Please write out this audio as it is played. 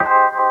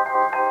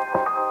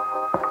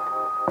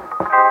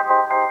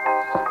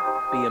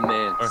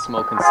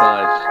smoking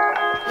side.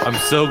 I'm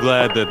so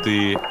glad that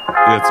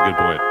that's a good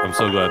point. I'm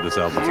so glad this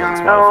album's on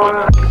Spotify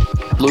now.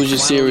 Lose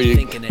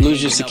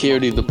your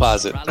security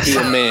deposit. Be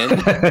a man.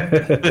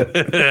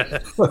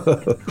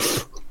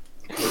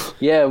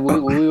 Yeah,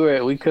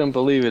 we couldn't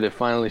believe it. It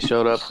finally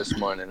showed up this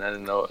morning. I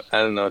didn't know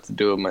what to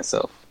do with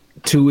myself.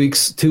 2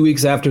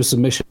 weeks after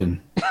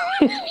submission.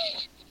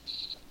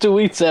 2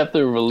 weeks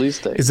after release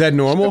date. Is that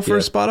normal for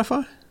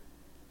Spotify?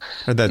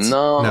 Or that's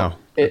no.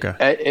 Okay.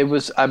 It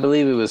was. I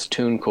believe it was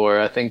TuneCore.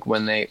 I think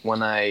when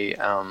I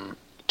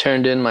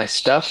turned in my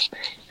stuff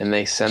and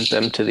they sent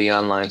them to the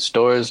online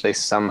stores, they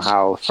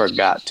somehow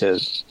forgot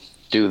to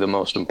do the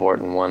most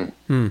important one.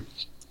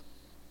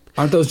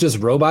 Aren't those just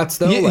robots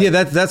though?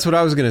 Yeah, that's what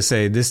I was gonna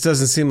say. This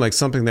doesn't seem like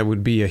something that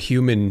would be a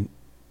human,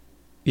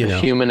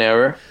 human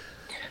error.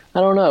 I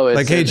don't know.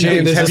 Like, hey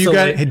James,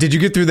 did you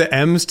get through the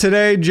M's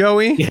today,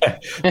 Joey? Yeah,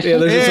 there's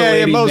just a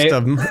lady. Most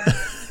of them.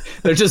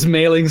 They're just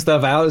mailing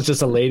stuff out. It's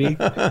just a lady. You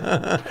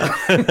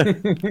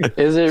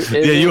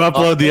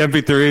upload the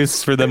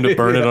MP3s for them to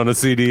burn it on a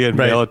CD and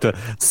mail it to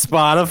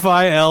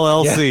Spotify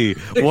LLC,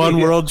 One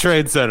World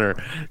Trade Center.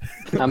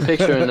 I'm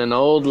picturing an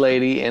old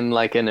lady in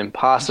like an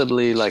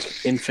impossibly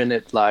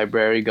infinite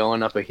library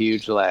going up a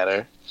huge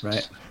ladder,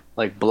 right?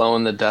 Like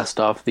blowing the dust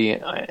off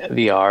the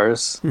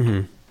R's.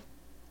 Mm-hmm.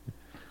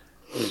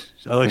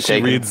 I like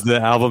she reads the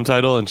album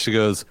title and she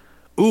goes,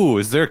 "Ooh,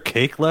 is there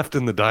cake left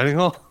in the dining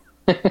hall?"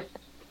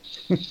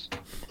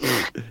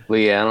 Well,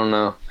 yeah, I don't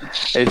know.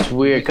 It's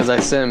weird because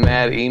I sent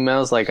mad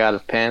emails out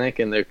of panic,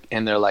 and they're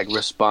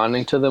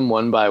responding to them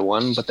one by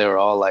one, but they were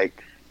all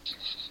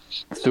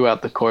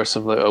throughout the course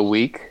of a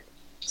week.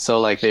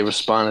 So they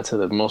responded to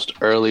the most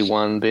early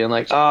one, being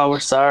like, "Oh,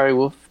 we're sorry,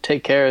 we'll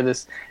take care of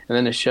this," and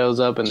then it shows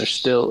up, and they're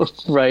still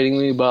writing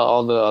me about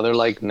all the other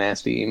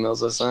nasty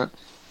emails I sent.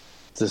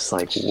 It's this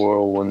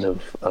whirlwind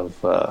of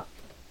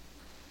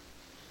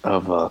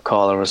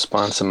call and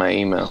response in my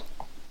email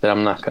that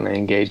I'm not going to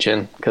engage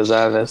in because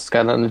that's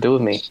got nothing to do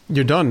with me.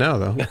 You're done now,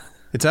 though.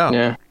 It's out.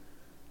 Yeah.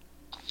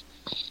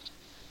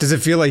 Does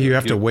it feel like you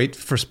have to wait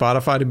for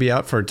Spotify to be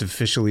out for it to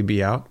officially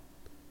be out?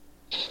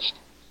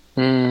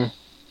 It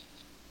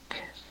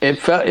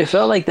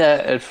felt like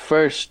that at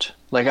first.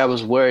 I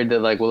was worried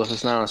that well, if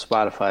it's not on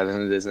Spotify,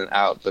 then it isn't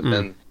out. But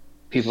then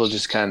people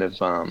just kind of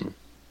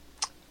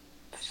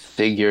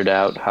figured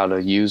out how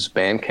to use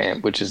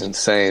Bandcamp, which is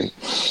insane.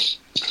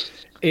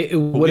 It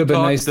would have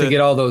been nice to get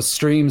all those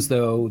streams,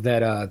 though,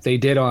 that they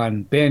did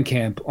on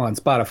Bandcamp on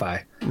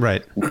Spotify.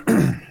 Right.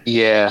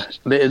 Yeah.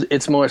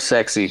 It's more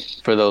sexy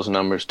for those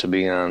numbers to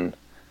be on,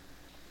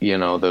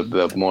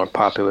 the more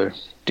popular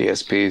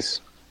DSPs.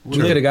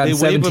 You could have gotten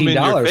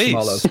 $17 from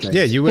all those things.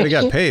 Yeah, you would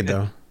have got paid,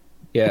 though.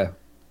 Yeah.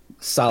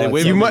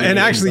 Solid. You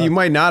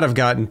might not have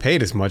gotten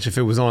paid as much if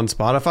it was on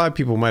Spotify.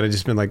 People might have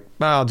just been like,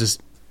 I'll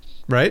just...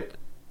 Right?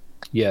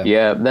 Yeah.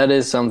 Yeah, that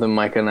is something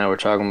Mike and I were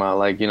talking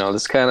about.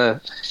 This kind of,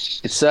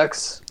 it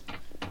sucks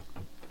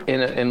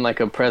in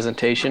a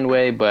presentation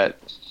way, but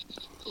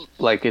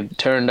it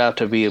turned out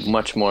to be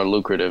much more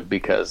lucrative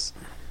because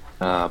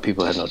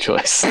people had no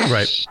choice.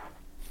 Right.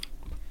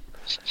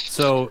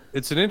 So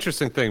it's an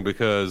interesting thing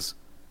because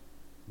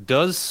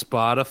does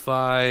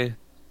Spotify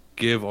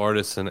give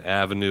artists an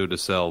avenue to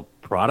sell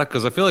product?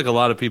 Because I feel like a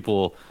lot of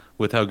people,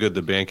 with how good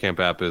the Bandcamp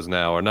app is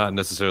now, are not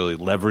necessarily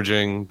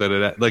leveraging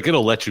that.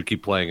 It'll let you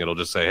keep playing. It'll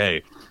just say,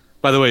 "Hey,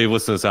 by the way, you've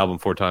listened to this album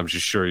 4 times.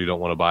 You sure you don't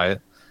want to buy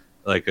it?"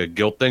 Like a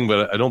guilt thing,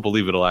 but I don't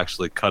believe it'll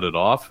actually cut it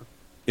off.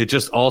 It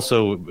just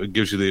also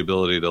gives you the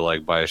ability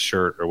to buy a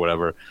shirt or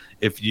whatever.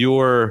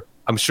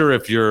 I'm sure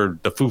if you're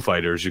the Foo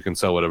Fighters, you can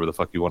sell whatever the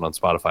fuck you want on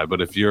Spotify. But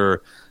if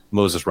you're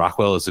Moses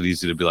Rockwell, is it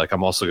easy to be like,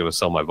 I'm also going to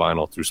sell my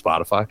vinyl through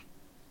Spotify?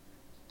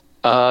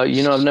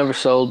 I've never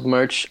sold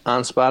merch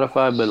on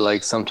Spotify,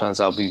 but sometimes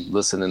I'll be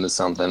listening to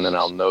something and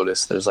I'll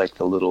notice there's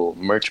the little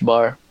merch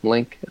bar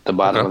link at the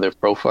bottom of their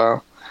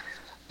profile.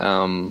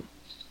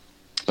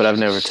 But I've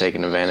never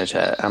taken advantage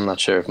of it. I'm not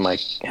sure if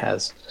Mike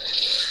has.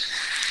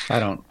 I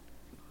don't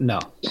know.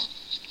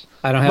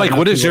 I don't have Mike,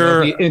 what is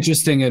your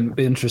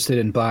interested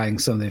in buying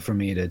something for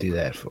me to do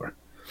that for?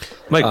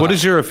 Mike, what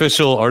is your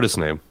official artist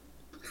name?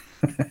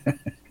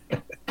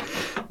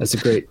 That's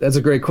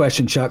a great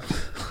question, Chuck.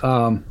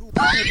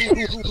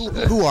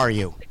 Who are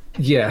you?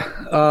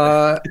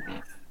 Yeah.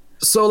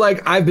 So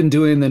I've been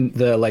doing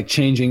the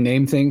changing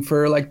name thing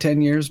for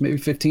 10 years, maybe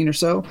 15 or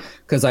so,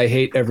 because I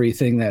hate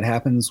everything that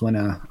happens when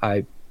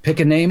I pick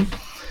a name.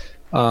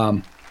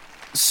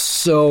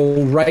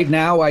 So right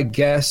now, I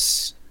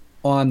guess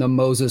on the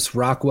Moses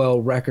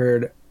Rockwell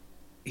record,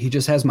 he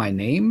just has my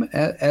name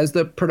as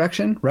the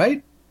production,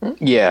 right?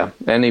 Yeah.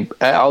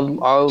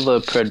 All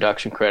the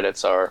production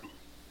credits are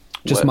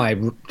just my.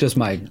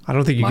 I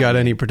don't think you got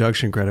any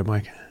production credit,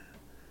 Mike.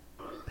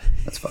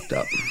 That's fucked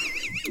up.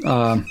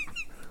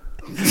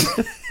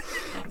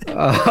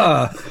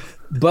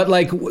 But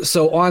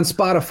so on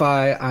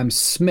Spotify, I'm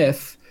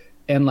Smith,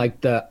 and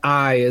the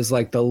I is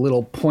the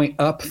little point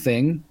up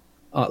thing,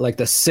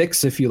 the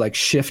 6. If you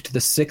shift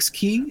the 6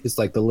 key, is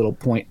the little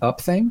point up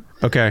thing.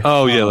 Okay.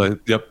 Oh yeah.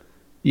 Yep.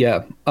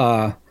 Yeah.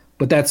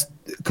 But that's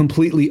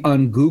completely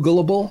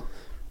ungoogleable,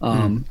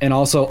 and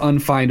also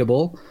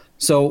unfindable.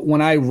 So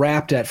when I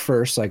rapped at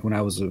first, like when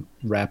I was a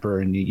rapper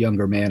and a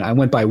younger man, I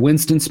went by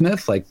Winston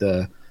Smith, like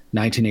the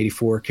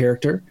 1984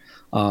 character.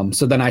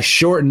 So then I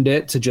shortened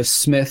it to just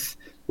Smith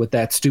with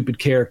that stupid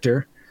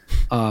character.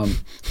 And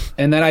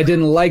then I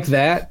didn't like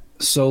that.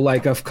 So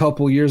like a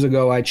couple years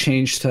ago, I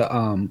changed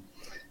to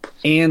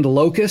and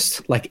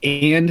Locust, like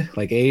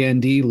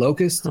A-N-D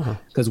Locust.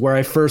 Because where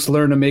I first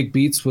learned to make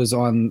beats was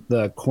on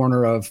the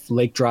corner of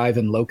Lake Drive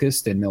and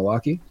Locust in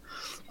Milwaukee.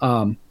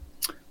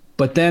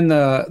 But then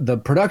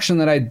the production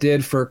that I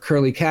did for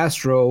Curly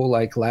Castro,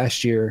 like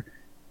last year,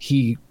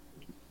 he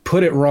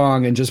put it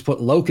wrong and just put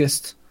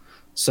Locust.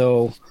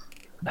 So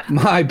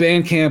my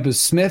Bandcamp is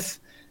Smith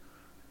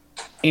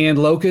and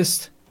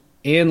Locust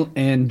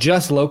and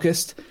just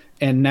Locust,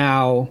 and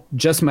now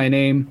just my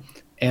name,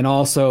 and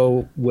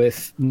also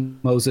with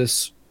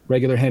Moses,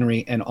 Regular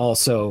Henry, and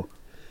also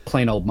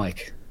Plain Old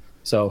Mike.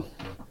 So,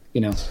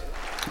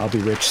 I'll be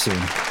rich soon.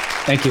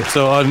 Thank you.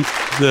 So on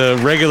the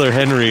Regular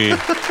Henry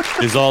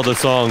is all the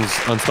songs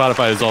on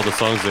Spotify is all the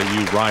songs that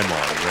you rhyme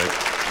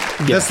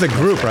on, right? That's the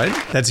group, right?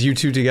 That's you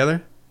two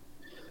together?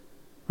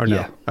 Or no?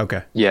 Yeah.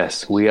 Okay.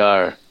 Yes, we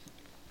are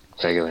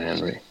Regular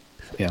Henry.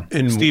 Yeah.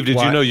 And Steve, did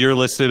why- you know you're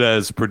listed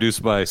as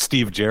produced by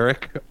Steve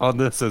Jarek on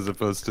this as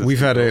opposed to? we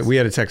Steve had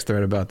Wilson? a text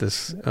thread about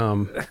this.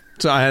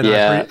 So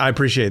I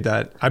appreciate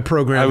that. I I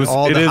programmed was.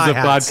 all It the is a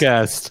hi-hats.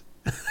 podcast.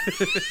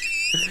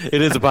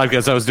 It is a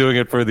podcast. I was doing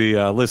it for the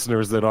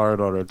listeners that aren't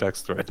on our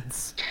text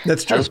threads.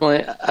 That's I true.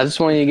 just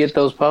want you to get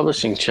those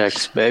publishing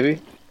checks, baby.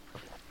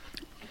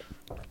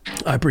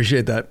 I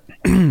appreciate that.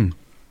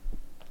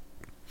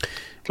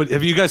 But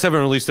have you guys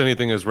haven't released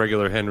anything as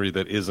Regular Henry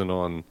that isn't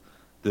on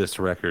this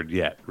record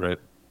yet, right?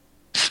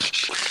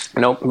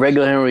 Nope,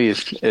 Regular Henry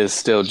is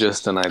still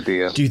just an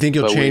idea. Do you think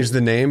you'll But change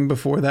the name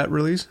before that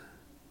release?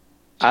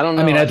 I don't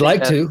know. I mean, I'd think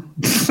like that-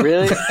 to.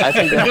 Really? I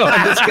think No, that,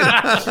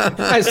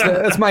 I'm just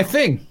kidding. That's my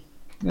thing.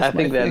 I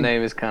think my that thing.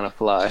 name is kind of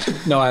fly.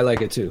 No, I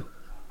like it too.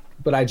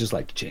 But I just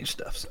like to change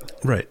stuff. So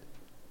Right.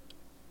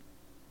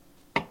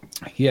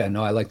 yeah,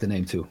 no, I like the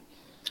name too.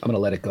 I'm gonna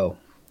let it go.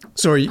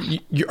 So are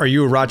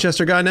you a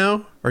Rochester guy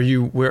now? Are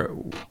you where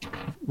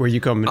you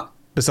come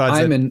besides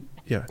I'm that? in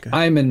Yeah. Okay.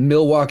 I'm in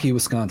Milwaukee,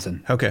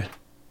 Wisconsin. Okay.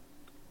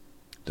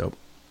 Dope.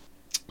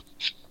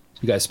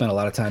 You guys spent a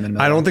lot of time in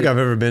Milwaukee. I don't think I've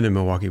ever been in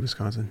Milwaukee,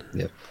 Wisconsin.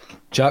 Yep.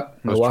 Chuck,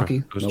 I was Milwaukee.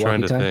 I was Milwaukee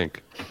trying to time?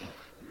 think.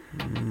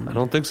 I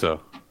don't think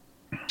so.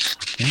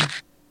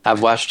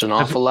 I've watched an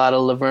awful lot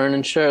of Laverne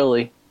and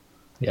Shirley.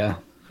 Yeah.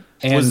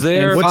 Was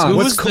there- and What's- Fonz. who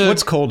What's was the-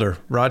 what's colder,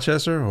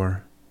 Rochester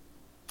or?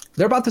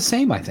 They're about the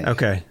same, I think.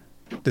 Okay.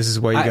 This is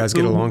why you guys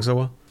get along so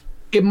well.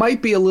 It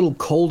might be a little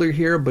colder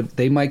here, but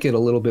they might get a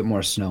little bit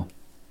more snow.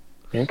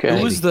 Okay.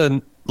 Who was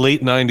the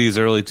late '90s,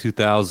 early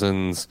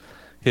 2000s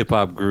hip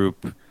hop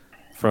group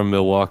from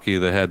Milwaukee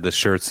that had the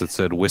shirts that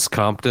said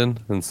Wisconsin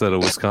instead of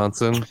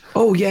Wisconsin?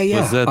 Oh yeah,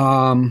 yeah.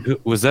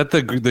 Was that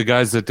the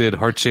guys that did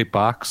Heart Shaped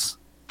Box?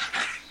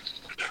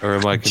 Or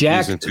am I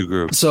Jack. confusing two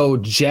groups? So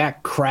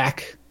Jack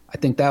Crack, I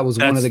think that was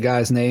one of That's- the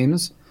guys'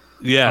 names.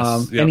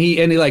 Yes. Yep. And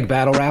he like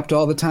battle rapped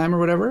all the time or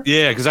whatever.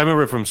 Yeah, because I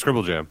remember it from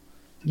Scribble Jam.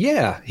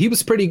 Yeah, he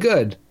was pretty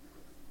good.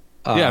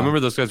 Yeah, I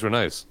remember those guys were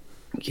nice.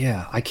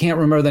 Yeah, I can't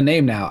remember the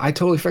name now. I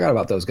totally forgot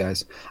about those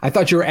guys. I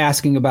thought you were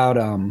asking about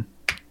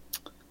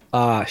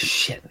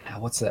shit. Now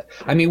what's that?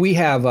 I mean, we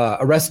have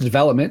Arrested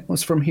Development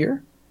was from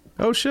here,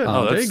 Oh shit!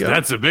 Oh, there that's, you go.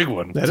 that's a big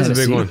one. That is a big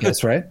Tennessee. one.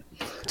 That's right.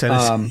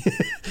 Tennessee.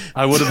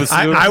 I would have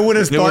assumed I would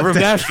have they were thought from that-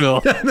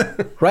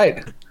 Nashville.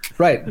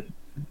 Right.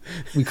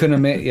 We couldn't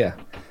have made. Yeah.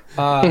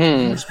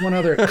 There's one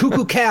other.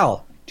 Cuckoo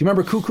Cal. Do you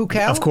remember Cuckoo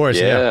Cal? Of course.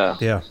 Yeah. Yeah.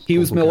 Yeah. He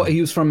was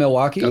he was from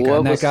Milwaukee, What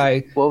and that was,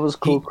 guy. What was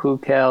Cuckoo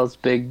Cal's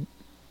big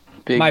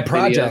My video?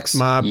 projects.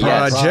 My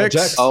Yes.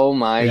 projects. Oh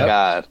my Yep.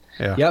 God.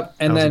 Yeah. Yep,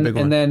 and That was a then- big and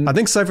one. then- I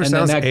think Cypher and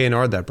then Sounds that-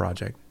 A&R'd that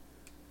project.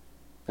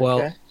 Well,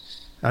 Okay.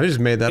 I just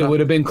made that it up. would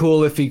have been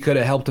cool if he could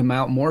have helped him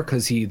out more,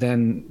 because he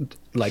then,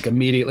 like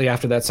immediately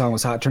after that song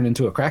was hot, turned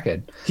into a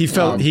crackhead. He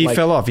fell. He like-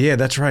 fell off. Yeah,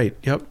 that's right.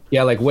 Yep.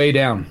 Yeah, like way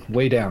down,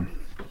 way down.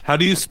 How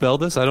do you spell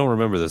this? I don't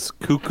remember this.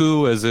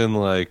 Cuckoo as in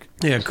like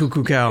Yeah,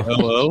 cuckoo cow.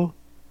 hello?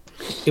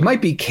 It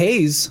might be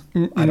K's. I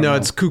don't No, know.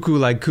 it's cuckoo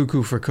like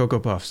cuckoo for Cocoa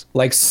Puffs.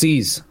 like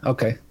C's.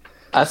 Okay.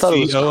 I thought it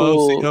was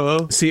cool.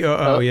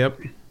 C-O-O? COO. Yep.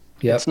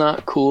 Yep. It's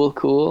not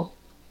cool.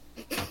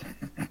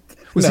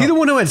 Was he the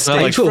one who had not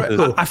stage like fright?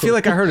 cool. I feel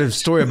like I heard a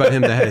story about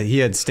him that he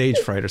had stage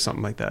fright or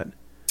something like that.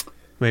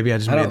 Maybe I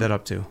just I made don't- that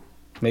up too.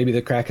 Maybe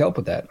the crack helped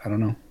with that. I don't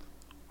know.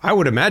 I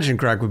would imagine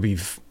crack would be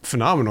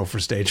phenomenal for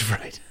stage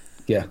fright.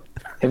 Yeah.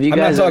 Have you I'm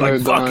not guys talking ever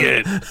fuck gone?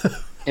 it.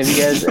 Have you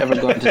guys ever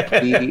gone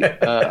to see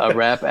a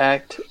rap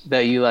act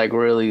that you like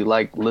really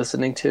like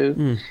listening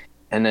to,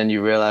 and then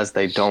you realize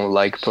they don't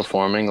like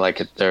performing, like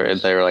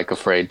they're like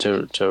afraid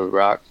to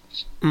rock?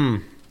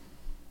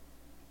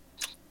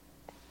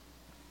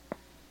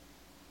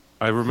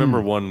 I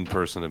remember one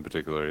person in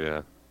particular,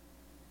 yeah.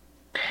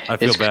 I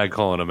feel It's- bad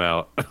calling him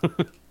out.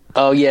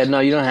 Oh yeah, no,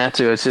 you don't have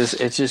to. It's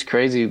just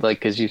crazy, like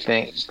because you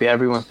think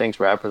everyone thinks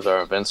rappers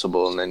are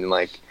invincible, and then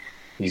like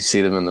you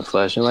see them in the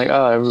flesh, and like,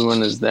 oh,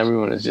 everyone is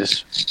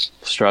just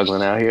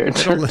struggling out here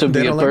to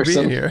be a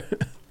person. here.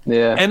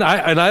 Yeah, And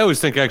I always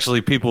think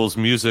actually people's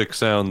music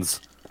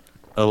sounds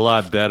a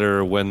lot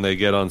better when they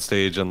get on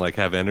stage and like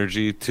have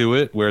energy to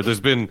it. Where there's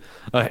been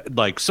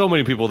like so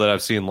many people that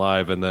I've seen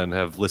live and then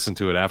have listened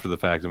to it after the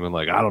fact and been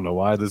like, I don't know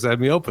why this had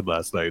me open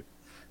last night.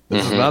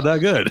 This is not that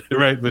good,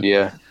 right? But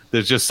yeah.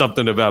 there's just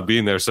something about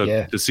being there. So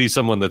Yeah. to see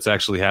someone that's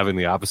actually having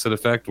the opposite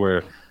effect,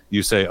 where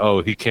you say,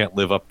 "Oh, he can't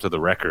live up to the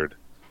record,"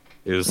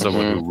 is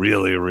someone who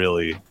really,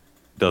 really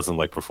doesn't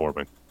like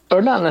performing.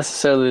 Or not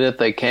necessarily that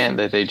they can't,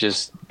 that they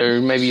just, or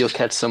maybe you'll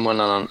catch someone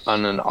on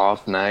an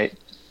off night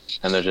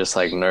and they're just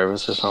like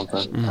nervous or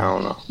something. I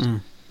don't know.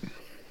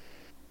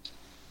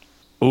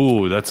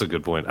 Ooh, that's a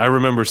good point. I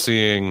remember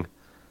seeing,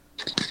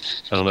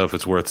 I don't know if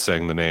it's worth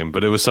saying the name,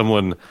 but it was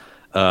someone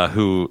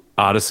who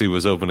Odyssey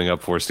was opening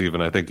up for,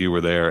 Steven. I think you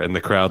were there, and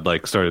the crowd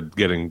like started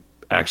getting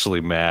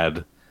actually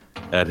mad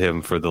at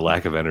him for the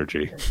lack of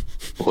energy.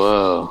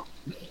 Whoa.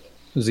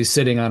 Was he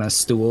sitting on a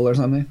stool or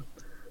something?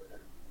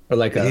 Or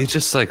like a He's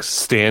just like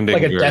standing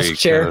like a very desk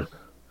chair?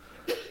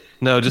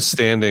 No, just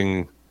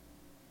standing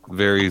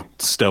very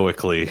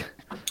stoically.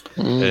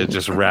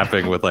 Just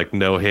rapping with like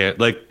no hand,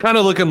 like kind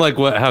of looking like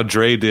how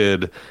Dre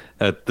did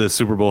at the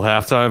Super Bowl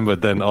halftime,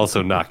 but then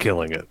also not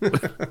killing it.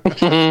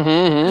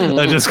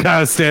 I just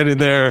kind of standing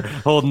there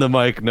holding the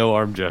mic, no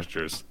arm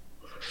gestures.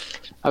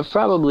 I've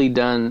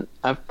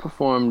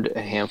performed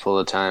a handful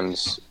of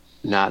times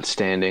not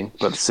standing,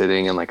 but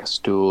sitting in like a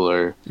stool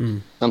or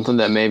something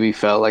that maybe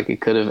felt like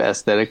it could have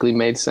aesthetically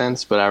made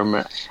sense. But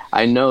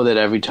I know that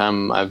every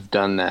time I've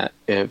done that,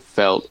 it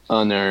felt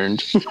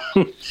unearned.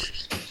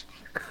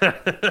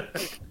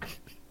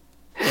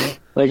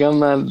 Like I'm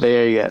not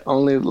there yet.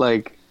 Only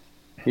like,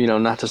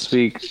 not to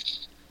speak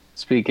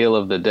ill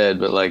of the dead,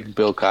 but like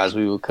Bill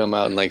Cosby would come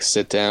out and like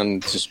sit down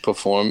and just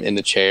perform in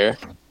the chair.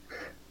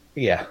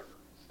 yeah.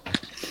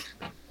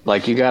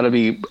 Like you got to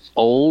be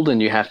old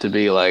and you have to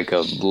be like a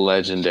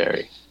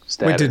legendary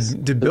status.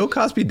 Wait, did Bill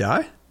Cosby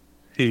die?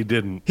 He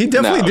didn't. He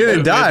definitely No.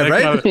 didn't die,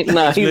 right?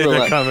 No, he's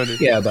alive.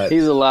 Yeah, but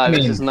He's alive. I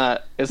mean,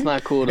 It's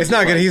not cool. It's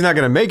not gonna. He's not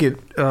gonna make it.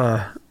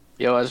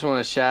 Yo, I just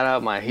want to shout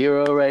out my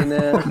hero right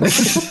now.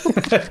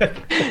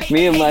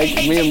 me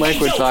and Mike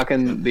were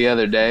talking the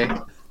other day.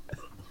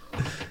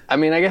 I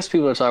mean, I guess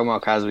people are talking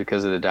about Cosby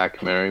because of the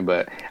documentary,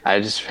 but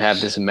I just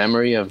have this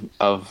memory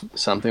of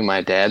something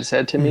my dad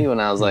said to me when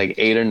I was like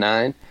 8 or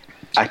 9.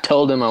 I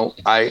told him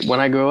when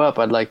I grow up,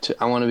 I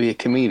want to be a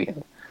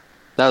comedian.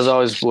 That was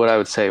always what I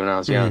would say when I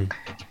was young.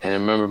 And I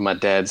remember my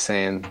dad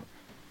saying,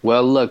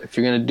 well, look, if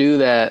you're going to do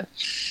that,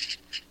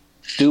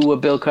 do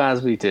what Bill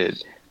Cosby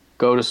did.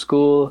 Go to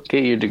school,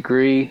 get your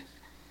degree,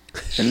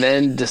 and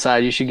then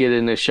decide you should get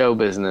into show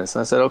business.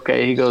 I said,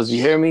 okay. He goes,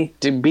 you hear me?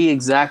 To be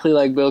exactly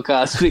like Bill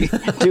Cosby.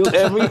 Do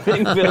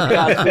everything Bill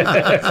Cosby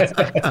does.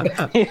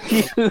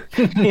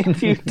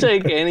 If you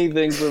take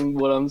anything from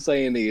what I'm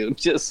saying to you,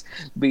 just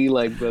be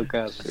like Bill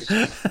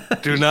Cosby.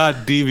 Do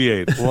not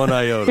deviate one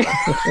iota.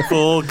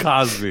 Full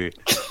Cosby.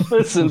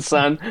 Listen,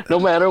 son, no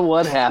matter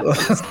what happens.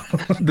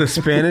 The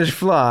Spanish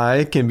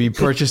Fly can be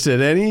purchased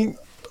at any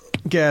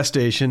gas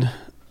station.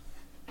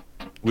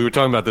 We were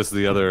talking about this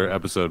the other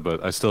episode,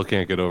 but I still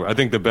can't get over. I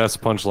think the best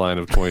punchline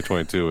of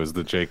 2022 is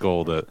the J.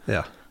 Cole that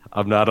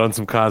I'm not on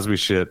some Cosby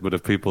shit, but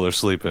if people are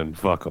sleeping,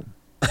 fuck them.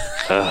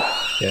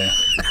 yeah,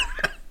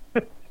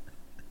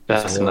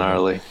 That's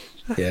gnarly.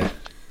 yeah,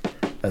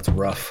 that's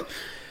rough.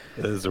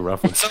 It is a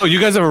rough one. So you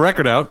guys have a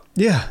record out.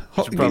 Yeah.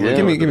 probably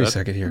Give me do a that.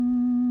 second here.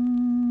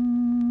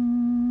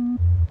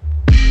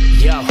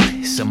 Yo,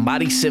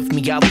 somebody sift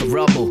me out the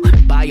rubble.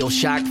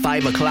 Bioshock,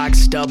 5 o'clock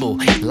stubble.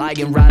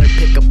 Lion rider,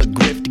 pick up a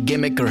grift,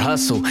 gimmick or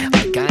hustle.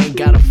 Like I ain't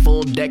got a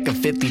full deck of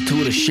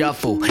 52 to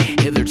shuffle.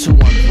 Hitherto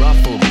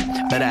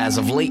unruffled, but as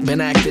of late been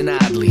acting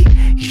oddly.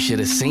 You should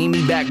have seen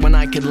me back when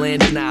I could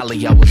land an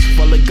ollie. I was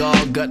full of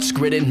gall, guts,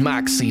 grit, and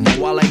moxie.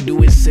 Now all I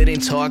do is sit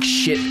and talk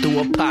shit through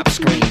a pop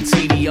screen.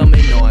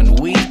 TDMing on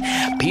weed.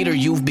 Peter,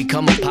 you've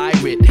become a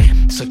pirate.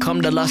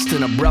 Succumb to lust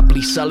and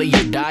abruptly sully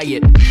your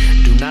diet.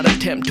 Do not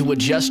attempt to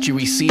adjust your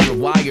receiver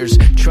wires.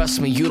 Trust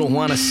me, you don't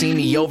want to see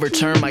me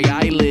overturn my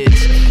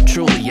eyelids.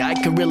 Truly, I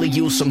could really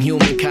use some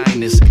human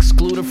kindness.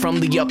 Excluded from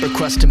the upper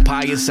crust and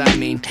pious,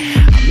 I'm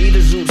either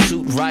Zoot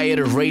Suit, Riot,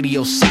 or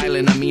Radio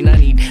Silent. I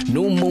need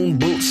new moon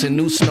boots and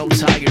new snow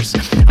tires.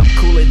 I'm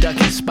cool at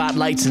ducking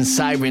spotlights and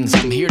sirens.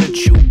 I'm here to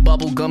chew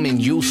bubblegum and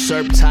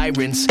usurp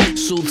tyrants.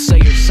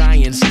 Soothsayer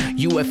science,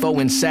 UFO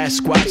and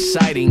Sasquatch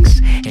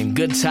sightings, and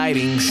good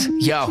tidings.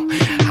 Yo,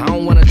 I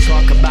don't wanna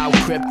talk about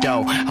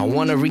crypto. I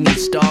wanna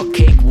reinstall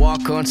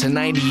Cakewalk onto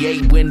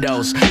 98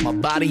 Windows. My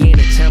body ain't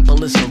a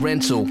temple, it's a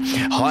rental.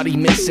 Hardy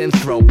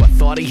misanthrope, I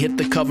thought he hit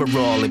the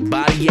coverall. Like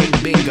body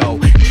ache bingo,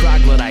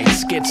 troglodyte,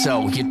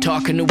 schizo. You're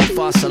talking to a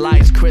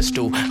fossilized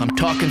crystal. I'm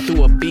talking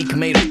through a beak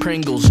made of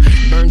Pringles.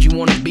 Burned you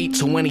on a beat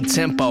to any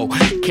tempo.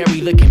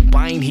 Carry the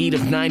combined heat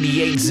of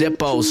 98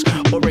 Zippos.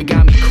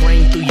 Origami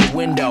crane through your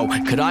window.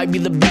 Could I be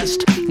the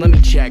best? Let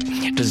me check.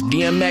 Does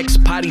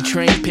DMX potty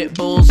train pit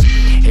bulls?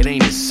 It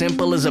ain't as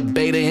simple as a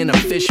beta in a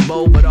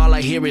fishbowl, but all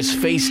I hear is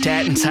face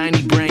tat and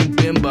tiny brain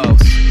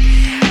bimbos.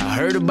 I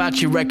heard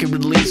about your record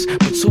release,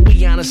 but to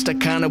be honest, I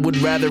kinda would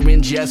rather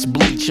ingest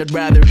bleach. I'd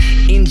rather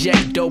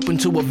inject dope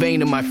into a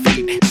vein in my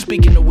feet.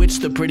 Speaking of which,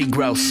 they're pretty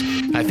gross.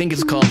 I think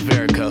it's called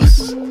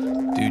varicose.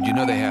 Dude, you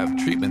know they have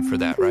treatment for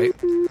that, right?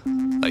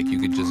 Like you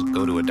could just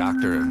go to a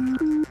doctor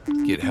and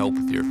get help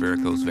with your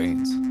varicose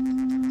veins.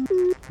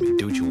 I mean,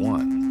 do what you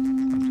want.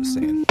 I'm just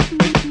saying.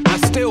 I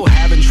still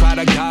haven't tried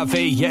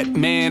agave yet,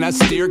 man. I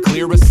steer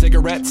clear of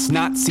cigarettes,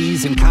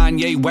 Nazis, and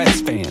Kanye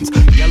West fans.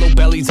 Yellow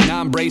bellies and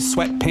ombre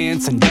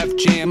sweatpants and Def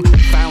Jam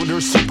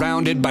founders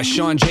surrounded by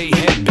Sean J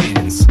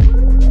headbands.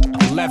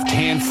 Left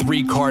hand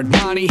 3-card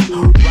money,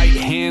 right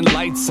hand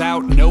lights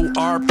out, no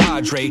R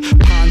Padre.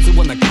 Ponzu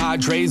and the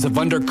cadres of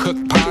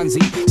undercooked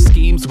Ponzi,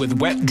 schemes with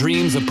wet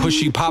dreams of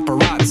pushy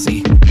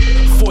paparazzi.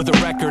 For the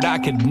record, I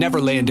could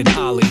never land an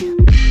Ollie.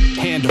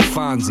 Hand of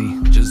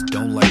Fonzie, Just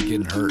don't like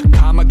getting hurt.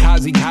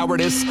 kamikaze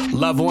cowardice,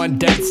 love on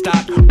dead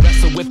stock.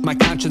 Wrestle with my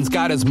conscience,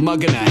 got his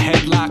mug in a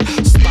headlock.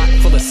 Spot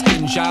full of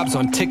skin jobs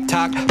on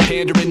TikTok,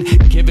 pandering,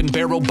 giving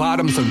barrel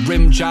bottoms a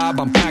rim job.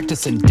 I'm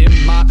practicing dim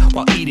mop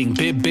while eating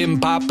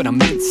bibimbap and a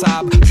mint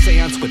sob.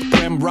 Seance with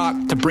Prem Rock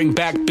to bring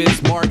back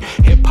Bismarck.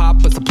 Hip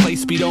hop is a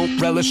place we don't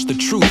relish the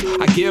truth.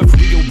 I give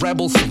real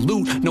rebels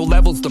salute, no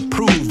levels to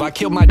prove. I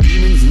kill my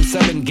demons in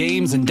 7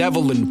 games and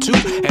devil in 2.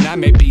 And I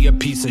may be a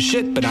piece of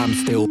shit, but I'm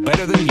still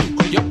better than you.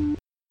 Yup.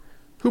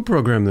 Who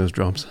programmed those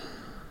drums?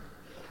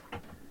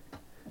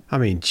 I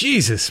mean,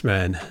 Jesus,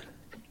 man.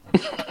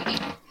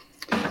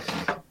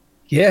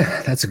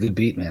 Yeah, that's a good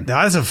beat, man.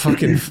 That's a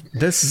fucking...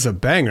 This is a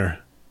banger.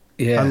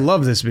 Yeah. I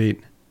love this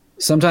beat.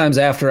 Sometimes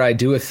after I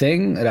do a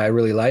thing that I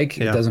really like,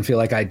 Yeah. it doesn't feel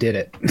like I did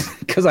it.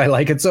 Because I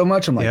like it so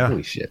much, I'm like, Yeah.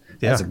 holy shit,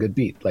 that's Yeah. a good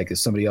beat. Like if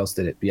somebody else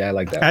did it. Yeah, I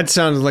like that. That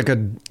sounds like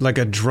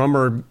a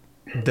drummer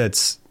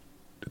that's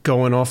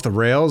going off the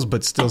rails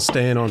but still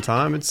staying on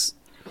time. It's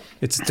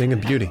a thing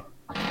of beauty.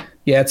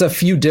 Yeah, it's a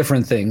few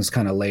different things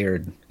kind of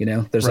layered, you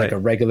know? There's like Right. a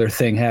regular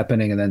thing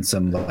happening and then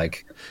some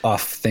like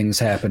off things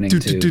happening Do,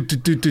 too. do, do,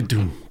 do, do,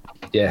 do.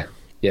 Yeah,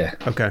 yeah.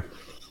 Okay.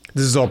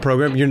 This is all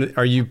programmed.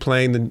 Are you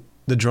playing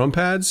the drum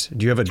pads?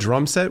 Do you have a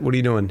drum set? What are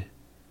you doing?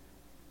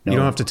 No, You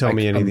don't have to tell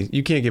me I'm- anything.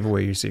 You can't give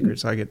away your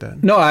secrets. I get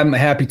that. No, I'm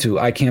happy to.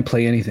 I can't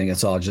play anything.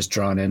 It's all just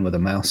drawn in with a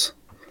mouse.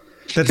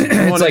 That's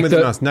one like with the-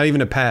 the mouse, not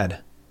even a pad.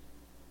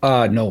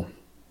 No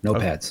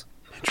pads.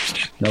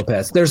 No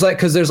pads. There's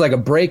because there's like a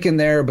break in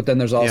there, but then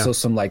there's also Yeah.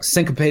 some like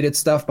syncopated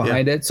stuff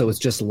behind it. So it's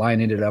just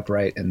lining it up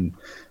right and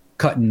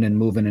cutting and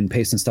moving and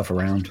pasting stuff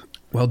around.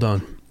 Well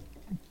done.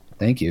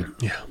 Thank you.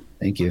 Yeah.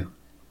 Thank you.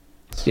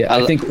 Yeah, I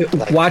I think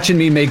watching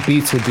me make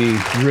beats would be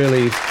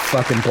really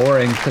fucking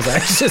boring because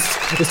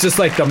it's just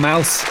like the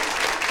mouse.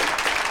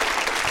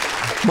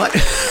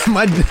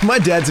 My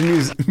dad's a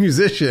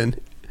musician.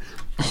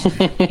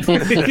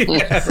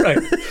 Yeah, right.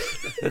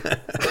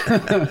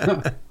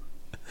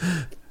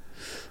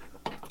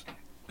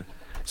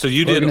 So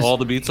you did Organis- all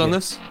the beats on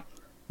this?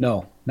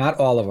 No, not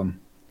all of them.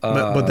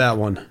 But that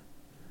one.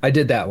 I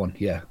did that one.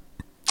 Yeah.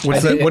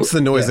 What's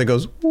the noise yeah. that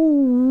goes?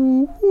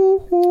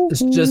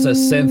 It's just a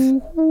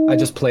synth. I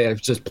just played a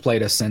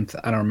synth.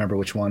 I don't remember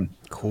which one.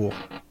 Cool.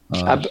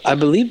 I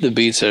believe the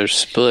beats are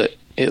split.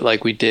 It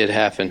like we did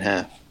half and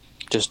half,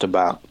 just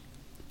about.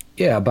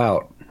 Yeah,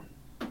 about.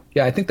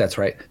 Yeah, I think that's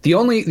right. The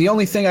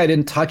only thing I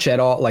didn't touch at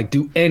all, like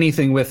do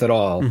anything with at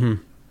all,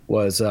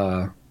 was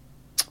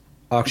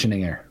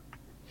auctioning air.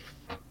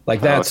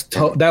 Like that was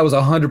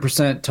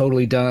 100%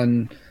 totally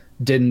done.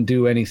 Didn't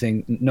do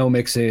anything. No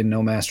mixing,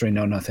 no mastering,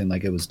 no nothing.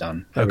 Like it was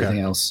done. Okay. Everything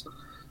else,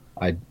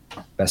 I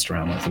messed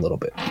around with a little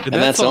bit. And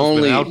that's song's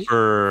only- been out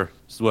for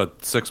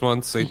what, 6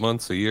 months, 8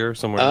 months, a year,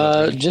 somewhere. in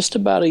that range? Just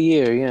about a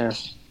year, yeah.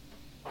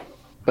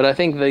 But I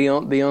think the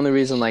only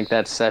reason like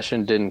that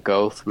session didn't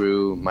go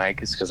through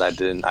Mike is because I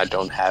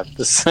don't have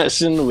the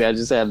session. I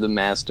just have the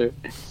master.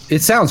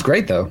 It sounds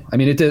great though. I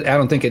mean, it did. I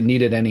don't think it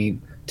needed any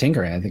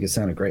tinkering. I think it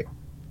sounded great.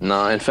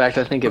 No, in fact,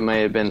 I think it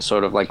may have been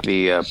sort of like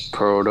the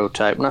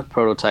prototype, not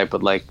prototype,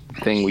 but like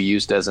thing we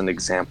used as an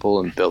example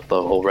and built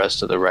the whole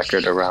rest of the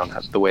record around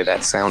the way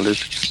that sounded.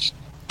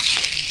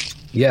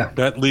 Yeah.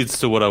 That leads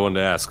to what I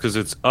wanted to ask, because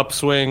it's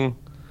Upswing,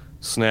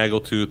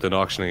 Snaggletooth, and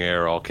Auctioning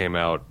Air all came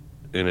out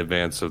in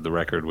advance of the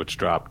record, which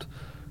dropped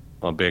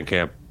on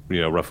Bandcamp,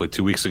 roughly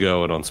 2 weeks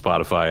ago, and on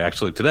Spotify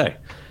actually today,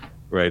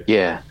 right?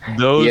 Yeah.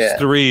 Those Yeah.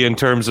 three, in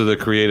terms of the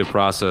creative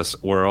process,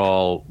 were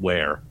all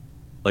where?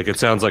 Like, it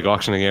sounds like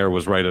Auctioning Air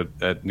was right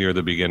at near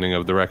the beginning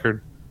of the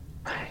record.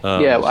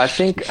 Yeah, I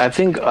think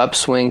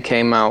Upswing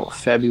came out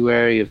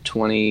February of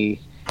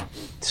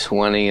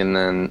 2020, and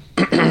then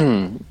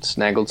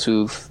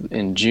Snaggletooth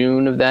in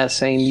June of that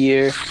same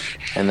year,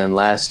 and then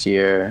last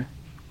year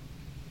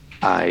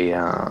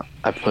I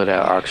put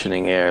out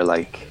Auctioning Air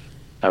like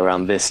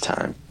around this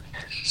time.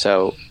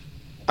 So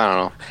I don't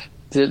know.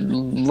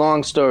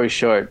 Long story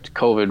short,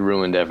 COVID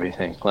ruined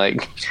everything.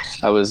 Like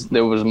there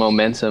was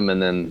momentum,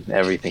 and then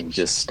everything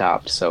just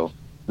stopped. So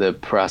the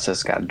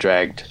process got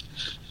dragged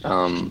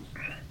through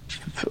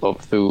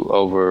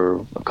over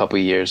a couple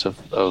of years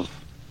of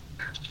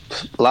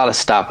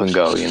stop and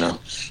go, you know.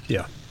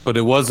 Yeah. But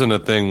it wasn't a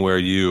thing where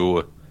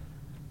you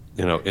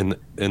know,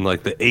 in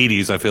like the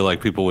 80s, I feel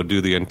like people would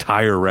do the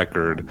entire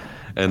record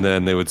and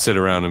then they would sit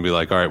around and be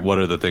like, all right, what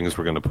are the things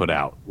we're going to put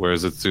out?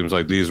 Whereas it seems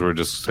like these were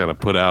just kind of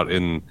put out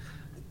in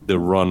the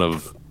run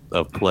of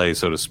play,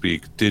 so to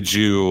speak. Did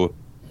you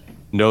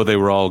know they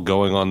were all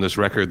going on this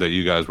record that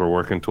you guys were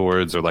working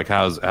towards, or like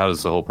how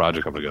does the whole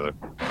project come together?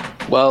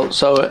 Well,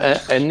 so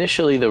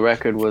initially the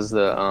record was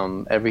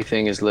the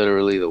Everything Is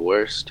Literally the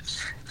Worst,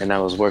 and I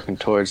was working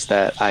towards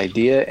that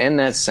idea and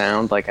that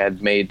sound. Like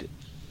I'd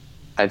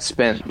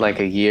spent like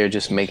a year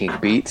just making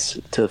beats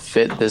to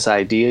fit this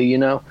idea, you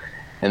know,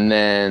 and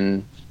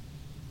then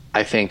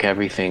I think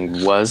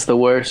everything was the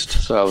worst.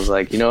 So I was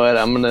like, you know what,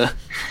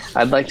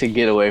 I'd like to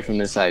get away from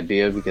this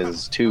idea because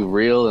it's too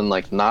real and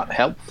like not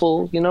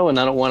helpful, you know, and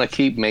I don't want to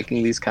keep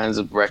making these kinds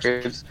of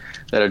records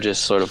that are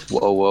just sort of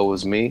woe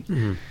was me.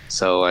 Mm-hmm.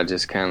 So I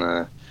just kind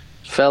of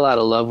fell out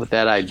of love with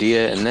that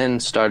idea and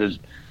then started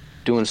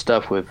doing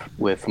stuff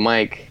with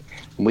Mike.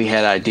 We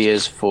had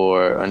ideas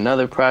for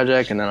another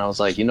project, and then I was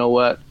like, you know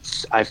what?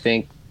 I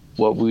think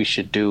what we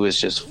should do is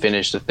just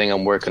finish the thing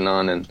I'm working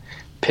on and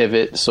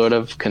pivot sort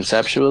of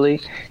conceptually.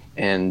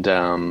 And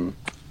I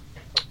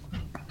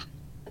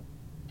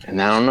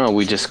don't know,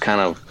 we just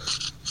kind of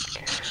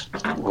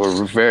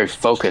were very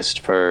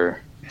focused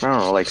for, I don't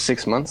know, like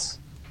 6 months.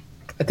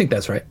 I think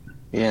that's right.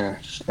 Yeah,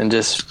 and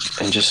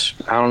just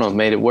I don't know,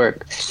 made it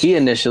work. He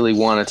initially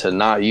wanted to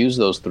not use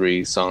those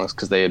 3 songs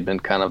because they had been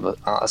kind of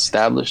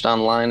established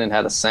online and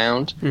had a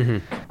sound.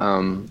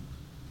 Mm-hmm.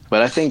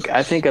 But I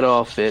think it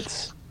all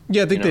fits.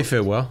 Yeah, I think they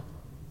fit well.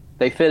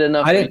 They fit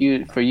enough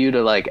for you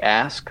to like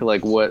ask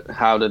like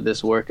how did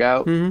this work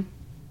out? Mm-hmm.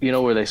 You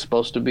know, were they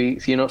supposed to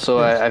be? You know, so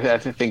I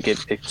think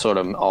it sort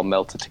of all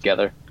melted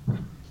together.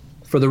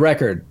 For the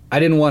record, I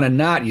didn't want to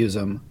not use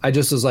them. I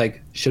just was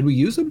like, should we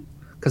use them?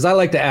 Because I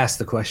like to ask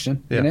the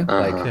question, you know?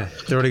 Like,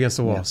 throw it against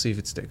the wall, see if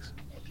it sticks.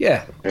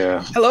 Yeah.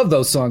 I love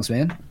those songs,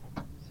 man.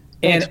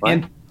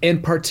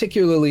 And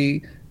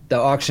particularly the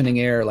Auctioning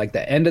Air, like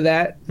the end of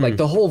that, like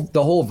the whole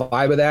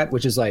vibe of that,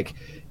 which is like,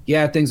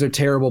 yeah, things are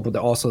terrible, but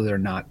they're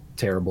not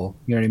terrible.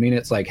 You know what I mean?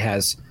 It's like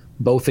has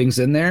both things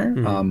in there.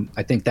 Mm-hmm.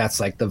 I think that's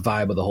like the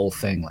vibe of the whole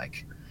thing,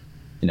 like,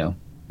 you know,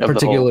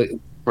 particularly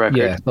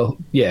record.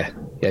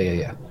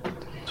 Yeah.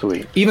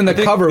 Sweet. Even the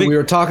cover, we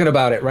were talking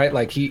about it, right?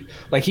 Like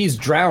he's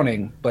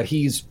drowning, but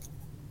he's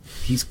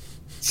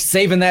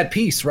saving that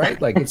piece,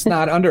 right? Like it's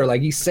not under,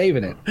 like he's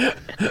saving it,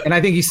 and I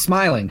think he's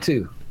smiling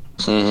too.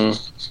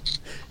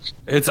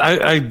 Mm-hmm.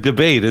 I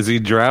debate: is he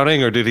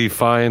drowning or did he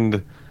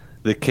find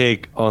the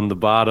cake on the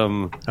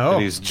bottom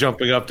and he's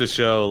jumping up to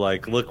show,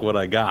 like, look what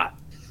I got,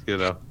 you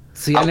know?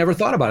 See, I never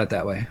thought about it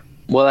that way.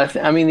 Well,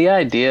 I mean, the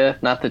idea,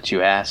 not that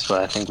you asked,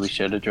 but I think we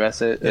should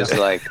address it, is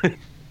like,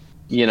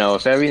 you know,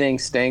 if everything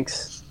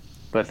stinks,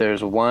 but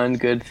there's one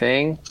good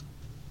thing,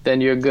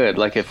 then you're good.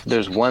 Like, if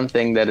there's one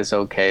thing that is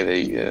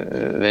okay,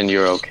 then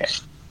you're okay.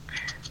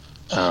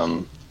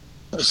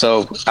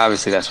 So,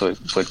 obviously, that's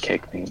what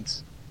cake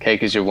means.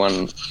 Cake is your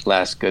one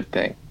last good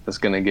thing that's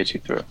going to get you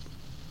through.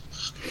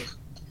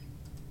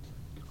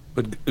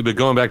 But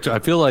going back to, I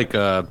feel like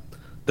the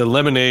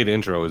Lemonade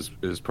intro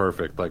is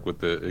perfect. Like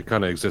it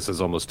kind of exists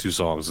as almost 2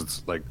 songs.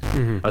 It's like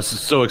I was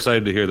so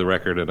excited to hear the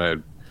record, and I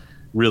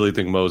really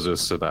think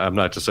Moses, and I'm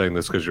not just saying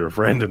this because you're a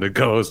friend and a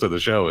co-host of the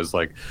show, is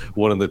like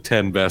one of the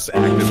 10 best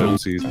active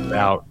MCs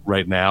out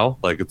right now.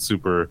 Like I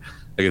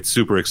get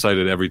super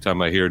excited every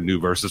time I hear new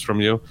verses from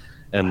you,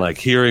 and like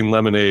hearing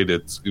Lemonade,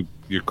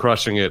 you're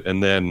crushing it.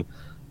 And then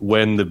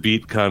when the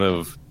beat kind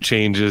of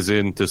changes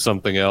into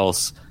something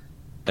else.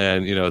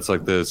 And, you know, it's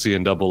like the C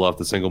and double off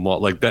the single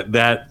malt. Like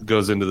that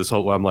goes into this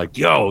whole, I'm like,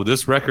 yo,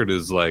 this record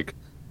is like,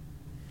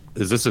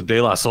 is this a De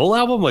La Soul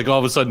album? Like all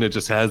of a sudden it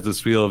just has this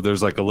feel of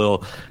there's like a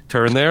little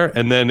turn there.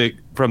 And then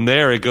from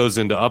there it goes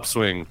into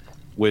Upswing,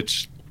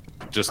 which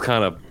just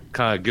kind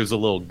of gives a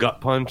little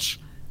gut punch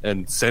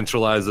and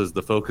centralizes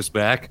the focus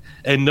back.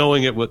 And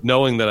knowing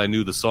that I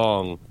knew the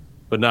song,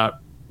 but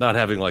not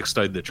having like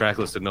studied the track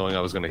list and knowing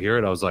I was going to hear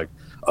it, I was like,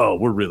 oh,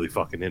 we're really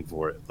fucking in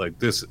for it. Like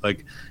this,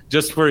 like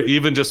just for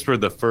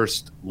the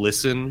first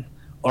listen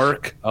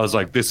arc, I was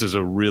like, this is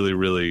a really,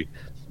 really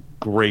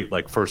great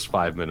like first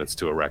 5 minutes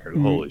to a record.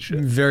 Holy shit.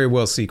 Very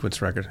well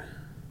sequenced record.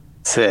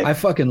 Sick. I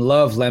fucking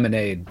love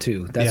Lemonade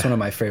too. That's one of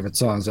my favorite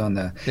songs on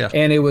the. Yeah.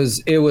 And it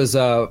was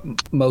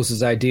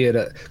Moses' idea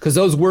because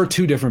those were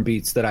 2 different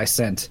beats that I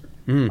sent,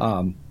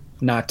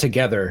 not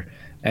together,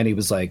 and he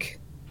was like,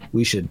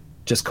 we should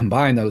just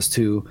combine those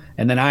 2.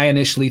 And then I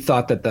initially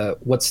thought that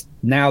what's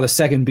now the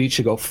second beat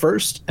should go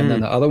first and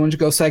then the other one should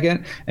go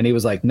second. And he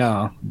was like,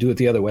 no, do it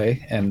the other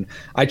way. And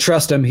I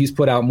trust him. He's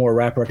put out more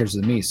rap records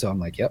than me. So I'm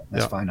like, yep,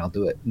 that's fine. I'll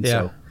do it. And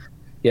so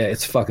yeah,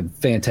 it's fucking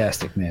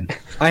fantastic, man.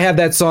 I have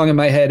that song in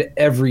my head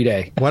every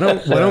day. Why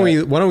don't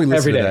we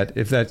listen to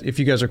that if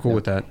you guys are cool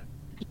with that?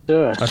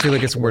 Sure. I feel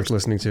like it's worth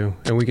listening to,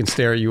 and we can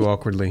stare at you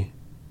awkwardly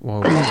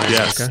while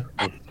yes.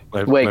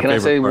 Okay? Wait, can I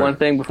say one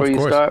thing before you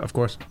start? Of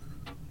course.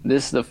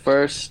 This is the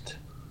first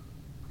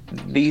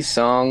these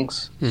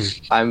songs,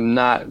 I'm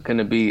not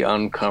gonna be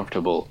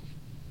uncomfortable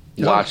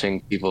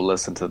watching people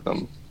listen to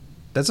them.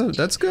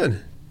 That's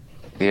good.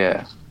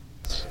 Yeah.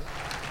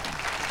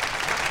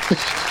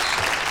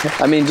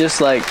 I mean,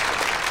 just like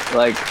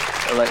to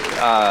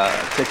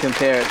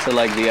compare it to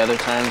like the other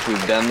times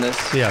we've done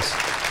this. Yes.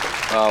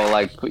 I'll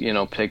like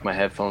take my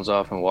headphones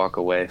off and walk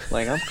away.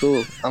 Like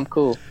I'm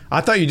cool.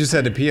 I thought you just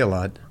had to pee a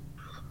lot.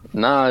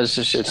 Nah,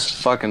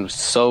 it's fucking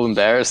so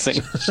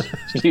embarrassing.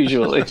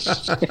 Usually.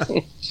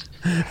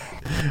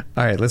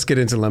 All right, let's get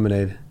into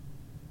Lemonade.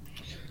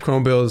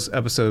 Chrome Bills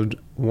episode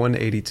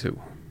 182.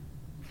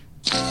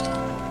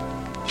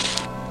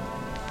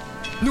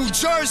 New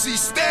Jersey,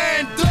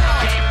 stand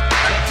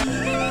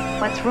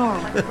up! What's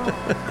wrong?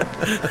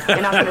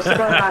 You're not going to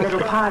spoil our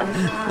little party?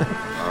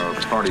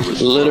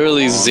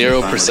 Literally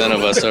 0%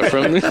 of us are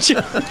from New Jersey.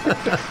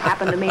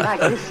 Happened to me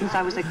like this since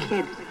I was a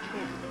kid.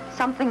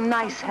 Something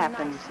nice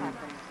happens, and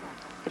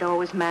it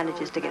always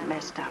manages to get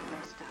messed up.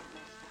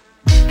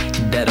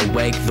 Dead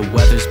awake, the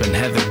weather's been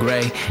heather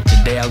gray.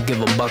 Today I'll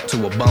give a buck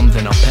to a bum,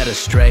 then I'll pet a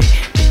stray.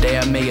 Today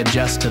I may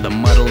adjust to the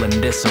muddle and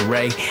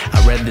disarray.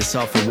 I read this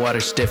off a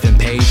water-stiffened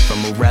page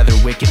from a rather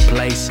wicked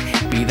place.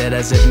 Be that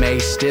as it may,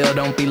 still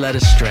don't be led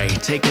astray.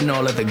 Taking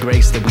all of the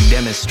grace that we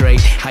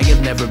demonstrate. I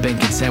have never been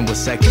content with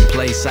second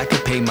place. I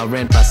could pay my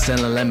rent by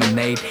selling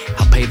lemonade.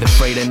 I'll pay the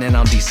freight and then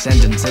I'll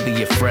descend into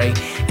the affray.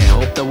 And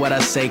hope that what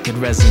I say could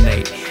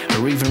resonate,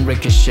 or even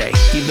ricochet.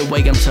 Either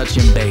way I'm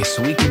touching base.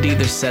 We could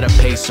either set a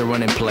pace or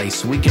run in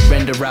place. We could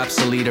render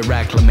obsolete or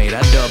acclimate.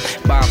 I dub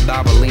Bob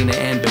Dobalina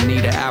and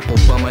Benita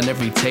Applebum on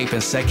every tape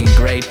in second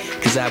grade.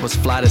 Cause I was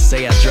fly to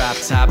say I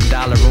dropped top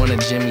dollar on a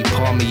Jimmy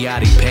Paul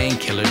Miotti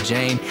Painkiller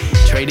Jane.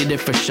 Traded it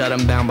for Shut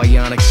 'em Down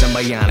Bionics and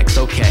Bionics,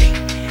 okay.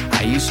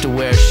 I used to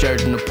wear a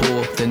shirt in the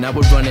pool, then I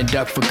would run and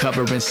duck for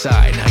cover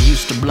inside. I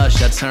used to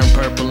blush, I'd turn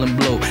purple and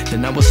blue,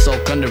 then I would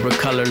sulk under a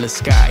colorless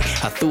sky.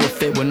 I threw a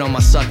fit when all my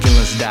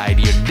succulents died.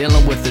 You're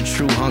dealing with a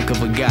true hunk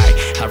of a guy.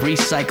 I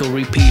recycle,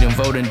 repeat, and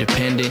vote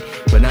independent,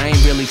 but I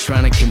ain't really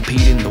trying to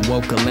compete in the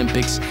woke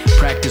Olympics.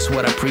 Practice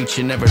what I preach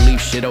and never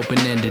leave shit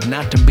open-ended.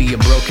 Not to be a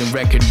broken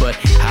record, but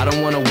I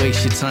don't want to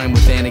waste your time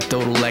with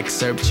anecdotal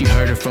excerpts. You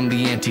heard it from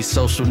the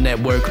anti-social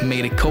network.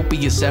 Made a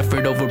copious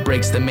effort over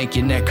breaks that make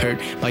your neck hurt.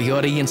 My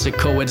audience are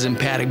co-eds in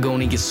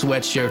Patagonia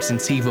sweatshirts and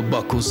Tiva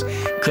buckles.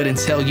 Couldn't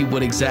tell you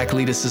what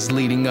exactly this is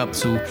leading up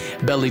to.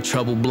 Belly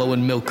trouble,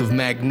 blowing milk of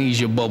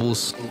magnesia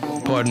bubbles.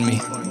 Pardon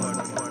me.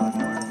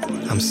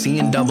 I'm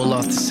seeing double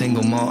off the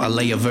single malt. I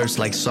lay a verse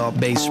like salt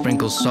base,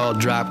 sprinkle salt,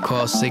 drop,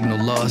 call,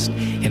 signal lost.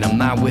 And I'm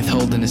not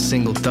withholding a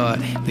single thought.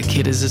 The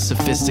kid is a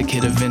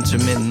sophisticate of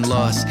intermittent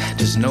loss.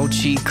 There's no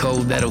cheat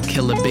code that'll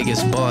kill the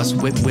biggest boss.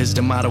 Whip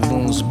wisdom out of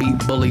wounds, beat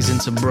bullies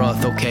into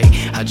broth. Okay,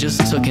 I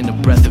just took in the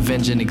breath of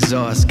engine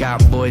exhaust.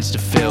 Got voids to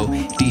fill,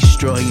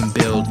 destroy and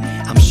build.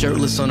 I'm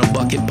shirtless on a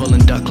bucket,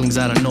 pulling ducklings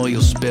out of oil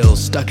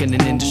spills. Stuck in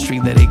an industry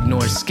that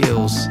ignores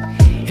skills.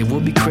 It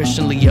would be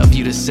Christianly of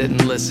you to sit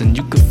and listen.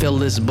 You could fill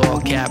this ball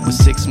cap with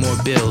 6 more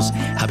bills.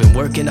 I've been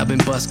working, I've been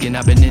busking,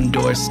 I've been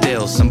indoors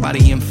still.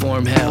 Somebody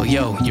inform hell,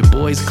 yo, your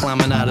boy's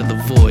climbing out of the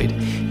void.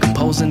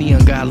 Composing the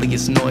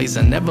ungodliest noise.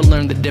 I never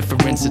learned the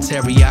difference of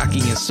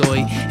teriyaki and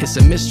soy. It's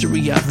a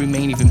mystery I've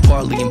remained even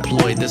partly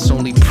employed. That's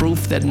only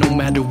proof that no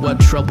matter what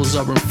troubles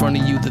are in front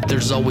of you, that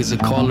there's always a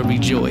call to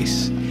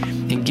rejoice.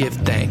 And give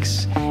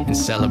thanks. And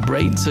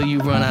celebrate until you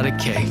run out of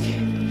cake.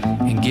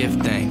 And give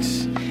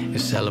thanks. And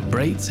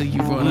celebrate till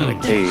you run out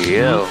of cake. Hey,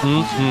 yo.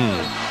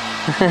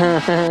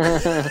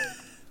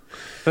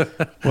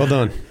 Well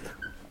done.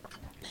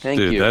 Thank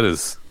Dude, you. that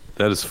is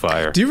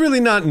fire. Do you really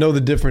not know the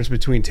difference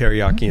between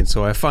teriyaki and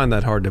soy? I find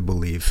that hard to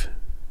believe.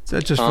 Is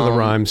that just for the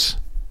rhymes?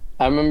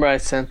 I remember I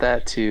sent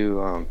that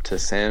to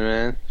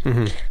Sandman.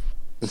 Mm-hmm.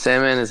 And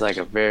Sandman is like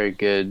a very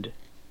good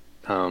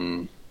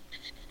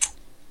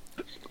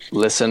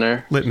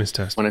listener Litmus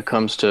test. when it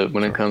comes to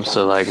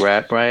like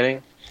rap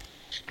writing.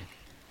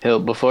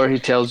 Before he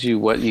tells you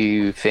what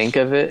you think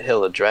of it,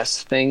 he'll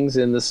address things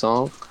in the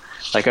song.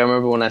 Like I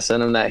remember when I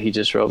sent him that, he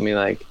just wrote me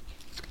like,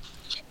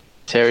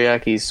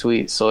 teriyaki is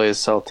sweet, soy is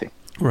salty.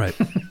 Right.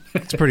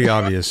 It's pretty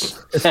obvious.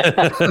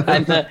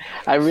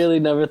 I really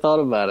never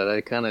thought about it.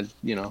 I kind of,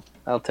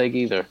 I'll take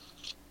either.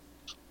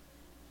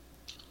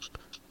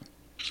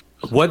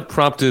 What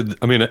prompted?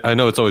 I mean, I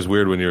know it's always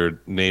weird when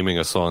you're naming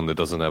a song that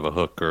doesn't have a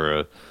hook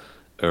or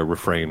a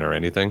refrain or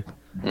anything.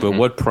 But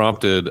what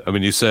prompted? I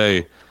mean, you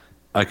say,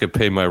 "I could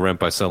pay my rent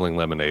by selling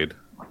lemonade."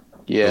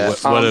 Yeah.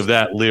 What of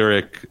that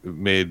lyric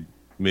made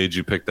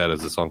you pick that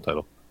as a song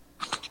title?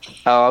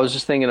 I was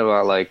just thinking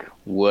about like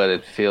what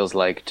it feels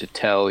like to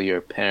tell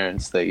your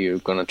parents that you're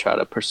going to try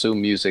to pursue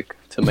music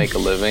to make a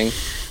living.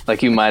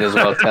 Like you might as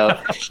well tell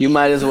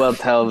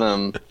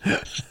them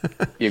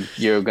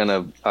you're going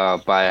to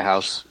buy a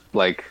house,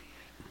 like,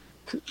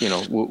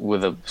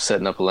 with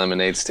setting up a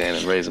lemonade stand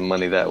and raising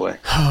money that way.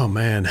 Oh,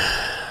 man.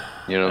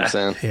 You know what I'm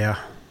saying? Yeah.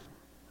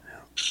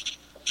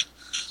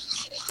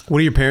 What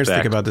do your parents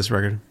think about this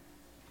record?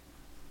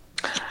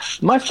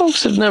 My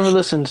folks have never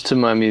listened to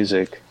my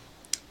music.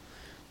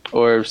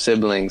 or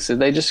siblings.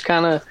 They just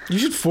kind of. You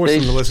should force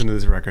them to listen to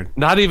this record.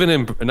 Not even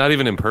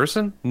in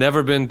person.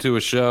 Never been to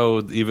a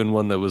show, even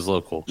one that was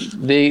local.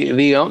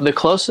 The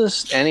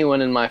closest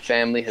anyone in my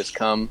family has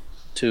come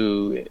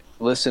to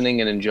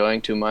listening and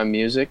enjoying to my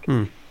music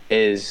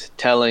is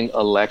telling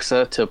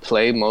Alexa to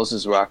play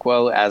Moses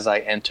Rockwell as I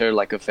enter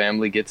like a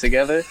family get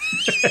together.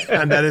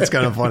 And that is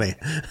kind of funny.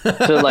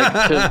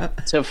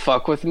 to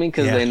fuck with me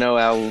because they know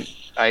how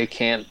I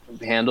can't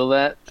handle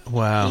that.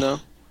 Wow. You know?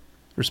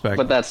 Respect.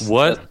 But that's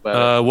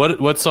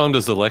what song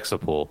does Alexa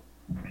pull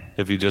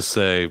if you just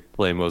say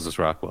play Moses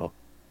Rockwell?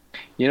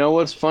 You know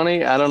what's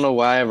funny? I don't know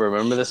why I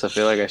remember this. I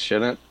feel like I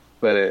shouldn't,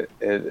 but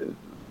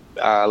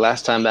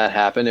last time that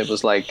happened, it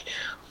was like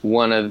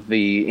one of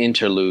the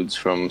interludes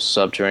from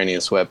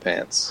Subterranean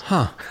Sweatpants.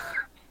 Huh.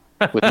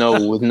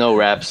 With no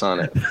raps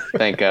on it.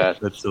 Thank God.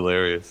 That's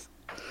hilarious.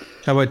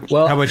 How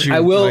about you?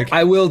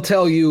 I will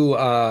tell you,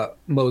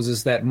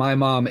 Moses, that my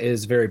mom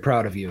is very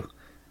proud of you.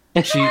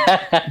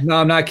 No,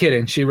 I'm not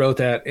kidding. She wrote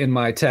that in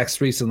my text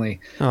recently.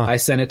 I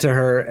sent it to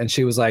her, and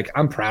she was like,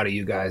 "I'm proud of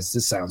you guys.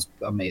 This sounds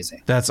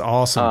amazing." That's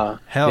awesome.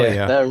 Hell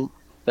yeah.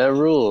 That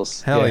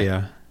rules. Hell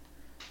yeah.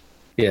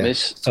 Yeah.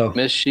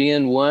 Miss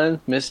Sheehan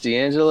 1, Miss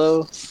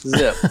D'Angelo,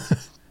 zip.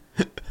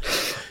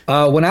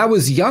 When I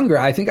was younger,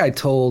 I think I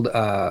told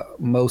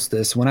most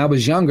this. When I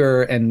was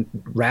younger and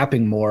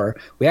rapping more,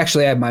 we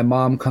actually had my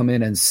mom come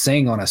in and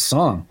sing on a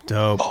song.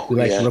 Dope.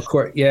 We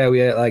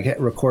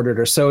recorded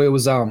her. So it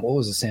was what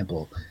was the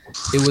sample?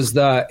 It was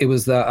the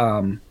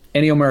Ennio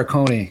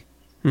Morricone.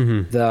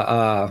 Mm-hmm.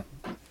 The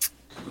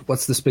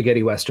what's the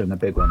spaghetti western? The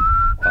big one.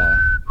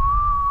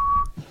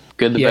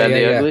 Good, the Bad,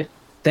 the Ugly.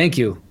 Thank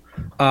you.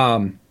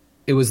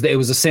 It was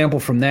a sample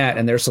from that,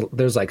 and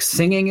there's like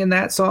singing in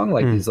that song,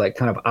 like these like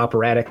kind of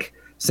operatic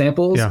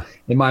samples. Yeah.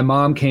 And my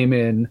mom came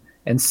in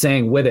and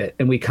sang with it,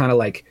 and we kind of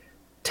like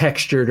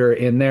textured her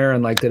in there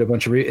and like did a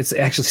bunch of it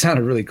actually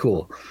sounded really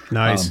cool.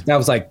 Nice. That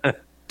was like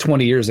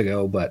 20 years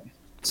ago, but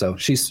so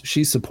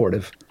she's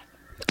supportive.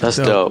 That's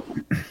dope.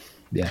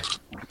 Yeah.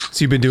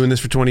 So you've been doing this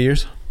for 20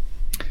 years?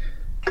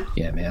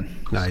 Yeah, man.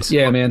 Nice.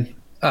 Yeah, man.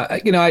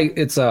 I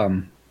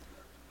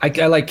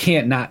like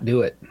can't not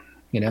do it.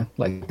 You know,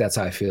 like that's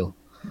how I feel.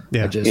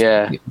 Yeah.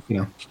 You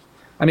know,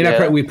 I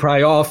mean, we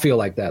probably all feel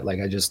like that. Like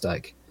I just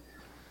like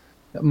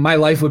my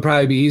life would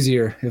probably be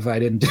easier if I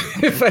didn't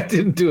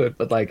do it.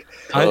 But like,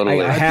 I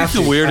think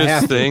the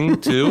weirdest thing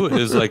too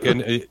is like,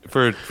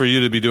 for you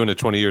to be doing it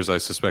 20 years, I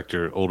suspect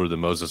you're older than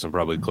Moses and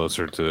probably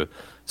closer to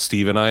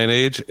Steve and I in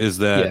age. Is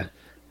that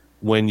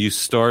when you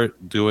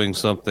start doing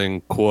something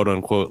quote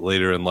unquote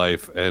later in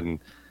life and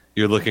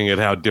you're looking at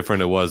how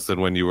different it was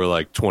than when you were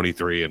like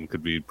 23 and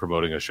could be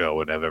promoting a show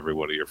and have every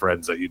one of your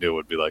friends that you knew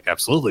would be like,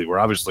 absolutely, we're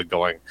obviously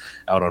going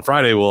out on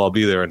Friday. We'll all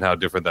be there. And how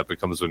different that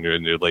becomes when you're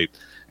in your late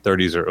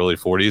 30s or early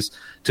 40s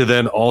to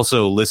then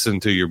also listen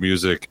to your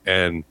music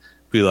and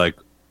be like,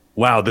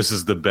 wow, this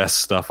is the best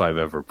stuff I've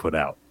ever put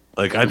out.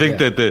 Like, I think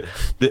that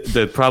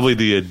that probably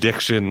the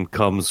addiction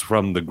comes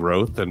from the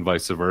growth and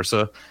vice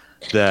versa.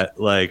 That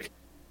like,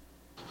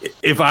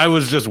 if I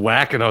was just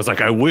whack and I was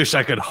like, I wish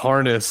I could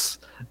harness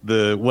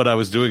what I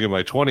was doing in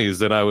my 20s,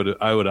 then I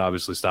would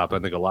obviously stop. I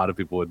think a lot of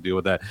people would deal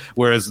with that.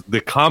 Whereas the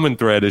common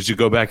thread is you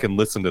go back and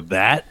listen to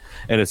that,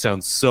 and it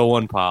sounds so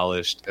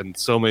unpolished, and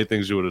so many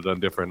things you would have done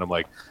different. I'm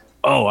like,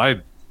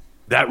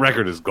 that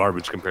record is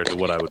garbage compared to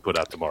what I would put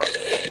out tomorrow.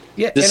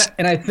 Yeah,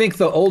 and I think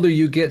the older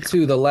you get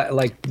to, the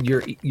like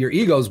your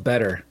ego's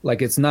better.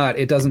 Like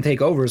it doesn't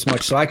take over as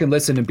much. So I can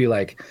listen and be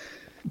like,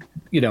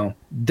 you know,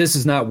 this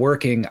is not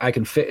working. I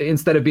can fit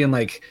instead of being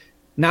like.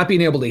 Not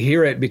being able to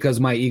hear it because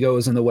my ego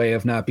is in the way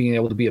of not being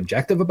able to be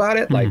objective about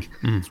it. Like,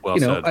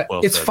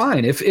 it's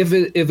fine. If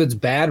it's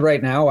bad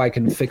right now, I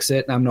can fix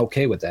it and I'm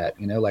okay with that.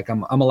 You know, like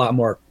I'm a lot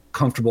more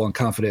comfortable and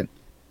confident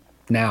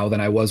now than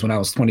I was when I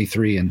was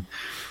 23 and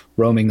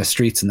roaming the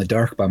streets in the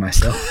dark by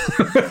myself.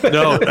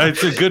 No,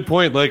 it's a good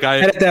point. Like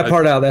edit that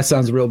part out. That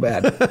sounds real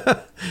bad.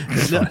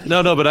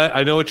 No, but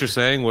I know what you're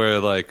saying where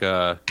like,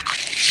 I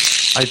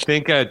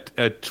think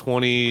at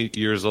 20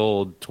 years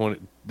old,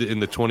 in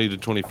the 20 to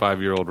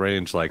 25-year-old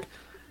range, like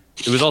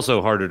it was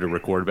also harder to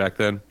record back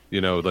then.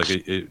 You know, like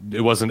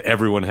it wasn't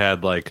everyone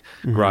had like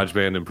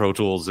GarageBand and Pro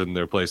Tools in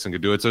their place and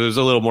could do it. So there's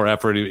a little more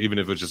effort, even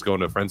if it was just going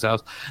to a friend's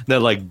house.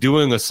 That like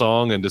doing a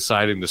song and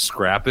deciding to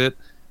scrap it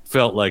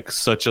felt like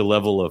such a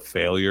level of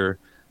failure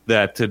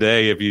that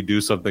today, if you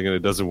do something and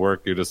it doesn't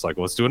work, you're just like,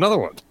 well, let's do another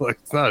one. Like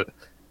it's not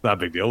a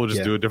big deal. We'll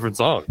just do a different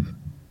song.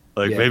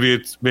 Like maybe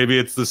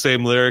it's the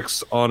same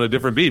lyrics on a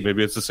different beat.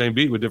 Maybe it's the same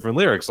beat with different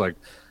lyrics. Like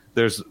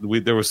there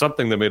was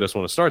something that made us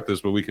want to start this,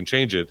 but we can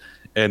change it.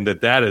 And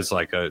that is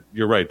like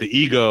you're right. The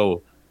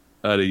ego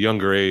at a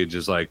younger age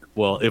is like,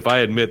 well, if I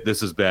admit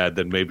this is bad,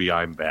 then maybe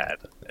I'm bad.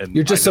 And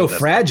you're just so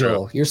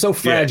fragile. You're so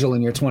fragile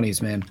in your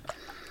 20s, man.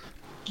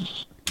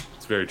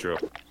 It's very true.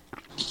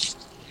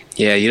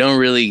 Yeah, you don't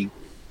really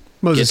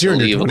Moses, get to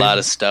leave a lot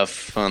of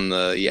stuff on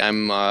the. Yeah,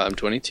 I'm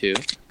 22,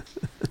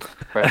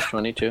 fresh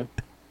 22.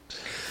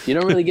 You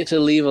don't really get to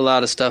leave a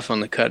lot of stuff on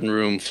the cutting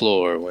room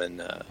floor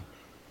when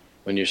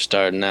when you're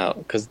starting out,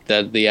 because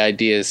the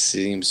idea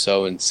seems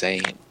so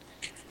insane.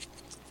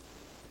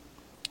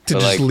 To But,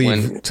 just like,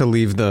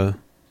 leave the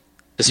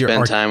to your spend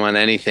art- time on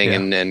anything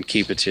Yeah. and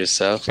keep it to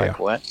yourself. Like,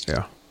 what?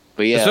 Yeah.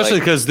 But yeah, Especially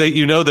like, because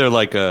they're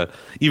like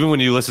even when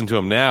you listen to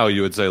them now,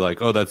 you would say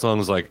like, oh, that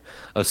song's like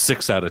a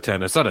 6 out of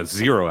 10. It's not a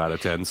 0 out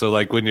of 10. So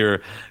like when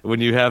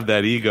you have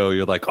that ego,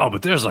 you're like, oh,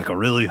 but there's like a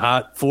really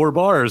hot 4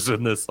 bars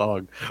in this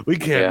song. We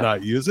can't Yeah.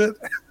 not use it.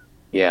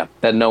 yeah,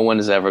 that no one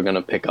is ever going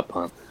to pick up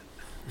on.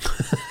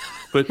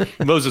 But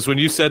Moses, when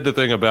you said the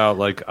thing about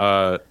like,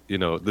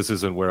 this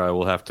isn't where I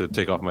will have to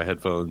take off my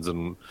headphones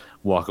and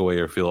walk away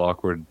or feel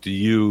awkward, do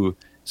you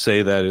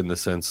say that in the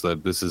sense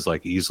that this is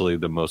like easily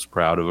the most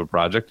proud of a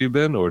project you've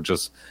been, or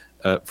just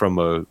from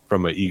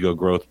a ego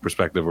growth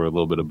perspective, or a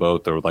little bit of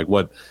both, or like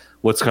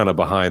what's kind of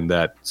behind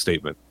that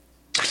statement?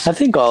 I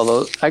think all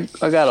those, I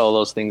got all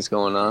those things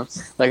going on.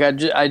 Like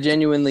I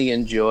genuinely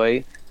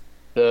enjoy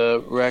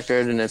the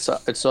record, and it's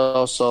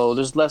also,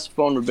 there's less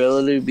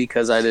vulnerability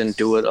because I didn't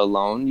do it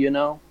alone, you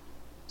know?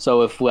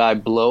 So if I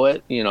blow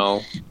it, you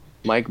know,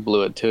 Mike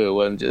blew it too. It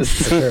wasn't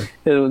just, it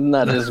was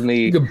not just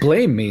me. You could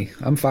blame me.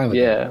 I'm fine with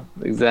that.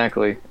 Yeah,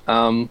 exactly.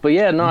 But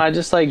yeah, no, I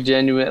just like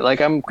genuine,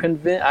 like I'm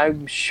convinced,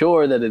 I'm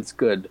sure that it's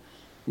good,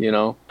 you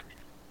know?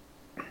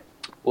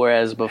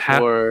 Whereas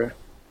before,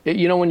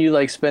 you know, when you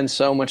like spend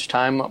so much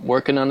time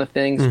working on a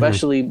thing,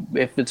 especially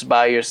if it's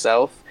by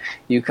yourself,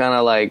 you kind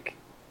of like,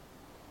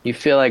 you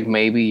feel like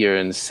maybe you're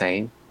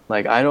insane.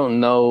 Like, I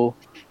don't know.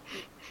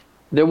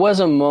 There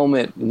was a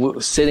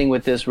moment sitting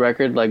with this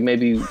record, like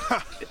maybe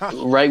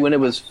right when it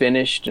was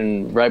finished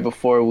and right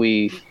before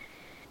we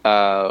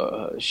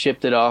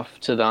shipped it off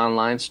to the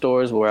online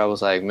stores, where I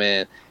was like,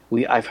 man,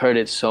 I've heard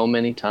it so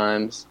many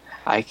times.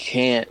 I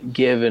can't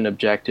give an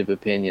objective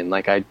opinion.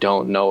 Like, I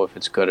don't know if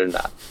it's good or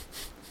not.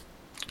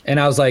 And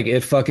I was like, it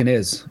fucking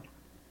is.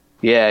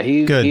 Yeah,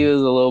 he Good.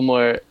 was a little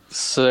more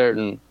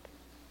certain.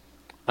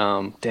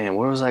 Damn,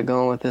 where was I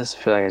going with this? I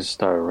feel like I just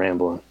started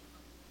rambling.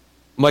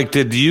 Mike,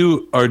 did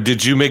you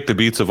make the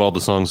beats of all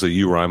the songs that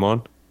you rhyme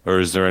on, or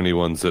is there any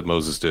ones that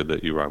Moses did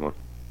that you rhyme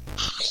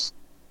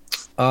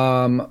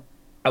on?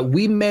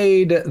 We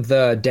made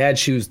the dad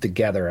shoes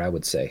together, I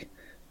would say,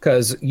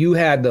 because you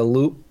had the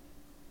loop,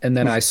 and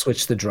then I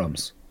switched the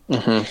drums.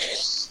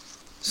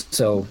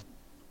 So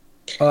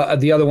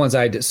the other ones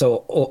I did.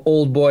 So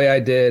Old Boy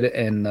I did,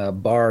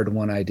 and Bard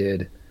one I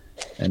did,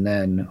 and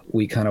then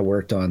we kind of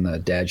worked on the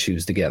dad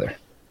shoes together.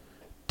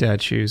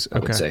 Dad shoes. I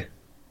would Okay. say.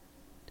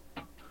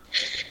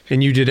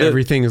 And you did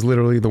Everything Is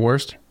Literally the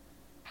Worst?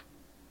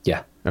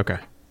 Yeah. Okay.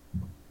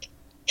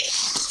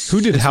 Who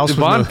did House with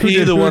Devon No, who P.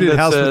 did, the who one did that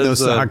House with No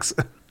says, Socks?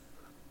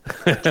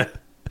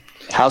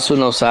 House with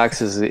No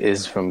Socks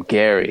is from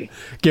Gary.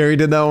 Gary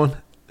did that one?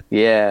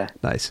 Yeah.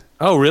 Nice.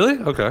 Oh, really?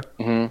 Okay.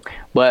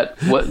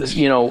 But what,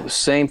 you know,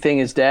 same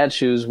thing as Dad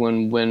Shoes.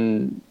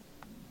 When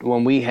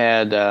we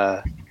had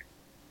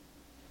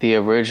the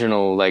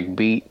original like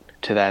beat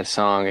to that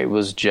song, it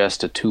was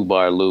just a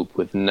 2-bar loop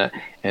with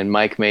and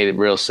Mike made it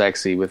real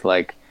sexy with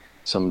like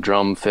some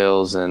drum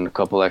fills and a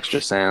couple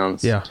extra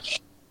sounds. Yeah.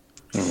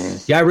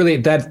 Yeah, I really,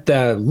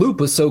 the loop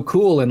was so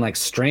cool and like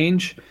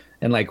strange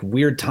and like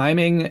weird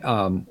timing,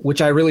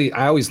 which I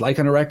always like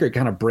on a record. It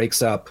kind of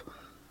breaks up,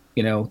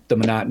 you know, the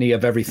monotony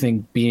of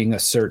everything being a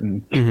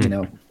certain, you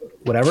know,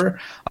 whatever.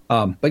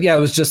 But yeah, it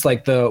was just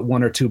like the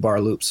 1 or 2 bar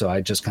loop. So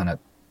I just kind of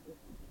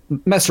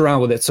messed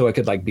around with it so it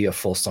could like be a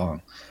full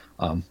song.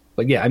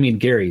 But yeah, I mean,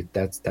 Gary,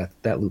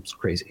 that loop's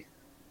crazy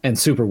and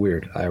super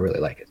weird. I really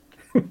like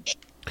it.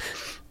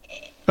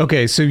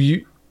 Okay, so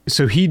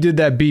he did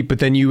that beat, but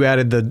then you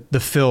added the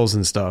fills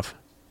and stuff.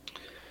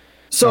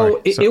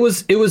 So Sorry,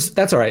 it was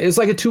that's all right. It's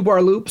like a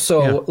 2-bar loop.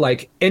 So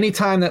like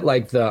anytime that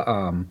like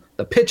the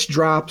pitch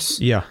drops,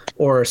 Yeah.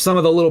 or some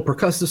of the little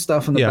percussive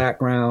stuff in the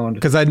background.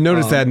 Because I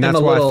noticed that, and that's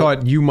the why little, I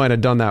thought you might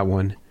have done that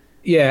one.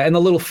 Yeah, and the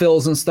little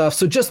fills and stuff.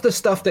 So just the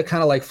stuff that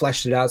kind of like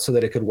fleshed it out so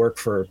that it could work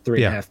for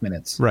 3.5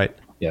 minutes. Right.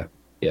 Yeah.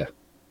 Yeah.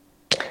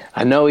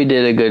 I know he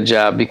did a good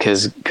job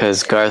because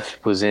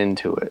Garth was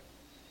into it.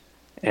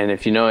 And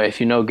if you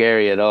know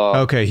Gary at all,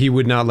 Okay, he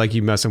would not like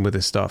you messing with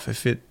his stuff.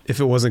 If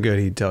it wasn't good,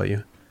 he'd tell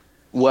you.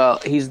 well,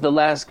 he's the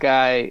last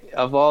guy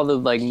of all the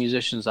like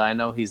musicians I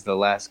know. He's the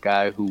last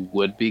guy who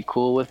would be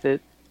cool with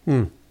it.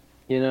 You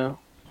know,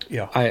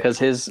 Yeah. because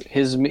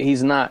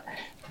he's not.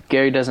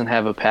 Gary doesn't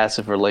have a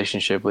passive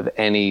relationship with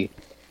any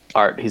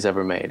art he's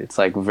ever made. It's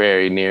like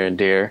very near and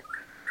dear.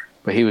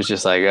 But he was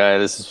just like, all right,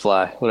 this is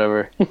fly,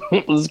 whatever.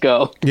 Let's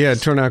go. Yeah,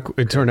 it turned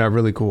out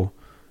really cool.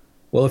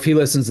 Well, if he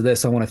listens to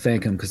this, I want to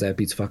thank him because that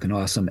beat's fucking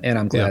awesome, and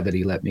I'm glad that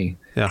he let me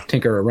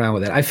tinker around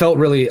with it. I felt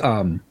really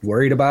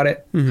worried about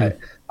it.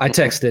 I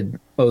texted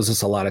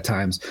Moses a lot of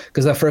times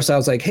because at first I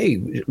was like,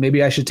 "Hey,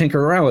 maybe I should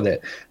tinker around with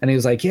it," and he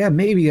was like, "Yeah,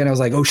 maybe," and I was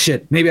like, "Oh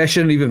shit, maybe I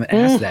shouldn't even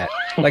ask that."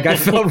 Like I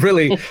felt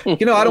really,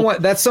 you know, I don't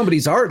want that's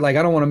somebody's art. Like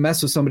I don't want to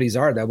mess with somebody's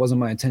art. That wasn't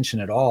my intention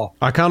at all.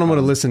 I kind of want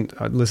to listen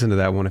to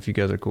that one if you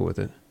guys are cool with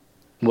it.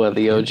 What,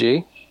 the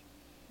OG?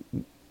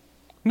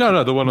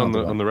 No, the one on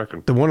the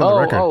record. The one on the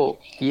record. Oh,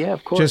 yeah,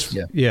 of course.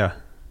 Just yeah.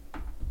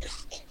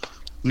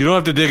 You don't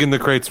have to dig in the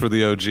crates for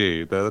the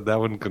OG. That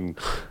one can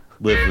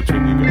live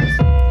between you guys.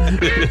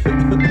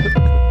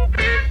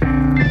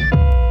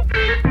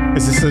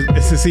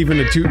 Is this even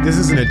a two? This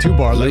isn't a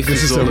 2-bar. Life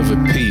This is is all of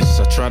a piece.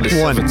 I try to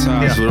sever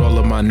ties with all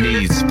of my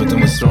needs, but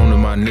then was thrown to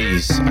my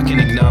knees. I can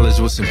acknowledge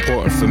what's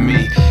important for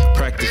me.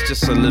 Practice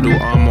just a little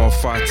Amor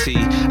Fati.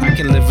 I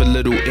can live a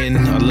little in,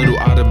 a little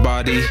out of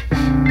body.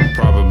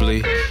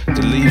 Probably.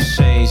 The leaves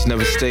change,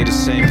 never stay the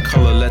same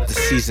color. Let the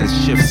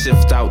seasons shift,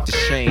 sift out the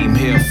shame.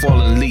 Hear a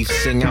fallen leaf,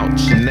 sing out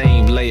your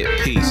name, lay at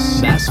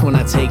peace. That's when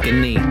I take a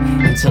knee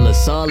until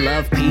it's all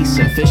love, peace,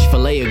 and fish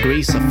fillet of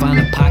grease. I find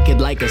a pocket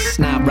like a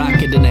snot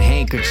rocket in a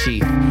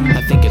handkerchief.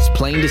 I think it's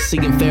plain to see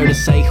and fair to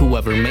say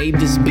whoever made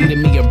this beat of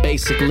me are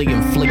basically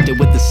inflicted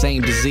with the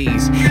same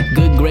disease.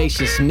 Good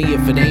gracious me,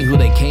 if it ain't who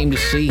they came to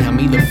see, I'm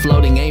either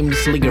floating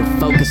aimlessly or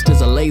focused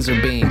as a laser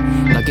beam.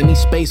 Now give me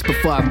space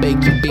before I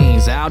bake your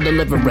beans. I'll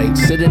deliberate,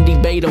 sit and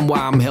debate on why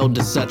I'm held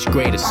to such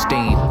great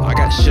esteem. I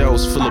got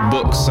shelves full of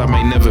books I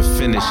may never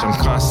finish. I'm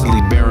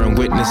constantly bearing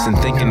witness and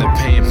thinking of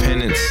paying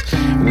penance.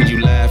 When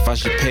you laugh, I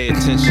should pay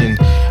attention.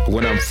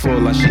 When I'm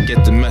full, I should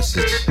get the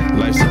message.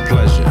 Life's a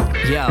pleasure.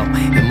 Yo,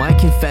 and my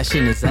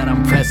confession is that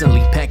I'm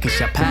presently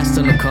peckish. I passed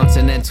on a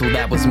continental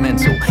that was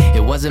mental.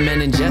 It wasn't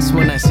meant in jest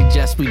when I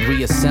suggest we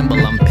reassemble.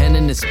 I'm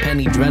penning this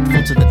penny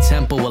dreadful to the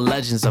temple of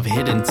legends of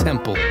hidden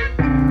temple.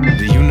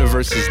 The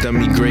universe has done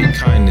me great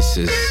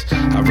kindnesses.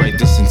 I write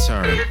this in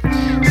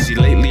turn. See,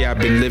 lately I've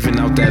been living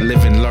out that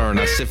live and learn.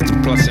 I sift the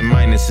plus and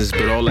minuses,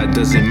 but all that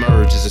does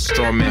emerge is a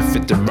straw man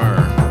fit to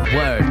burn.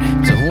 Word,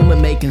 to whom it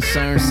may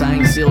concern,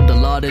 signed, sealed,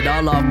 allotted,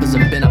 all offers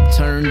have been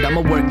upturned. I'm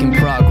a work in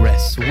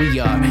progress. We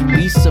are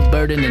beasts of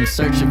burden in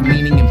search of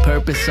meaning and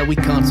purpose, so we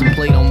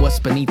contemplate on what's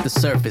beneath the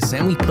surface,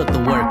 and we put the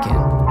work in.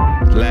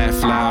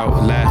 Laugh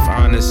loud, laugh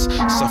honest.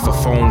 Suffer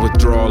phone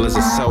withdrawal as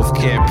a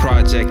self-care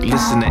project.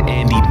 Listen to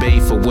Andy Bay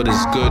for what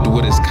is good,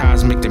 what is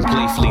cosmic, then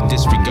playfully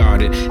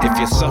disregard it. If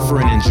you're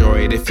suffering,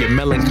 enjoy it. If you're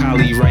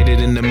melancholy, write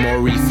it in the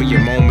memory for your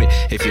moment.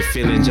 If you're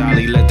feeling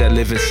jolly, let that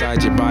live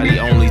inside your body,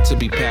 only to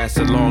be passed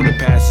along to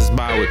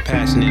passers-by with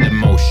passionate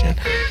emotion.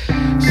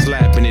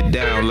 Slapping it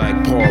down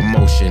like Paul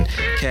motion,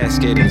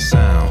 cascading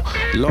sound.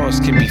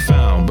 Lost can be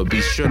found, but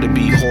be sure to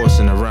be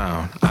horsing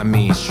around. I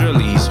mean,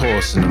 surely he's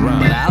horsing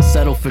around. But I'll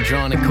settle for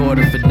drawing a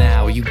quarter for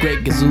now. You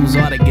great gazoos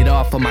ought to get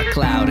off of my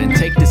cloud and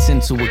take this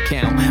into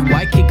account.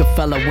 Why kick a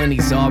fella when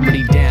he's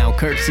already down?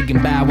 Curtsy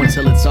and bow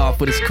until it's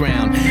off with his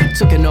crown.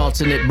 Took an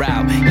alternate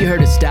route. You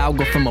heard his style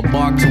go from a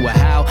bark to a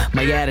howl.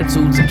 My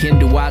attitude's akin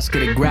to Oscar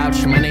the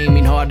Grouch. My name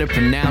ain't hard to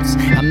pronounce.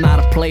 I'm not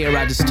a player,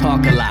 I just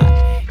talk a lot.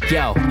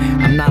 Yo,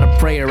 I'm not a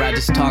prayer, I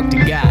just talk to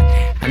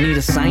God. I need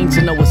a sign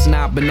to know what's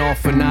not been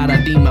off or not.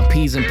 I deem my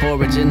peas and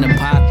porridge in the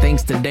pot,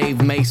 thanks to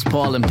Dave Mace,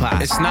 Paul and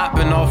Pot. It's not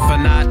been off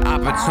or not,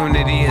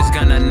 opportunity is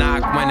gonna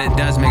knock. When it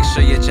does, make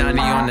sure you're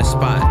Johnny on the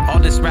spot. All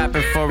this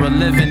rapping for a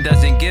living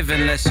doesn't give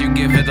unless you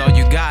give it all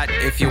you got.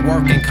 If you're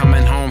working,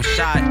 coming home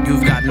shot,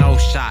 you've got no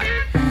shot.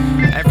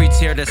 Every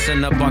tear that's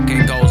in the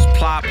bucket goes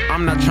plop.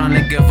 I'm not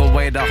trying to give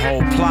away the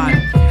whole plot,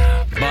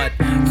 but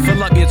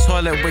fill up your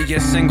toilet with your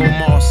single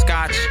malt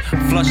scotch.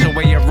 Flush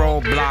away your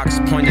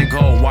roadblocks, point your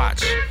gold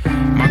watch.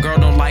 My girl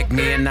don't like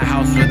me in the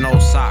house with no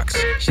socks.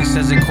 She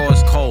says it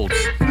causes colds,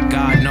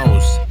 God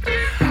knows.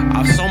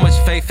 I've so much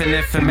faith in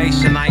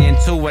information, I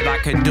intuit I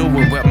could do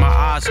it with my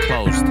eyes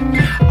closed.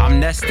 I'm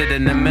nested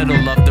in the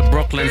middle of the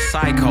Brooklyn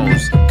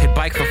psychos. Could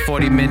bike for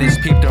 40 minutes,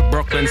 peep the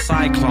Brooklyn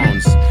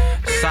cyclones.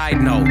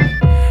 Side note,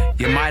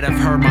 you might have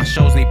heard my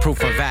shows need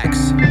proof of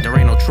X. There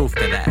ain't no truth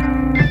to that.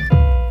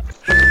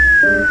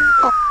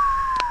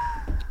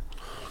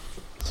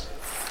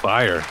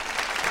 Fire.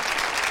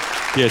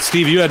 Yeah,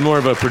 Steve, you had more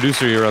of a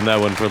producer ear on that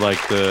one for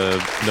like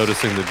the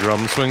noticing the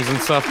drum swings and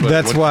stuff. But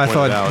that's why I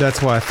thought.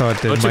 That's why I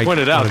thought that. But you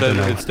pointed out that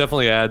it it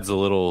definitely adds a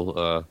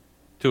little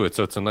to it.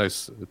 So it's a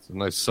nice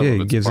sum yeah, of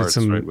it its gives parts,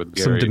 it some right, with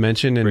Gary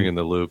dimension and bringing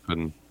the loop.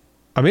 And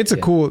I mean, it's a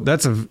cool.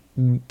 That's a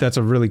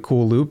really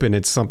cool loop, and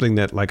it's something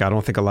that like I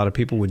don't think a lot of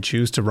people would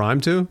choose to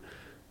rhyme to.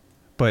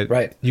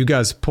 But you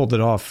guys pulled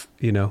it off,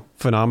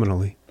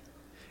 phenomenally.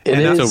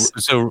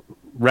 So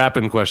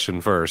rapping question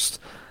first.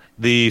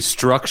 The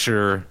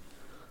structure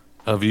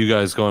of you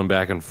guys going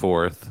back and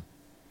forth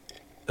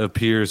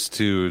appears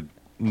to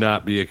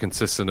not be a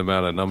consistent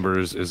amount of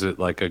numbers. Is it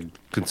like a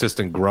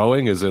consistent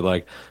growing? Is it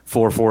like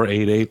 4 4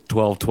 8 8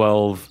 12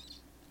 12?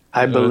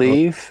 I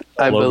believe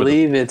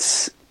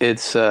it's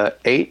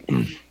 8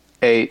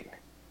 8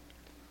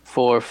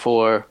 4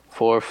 4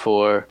 4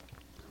 4,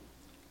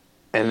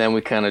 and then we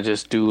kind of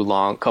just do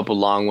couple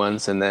long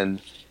ones, and then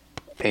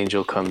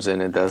Angel comes in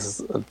and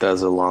does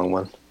a long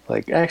one.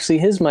 Like, actually,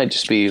 his might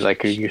just be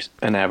like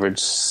an average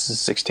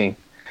 16.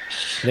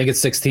 I think it's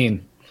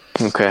 16.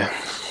 Okay.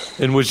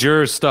 And was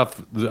your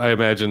stuff, I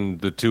imagine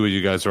the two of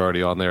you guys are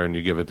already on there and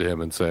you give it to him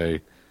and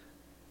say,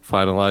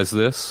 finalize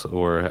this?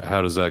 Or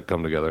how does that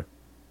come together?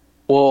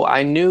 Well,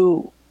 I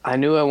knew I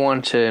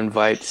wanted to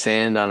invite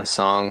Sand on a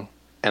song,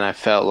 and I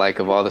felt like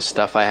of all the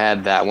stuff I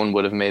had, that one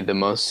would have made the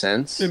most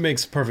sense. It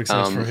makes perfect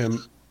sense for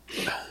him.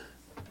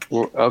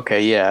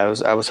 Okay, yeah,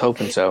 I was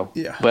hoping so.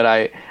 Yeah. But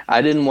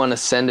I didn't want to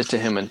send it to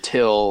him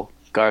until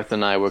Garth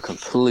and I were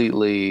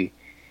completely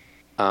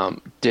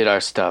did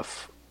our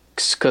stuff,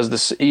 because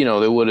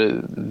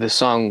the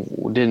song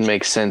didn't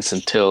make sense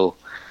until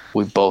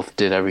we both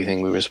did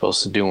everything we were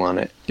supposed to do on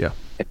it. Yeah.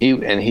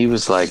 And he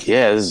was like,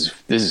 "Yeah, this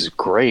is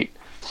great,"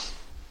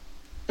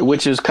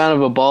 which is kind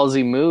of a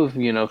ballsy move,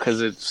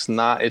 because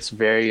it's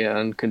very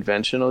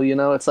unconventional.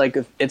 It's like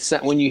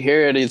when you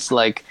hear it, it's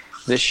like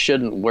this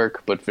shouldn't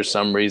work, but for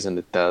some reason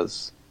it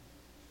does.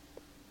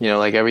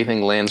 Like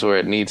everything lands where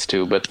it needs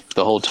to, but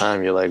the whole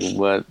time you're like,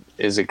 what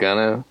is it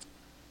gonna?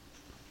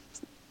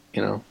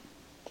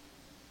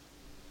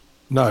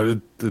 No,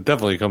 it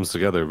definitely comes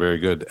together very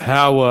good.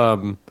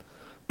 How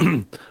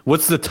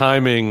what's the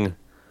timing?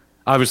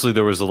 Obviously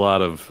there was a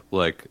lot of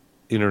like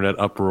internet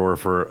uproar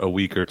for a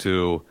week or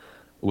two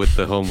with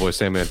the Homeboy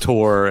Sandman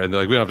tour, and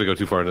like we don't have to go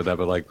too far into that,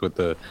 but like with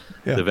the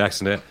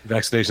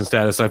vaccination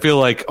status, I feel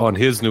like on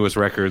his newest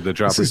record that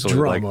dropped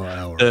recently, like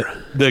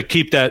the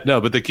keep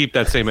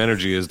that same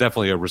energy is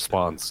definitely a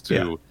response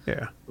to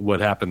what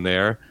happened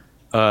there.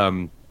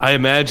 I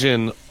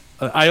imagine.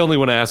 I only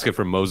want to ask it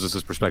from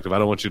Moses' perspective. I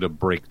don't want you to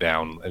break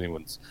down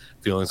anyone's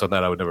feelings on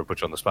that. I would never put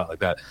you on the spot like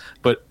that.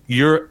 But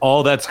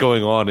all that's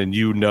going on, and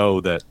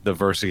that the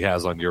verse he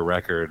has on your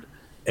record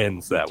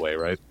ends that way,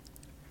 right?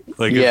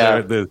 Like,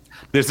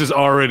 this is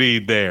already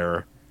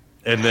there,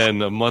 and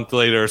then a month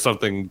later or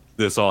something,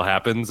 this all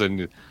happens,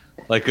 and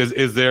like, is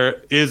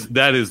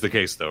the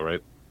case though,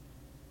 right?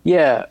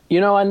 Yeah,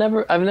 I've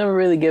never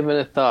really given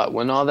it thought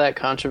when all that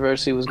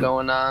controversy was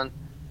going on.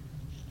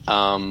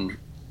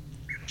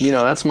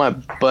 That's my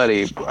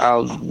buddy.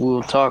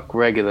 We'll talk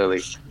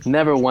regularly.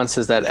 Never once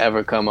has that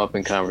ever come up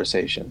in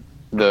conversation.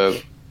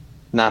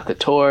 Not the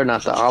tour,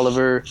 not the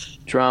Oliver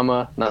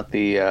drama, not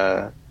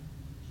the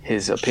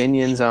his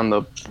opinions on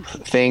the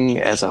thing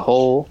as a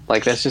whole.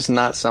 Like, that's just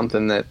not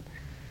something that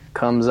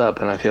comes up,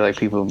 and I feel like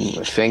people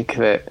think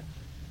that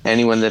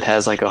anyone that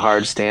has like a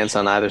hard stance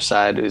on either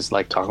side is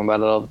like talking about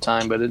it all the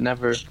time, but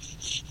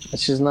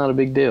it's just not a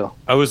big deal.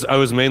 I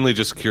was mainly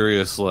just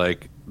curious,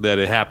 like, that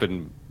it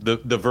happened. The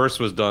verse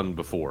was done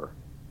before,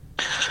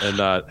 and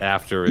not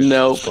after.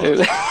 Nope.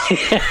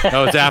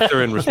 It's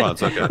after in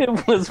response. Okay.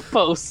 It was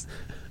post.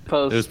 It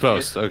was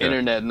post. Okay.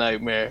 Internet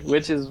nightmare,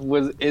 which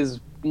is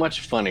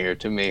much funnier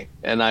to me,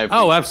 and I.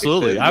 Oh,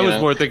 absolutely. I was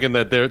more thinking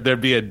that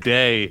there'd be a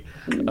day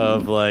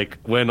of like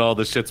when all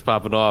the shit's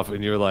popping off,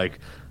 and you're like,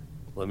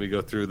 let me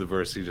go through the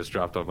verse he just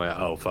dropped on my.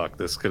 Oh fuck,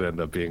 this could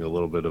end up being a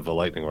little bit of a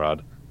lightning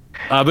rod.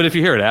 But if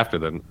you hear it after,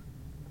 then.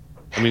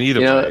 I mean,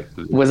 either way.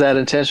 Was that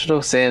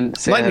intentional?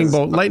 Lightning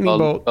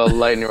bolt. Oh,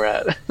 lightning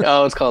rod.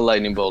 Oh, it's called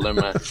lightning bolt.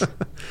 Never mind.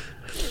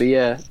 But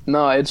yeah,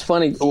 no, it's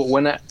funny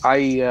when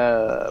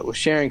I was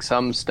sharing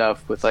some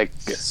stuff with like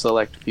a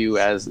select few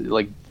as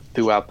like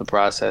throughout the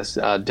process,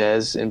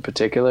 Dez in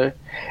particular,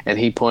 and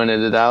he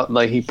pointed it out.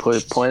 Like he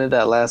pointed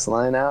that last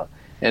line out,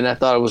 and I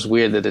thought it was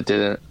weird that it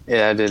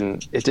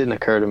didn't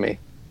occur to me.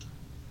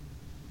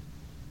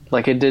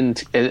 Like I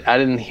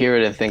didn't hear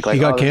it and think like he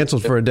got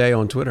canceled for a day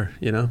on Twitter.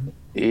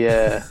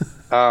 Yeah.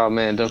 Oh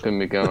man, don't get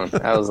me going.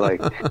 I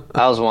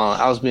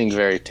was being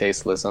very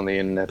tasteless on the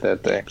internet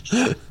that day.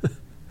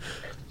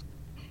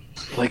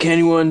 Like,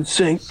 anyone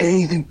saying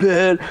anything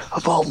bad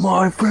about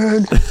my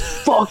friend,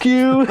 fuck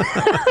you.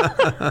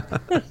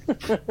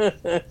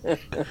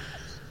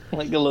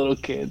 Like a little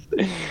kid.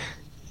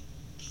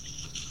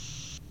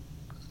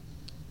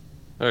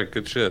 All right,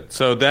 good shit.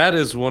 So that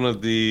is one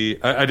of the.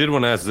 I did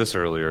want to ask this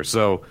earlier.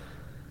 So,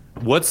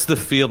 what's the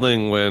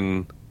feeling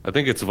when? I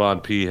think it's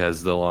Von P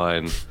has the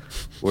line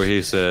where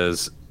he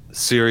says,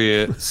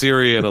 Siri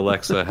and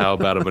Alexa, how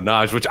about a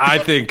Minaj? Which I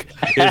think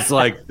is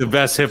like the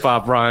best hip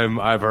hop rhyme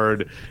I've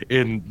heard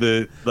in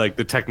the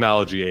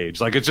technology age.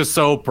 Like, it's just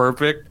so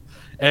perfect.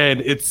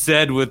 And it's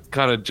said with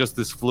kind of just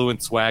this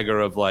fluent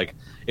swagger of like,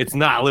 it's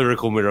not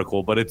lyrical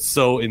miracle, but it's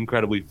so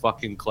incredibly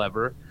fucking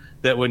clever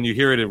that when you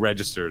hear it, it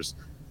registers.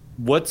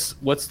 What's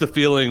the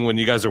feeling when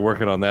you guys are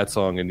working on that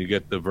song and you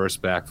get the verse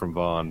back from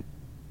Vaughn?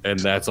 And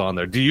that's on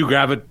there. Do you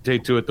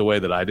gravitate to it the way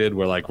that I did,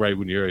 where like right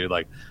when you're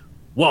like,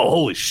 whoa,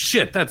 holy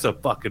shit, that's a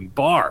fucking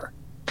bar?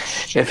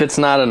 If it's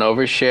not an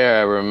overshare,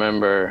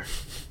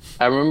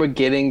 I remember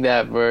getting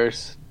that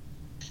verse,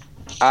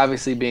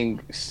 obviously being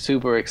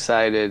super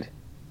excited,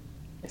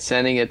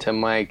 sending it to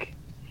Mike,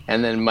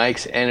 and then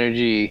Mike's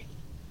energy.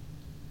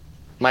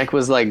 Mike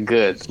was like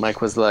good. Mike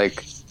was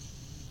like,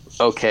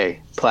 okay,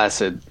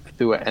 placid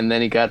through it. And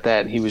then he got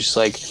that, and he was just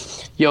like,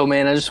 yo,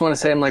 man, I just want to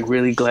say I'm like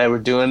really glad we're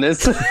doing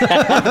this.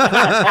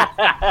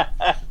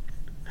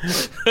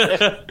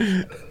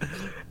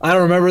 I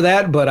don't remember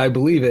that, but I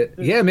believe it.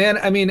 Yeah, man.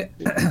 I mean,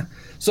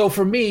 so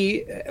for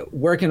me,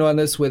 working on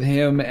this with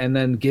him and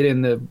then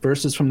getting the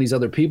verses from these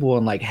other people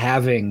and like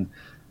having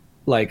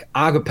like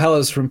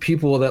acapellas from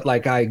people that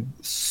like I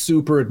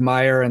super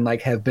admire and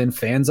like have been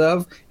fans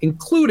of,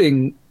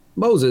 including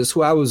Moses,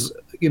 who I was,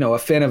 a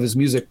fan of his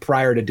music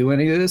prior to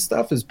doing any of this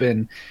stuff, has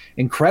been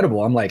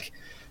incredible. I'm like,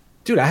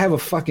 dude, I have a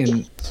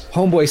fucking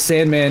Homeboy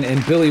Sandman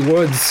and Billy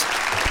Woods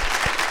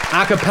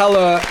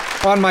acapella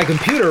on my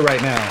computer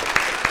right now.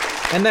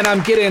 And then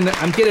I'm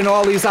getting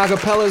all these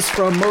acapellas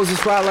from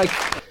Moses Rock. Like,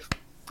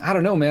 I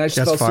don't know, man. I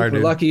just felt super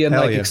lucky and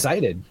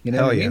excited. You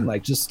know what I mean?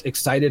 Like, just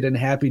excited and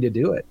happy to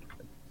do it.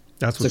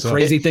 It's a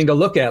crazy thing to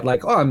look at.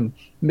 Like, oh, I'm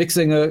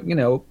mixing a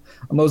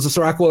Moses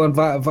Rockwell and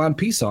Von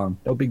P song.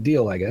 No big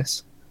deal, I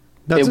guess.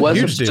 It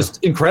was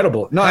just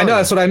incredible. No, I know.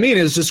 That's what I mean.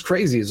 It's just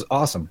crazy. It's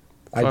awesome.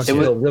 I just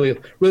feel really,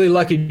 really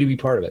lucky to be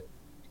part of it.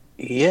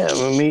 Yeah,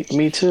 well,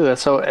 me too.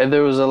 So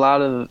there was a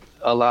lot of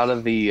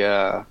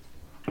the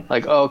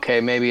like, oh,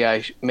 okay, maybe I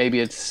should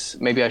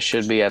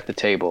be at the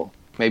table.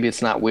 Maybe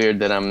it's not weird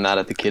that I'm not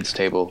at the kids'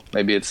 table.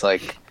 Maybe it's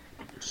like,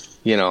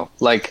 how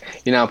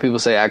people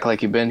say act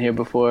like you've been here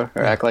before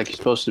or act like you're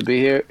supposed to be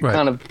here. Right.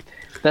 Kind of,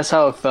 that's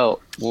how it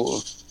felt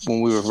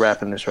when we were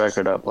wrapping this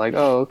record up. Like,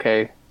 oh,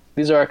 okay,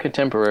 these are our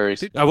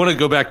contemporaries. I want to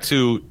go back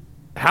to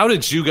how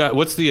did you guys?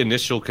 What's the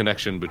initial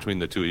connection between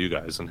the two of you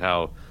guys, and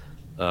how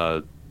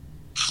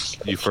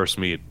you first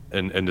meet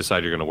and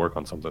decide you're going to work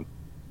on something?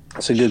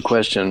 That's a good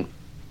question.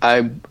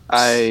 I'm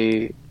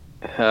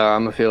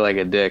gonna feel like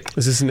a dick.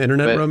 Is this an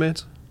internet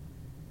romance?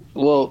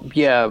 Well,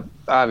 yeah,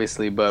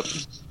 obviously,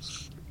 but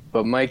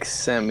Mike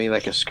sent me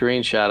like a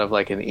screenshot of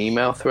like an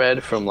email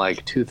thread from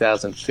like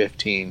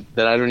 2015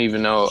 that I don't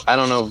even know. I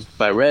don't know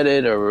if I read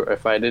it or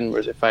if I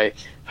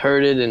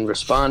heard it and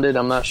responded.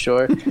 I'm not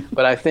sure,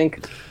 but I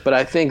think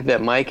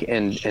that Mike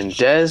and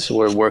Dez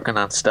were working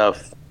on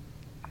stuff.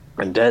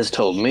 And Dez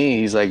told me,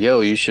 he's like,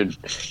 yo, you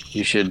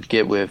should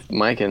get with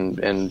Mike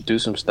and do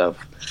some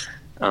stuff.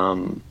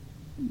 And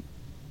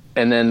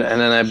then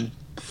I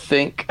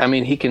think, I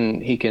mean, he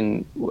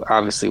can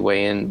obviously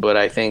weigh in, but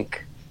I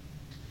think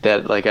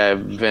that like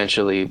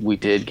we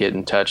did get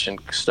in touch and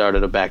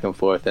started a back and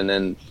forth, and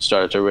then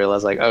started to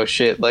realize like, oh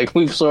shit, like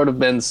we've sort of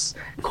been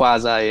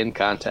quasi in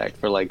contact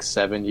for like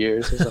 7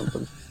 years or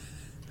something.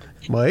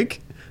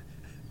 Mike?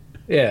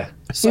 Yeah.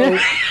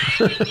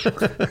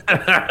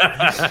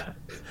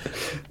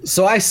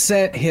 So I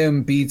sent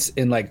him beats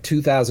in like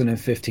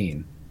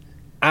 2015.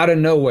 Out of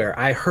nowhere,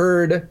 I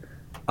heard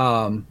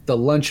the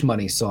Lunch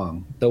Money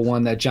song, the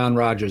one that John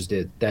Rogers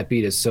did. That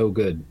beat is so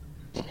good.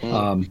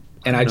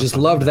 And I just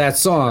loved that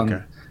song.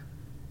 Okay.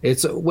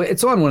 It's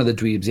on one of the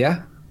Dweebs,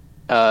 yeah?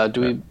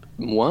 Dweeb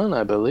 1,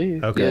 I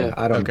believe. Okay. Yeah.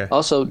 I don't. Okay.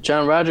 Also,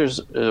 John Rogers,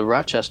 a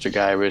Rochester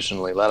guy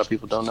originally. A lot of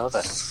people don't know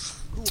that.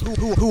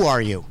 Who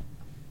are you?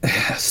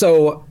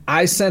 So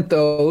I sent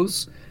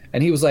those,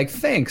 and he was like,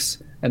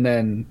 thanks. And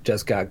then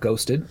just got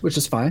ghosted, which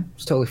is fine.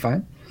 It's totally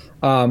fine.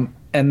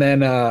 And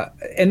then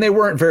and they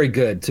weren't very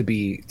good, to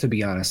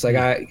be honest.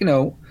 Like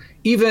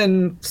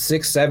even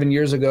 6-7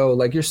 years ago,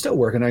 like you're still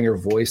working on your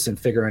voice and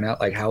figuring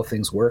out like how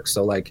things work.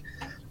 So like,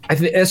 I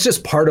think it's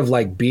just part of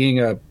like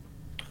being a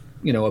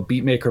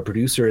beat maker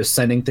producer is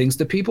sending things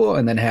to people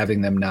and then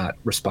having them not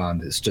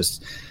respond. Is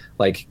just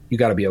like, you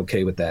got to be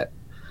okay with that.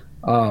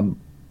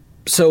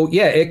 So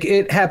yeah,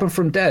 it happened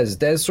from Dez.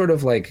 Dez sort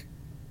of like,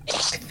 I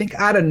think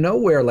out of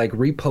nowhere, like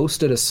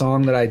reposted a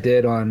song that I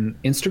did on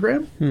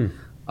Instagram.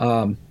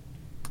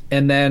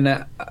 And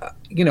then,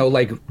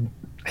 like,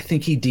 I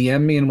think he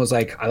DM'd me and was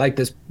like, I like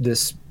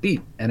this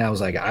beat. And I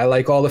was like, I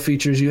like all the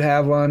features you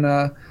have on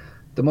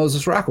the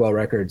Moses Rockwell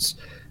records.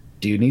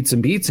 Do you need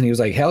some beats? And he was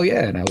like, hell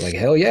yeah. And I was like,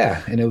 hell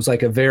yeah. And it was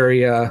like a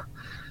very,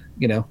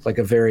 like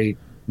a very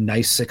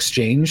nice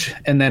exchange.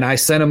 And then I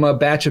sent him a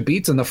batch of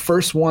beats. And the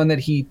first one that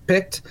he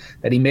picked,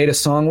 that he made a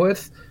song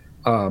with,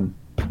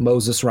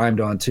 Moses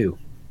rhymed on too.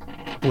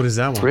 What is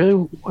that one? Really?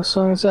 What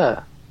song is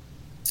that?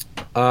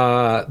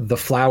 The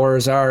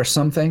Flowers Are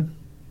Something.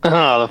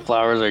 Oh, the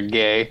flowers are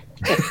gay.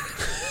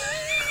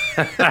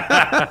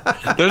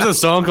 There's a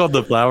song called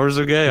The Flowers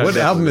Are Gay. What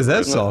album is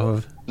that song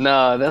of?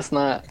 No, that's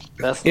not.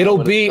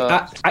 It'll be.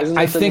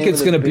 I think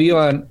it's going to be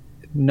on.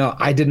 No,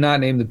 I did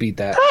not name the beat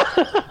that.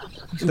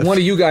 One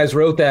of you guys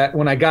wrote that.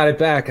 When I got it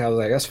back, I was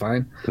like, that's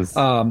fine.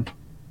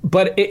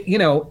 But it,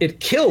 it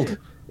killed.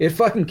 It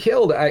fucking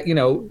killed.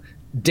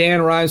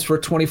 Dan rhymes for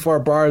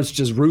 24 bars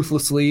just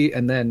ruthlessly,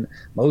 and then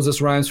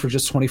Moses rhymes for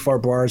just 24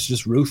 bars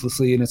just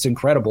ruthlessly, and it's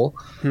incredible.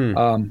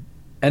 And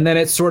then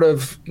it's sort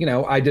of,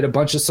 I did a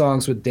bunch of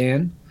songs with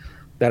Dan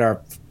that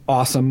are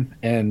awesome,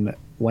 and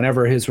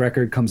whenever his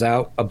record comes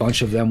out, a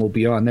bunch of them will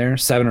be on there,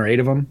 7 or 8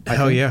 of them.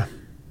 Hell yeah.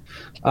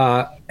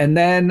 And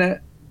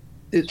then,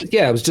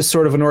 it was just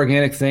sort of an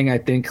organic thing. I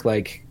think,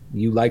 like,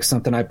 you like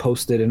something I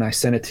posted, and I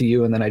sent it to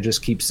you, and then I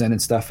just keep sending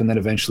stuff, and then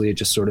eventually it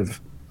just sort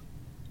of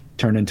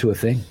turned into a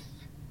thing.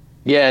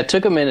 Yeah, it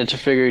took a minute to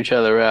figure each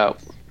other out,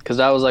 because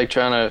I was like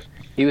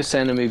he was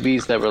sending me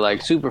beats that were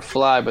like super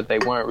fly, but they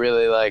weren't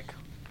really like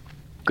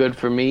good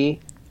for me.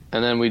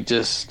 And then we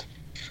just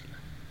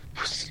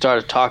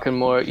started talking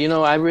more.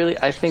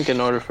 I think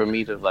in order for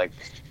me to like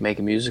make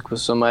music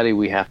with somebody,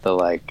 we have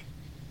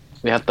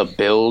to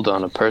build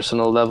on a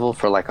personal level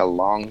for like a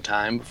long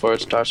time before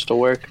it starts to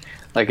work.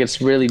 Like, it's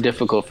really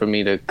difficult for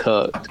me to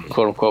quote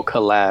unquote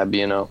collab,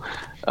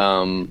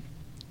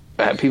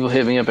 people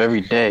hit me up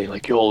every day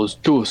like, yo, let's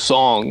do a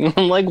song.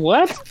 I'm like,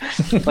 what?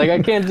 Like,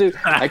 I can't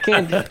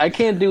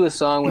do a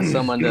song with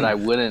someone that I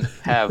wouldn't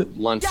have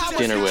lunch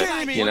dinner with,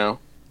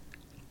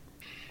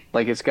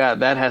 Like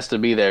that has to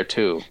be there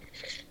too.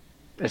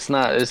 It's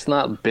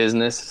not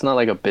business. It's not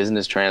like a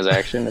business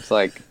transaction. It's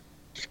like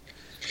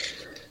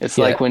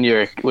like when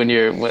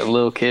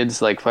little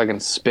kids like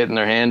fucking spit in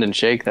their hand and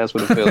shake. That's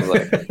what it feels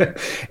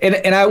like.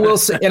 and I will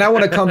say, and I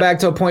want to come back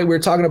to a point we were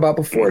talking about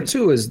before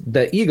too, is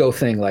the ego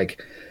thing.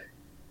 Like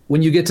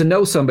when you get to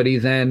know somebody,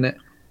 then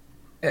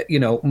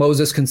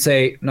Moses can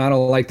say, "No, I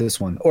don't like this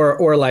one,"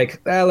 or like,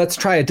 "Let's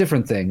try a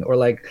different thing," or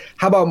like,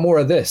 "How about more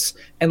of this?"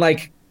 And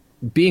like.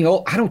 Being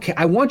old, I don't care.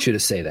 I want you to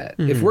say that.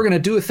 Mm-hmm. If we're going to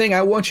do a thing,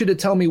 I want you to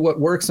tell me what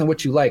works and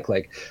what you like.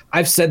 Like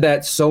I've said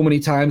that so many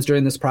times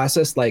during this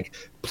process, like,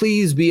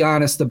 please be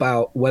honest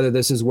about whether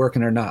this is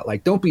working or not.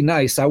 Like, don't be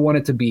nice. I want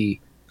it to be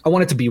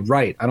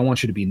right. I don't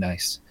want you to be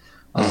nice.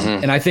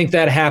 And I think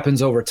that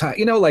happens over time.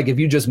 Like if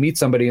you just meet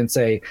somebody and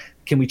say,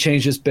 can we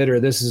change this bit or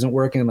this isn't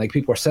working? Like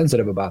people are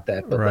sensitive about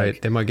that. But right.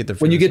 Like, they might get their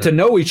when you get to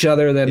know each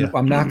other, then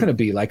I'm not going to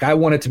be like, I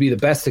want it to be the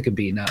best it could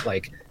be. Not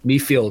like me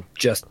feel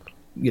just,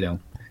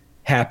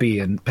 happy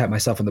and pat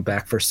myself on the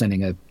back for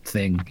sending a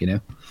thing,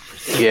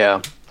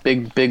 Yeah,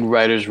 big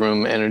writer's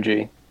room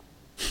energy.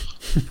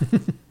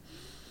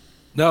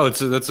 No,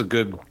 that's a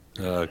good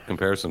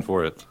comparison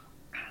for it.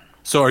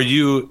 So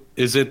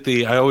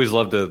I always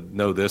love to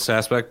know this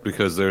aspect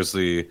because there's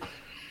the,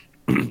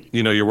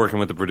 you're working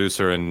with the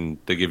producer and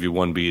they give you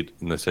one beat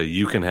and they say,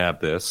 you can have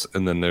this.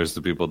 And then there's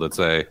the people that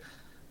say,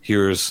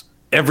 here's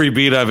every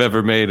beat I've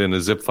ever made in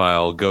a zip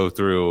file, go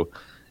through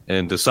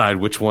and decide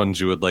which ones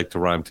you would like to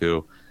rhyme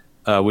to.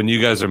 When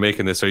you guys are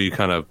making this, are you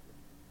kind of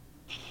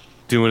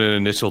doing an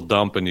initial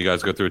dump and you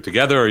guys go through it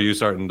together? Or are you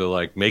starting to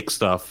like make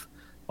stuff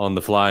on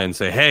the fly and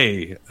say,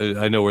 hey,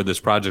 I know where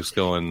this project's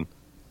going.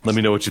 Let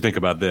me know what you think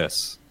about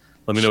this.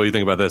 Let me know what you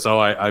think about this. Oh,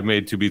 I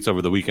made 2 beats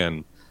over the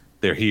weekend.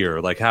 They're here.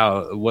 Like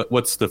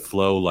what's the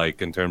flow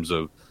like in terms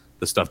of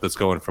the stuff that's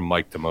going from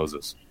Mike to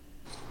Moses?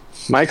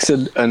 Mike's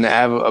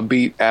a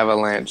beat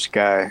avalanche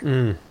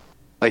guy.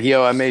 Like,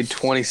 yo, I made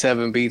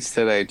 27 beats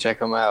today. Check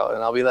them out.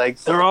 And I'll be like,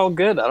 they're all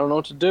good. I don't know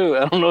what to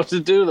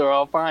do. They're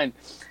all fine.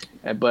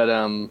 But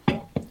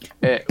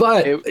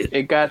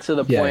it got to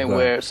the point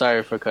where,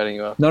 sorry for cutting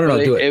you off. No,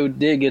 do it. It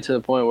did get to the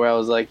point where I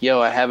was like, yo,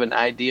 I have an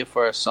idea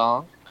for a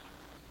song.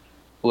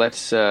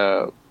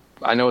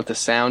 I know what the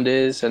sound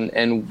is.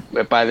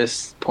 And by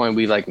this point,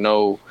 we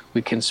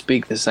we can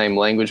speak the same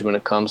language when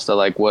it comes to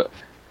like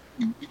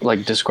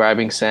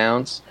describing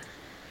sounds.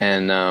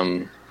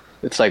 And,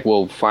 it's like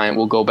we'll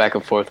go back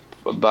and forth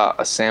about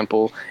a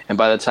sample, and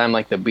by the time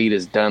like the beat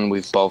is done,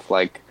 we've both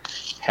like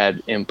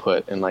had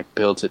input and like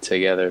built it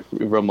together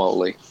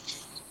remotely.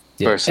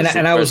 Yeah. Versus,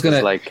 and I was gonna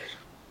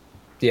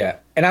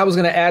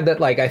add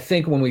that like I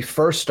think when we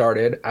first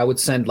started, I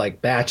would send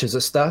like batches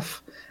of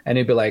stuff, and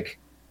he'd be like,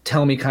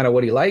 "Tell me kind of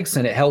what he likes,"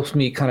 and it helps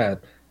me kind of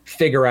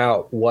figure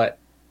out what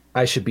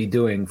I should be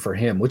doing for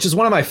him, which is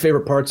one of my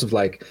favorite parts of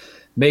like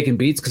making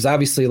beats, because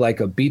obviously like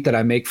a beat that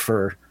I make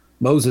for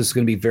Moses is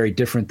going to be very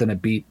different than a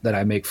beat that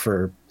I make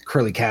for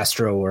Curly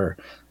Castro or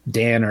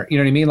Dan, or, you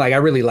know what I mean? Like, I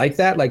really like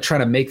that, like trying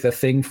to make the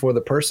thing for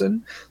the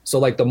person. So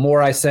like the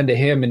more I send to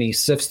him and he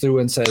sifts through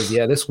and says,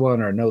 yeah, this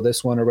one, or no,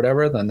 this one, or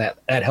whatever, then that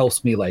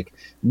helps me like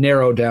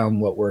narrow down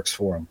what works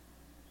for him.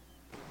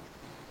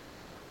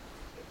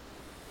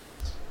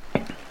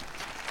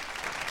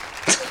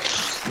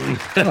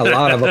 A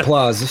lot of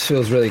applause. This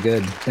feels really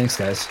good. Thanks,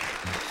 guys.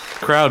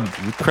 Crowd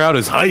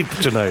is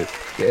hyped tonight.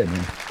 Yeah,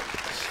 man.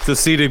 It's a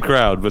seated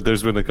crowd, but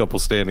there's been a couple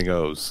standing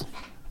O's.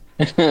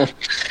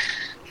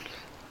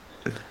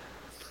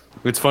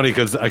 It's funny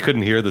because I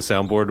couldn't hear the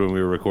soundboard when we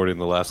were recording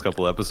the last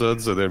couple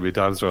episodes, so there'd be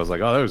times where I was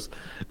like, "Oh, there's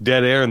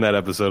dead air in that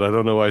episode." I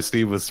don't know why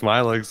Steve was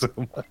smiling so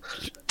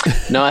much.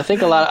 No, I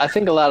think a lot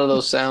of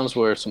those sounds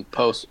were some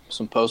post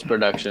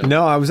production.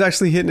 No, I was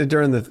actually hitting it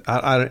during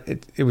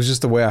it was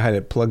just the way I had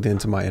it plugged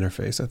into my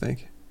interface, I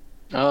think.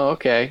 Oh,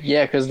 okay.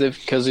 Yeah, because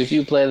if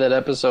you play that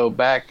episode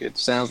back, it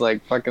sounds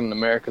like fucking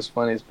America's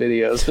Funniest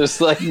Videos.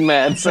 There's like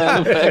mad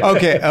sound effects.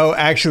 Okay. Oh,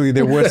 actually,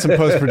 there was some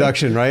post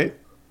production, right?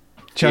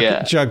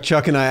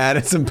 Chuck and I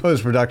added some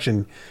post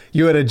production.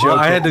 You had a joke.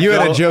 I had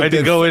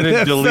to go in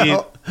and delete.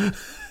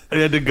 I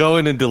had to go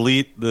in and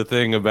delete the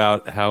thing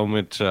about how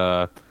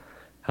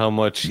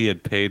much he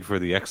had paid for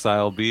the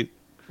Exile beat.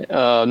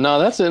 No,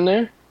 that's in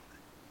there.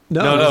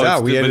 No,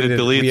 but it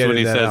deletes when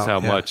he says how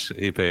much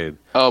he paid.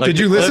 Oh, like, did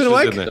you listen,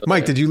 Mike?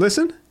 Mike, did you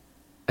listen?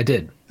 I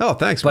did. Oh,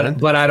 thanks, man.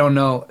 But I don't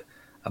know.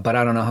 But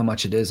I don't know how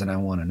much it is, and I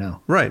want to know.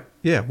 Right?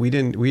 Yeah, we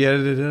didn't. We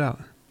edited it out.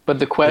 But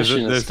the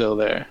question is still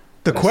there.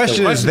 The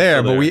question is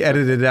there, but we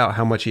edited out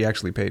how much he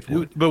actually paid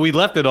for it. But we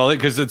left it all in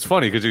because it's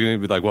funny because you're going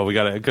to be like, well, we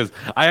got to, because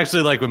I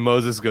actually like when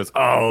Moses goes,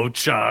 oh,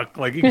 Chuck,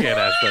 like you can't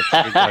ask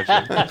that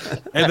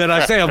question. And then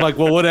I say, I'm like,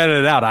 well, what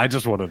edited out? I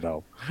just want to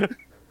know.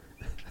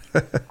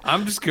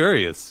 I'm just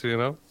curious, you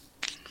know?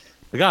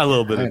 I got a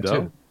little bit of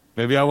dough.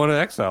 Maybe I want an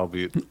Exile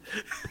beat.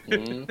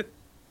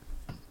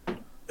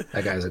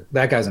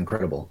 That guy's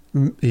incredible.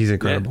 He's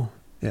incredible.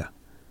 Yeah.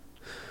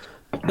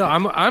 No,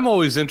 I'm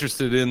always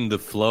interested in the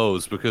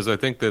flows because I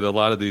think that a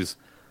lot of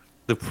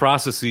the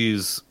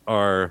processes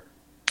are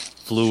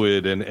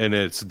fluid and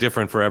it's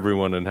different for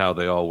everyone and how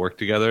they all work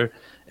together.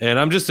 And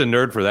I'm just a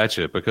nerd for that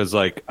shit because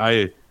like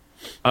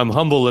I'm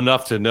humble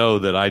enough to know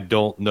that I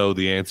don't know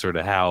the answer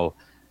to how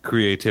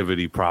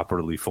creativity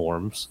properly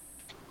forms.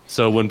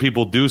 So when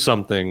people do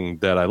something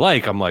that I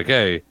like, I'm like,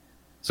 hey,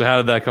 so how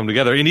did that come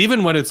together? And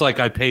even when it's like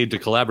I paid to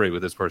collaborate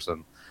with this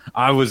person,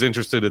 I was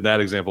interested in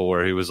that example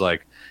where he was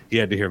like, he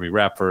had to hear me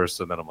rap first,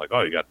 and then I'm like,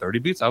 oh, you got 30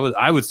 beats? I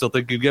would still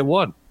think you'd get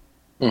one.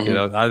 Mm-hmm. You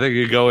know, I think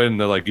you go in,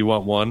 they're like, you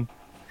want one?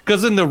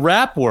 Because in the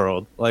rap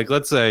world, like,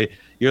 let's say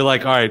you're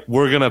like, all right,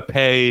 we're gonna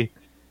pay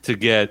to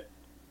get,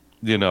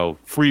 you know,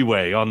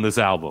 Freeway on this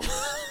album.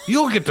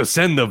 You'll get to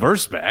send the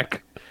verse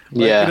back.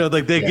 Like, yeah, you know,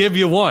 like they give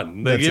you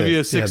one, they That's give it. you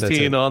a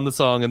 16 on the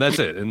song, and that's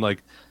it. And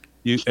like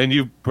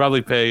you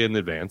probably pay in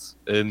advance.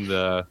 And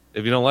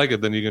if you don't like it,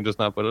 then you can just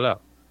not put it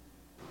out.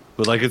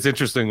 But like it's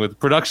interesting with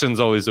production's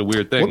always a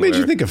weird thing. What made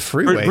you think of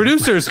Freeway?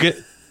 Producers get.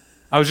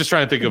 I was just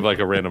trying to think of like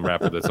a random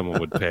rapper that someone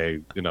would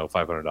pay, you know,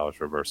 $500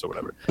 for a verse or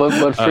whatever.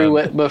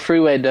 But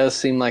Freeway does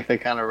seem like the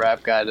kind of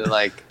rap guy to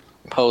like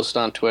post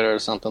on Twitter or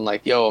something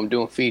like, "Yo, I'm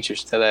doing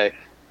features today,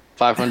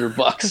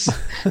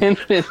 $500," and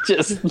it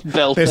just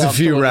belts. There's a out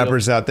few 20.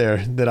 rappers out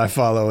there that I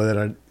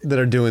follow that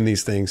are doing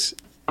these things.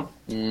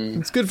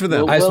 It's good for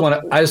them. I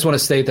just want to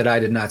state that I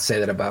did not say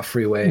that about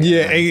Freeway.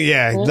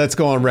 Yeah. Let's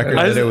go on record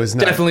that it was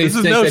not. Definitely. This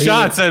is no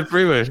shots at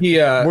Freeway.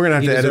 We're gonna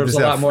have to edit this a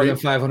lot out. more than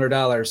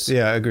 $500.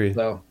 Yeah, I agree.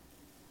 So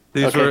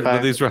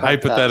these were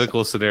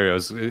hypothetical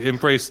scenarios.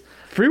 Embrace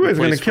Freeway's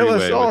going to kill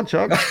us Freeway all,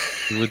 Chuck.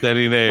 with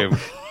any name.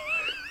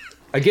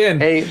 Again,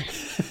 Hey,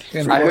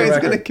 Freeway's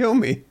going to kill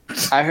me.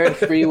 I heard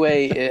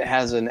Freeway it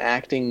has an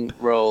acting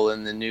role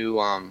in the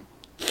new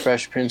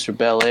Fresh Prince of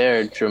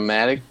Bel-Air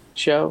dramatic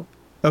show.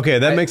 Okay,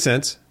 that makes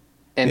sense.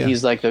 And Yeah.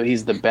 he's like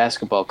he's the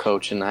basketball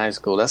coach in high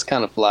school. That's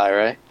kind of fly,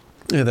 right?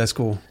 Yeah, that's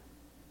cool.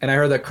 and I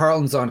heard that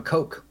Carlton's on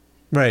coke.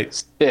 Right.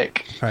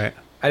 Sick. Right.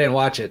 I didn't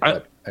watch it,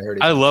 but I heard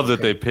it. I love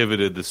that they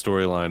pivoted the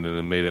storyline and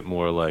then made it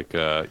more like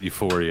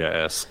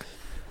Euphoria-esque.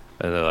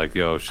 And they're like,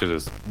 yo, shit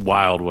is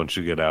wild once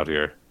you get out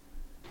here.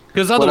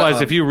 Because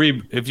otherwise, if you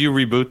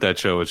reboot that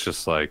show, it's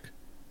just like,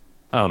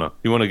 I don't know.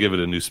 You want to give it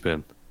a new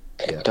spin.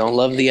 Yeah. Don't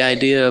love the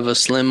idea of a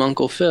slim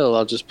Uncle Phil.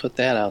 I'll just put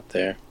that out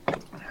there. You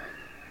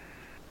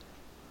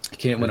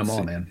can't win them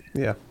all, man.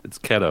 Yeah. It's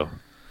keto.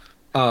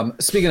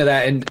 Speaking of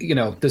that, and you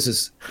know,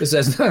 this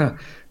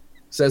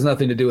has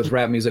nothing to do with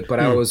rap music, but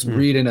I was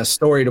reading a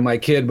story to my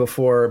kid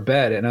before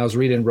bed, and I was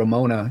reading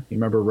Ramona. You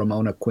remember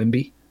Ramona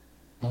Quimby?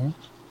 Mm-hmm.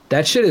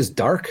 That shit is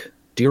dark.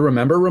 Do you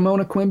remember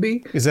Ramona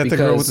Quimby? Is that the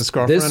girl with the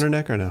scarf around her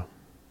neck or no?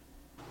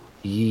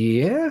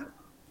 Yeah,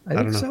 I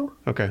think don't know. so.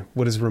 Okay,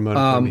 what is Ramona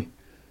Quimby?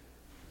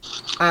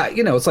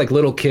 You know, it's like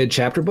little kid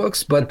chapter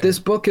books, but this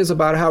book is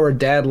about how her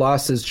dad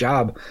lost his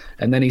job,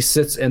 and then he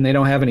sits, and they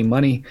don't have any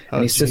money,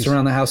 and he sits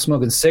around the house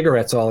smoking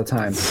cigarettes all the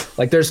time.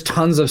 Like, there's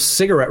tons of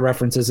cigarette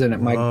references in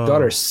it. My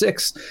daughter's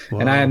 6,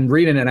 and I'm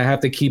reading it, and I have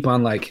to keep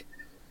on, like,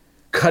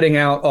 cutting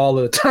out all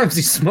the times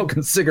he's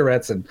smoking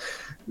cigarettes and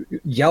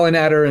yelling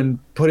at her and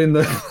putting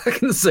the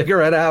fucking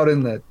cigarette out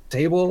in the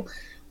table.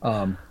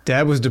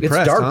 Dad was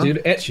depressed, it's dark, huh?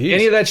 dude.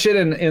 Any of that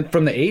shit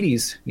from the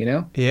 80s, you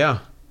know? Yeah.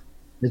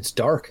 It's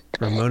dark.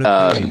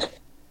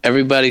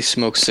 Everybody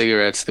smokes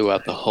cigarettes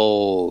throughout the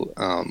whole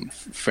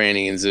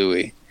Franny and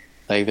Zooey.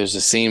 Like, there's a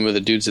scene where the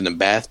dude's in the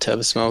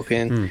bathtub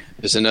smoking.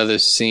 There's another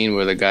scene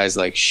where the guy's,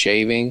 like,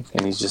 shaving,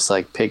 and he's just,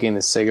 like, picking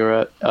the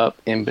cigarette up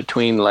in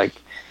between, like,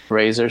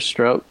 razor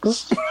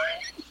strokes.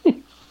 I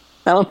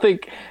don't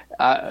think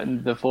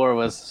the four of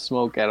us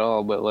smoke at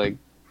all, but, like,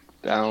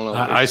 I don't know.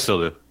 I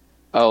still do.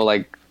 Oh,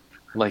 like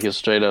you'll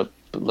straight up,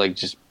 like,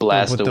 just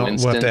blast a Winston?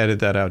 We'll have to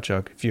edit that out,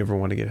 Chuck, if you ever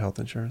want to get health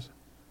insurance.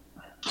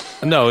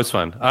 No, it's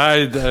fine.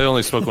 I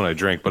only smoke when I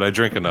drink, but I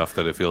drink enough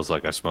that it feels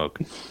like I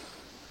smoke.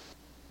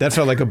 That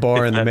felt like a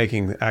bar in the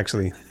making,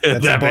 actually.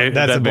 That's a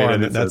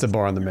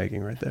bar in the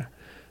making right there.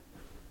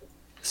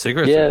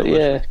 Cigarettes?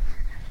 Yeah.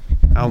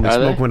 I only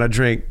smoke when I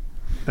drink.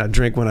 I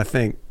drink when I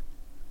think.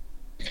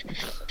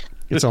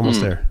 It's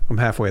almost there. I'm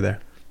halfway there.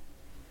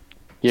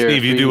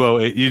 Steve, you owe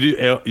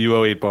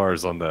 8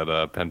 bars on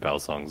that Pen Pal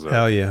song. So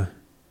hell yeah.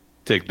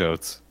 Take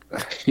notes.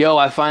 Yo,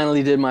 I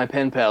finally did my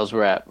Pen Pals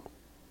rap.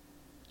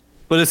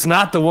 But it's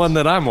not the one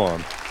that I'm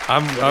on.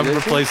 I'm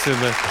replacing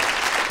the.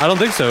 I don't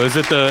think so. Is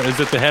it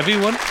the heavy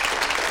one?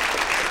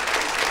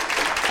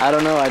 I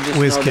don't know. I just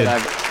Whiz know Kid.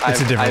 that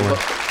It's a different one.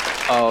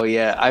 Oh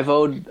yeah, I've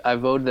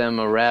owed them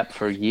a rap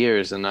for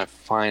years, and I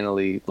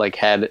finally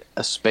had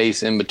a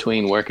space in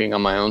between working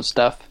on my own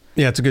stuff.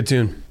 Yeah, it's a good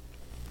tune.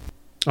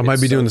 I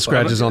might be doing the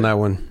scratches on that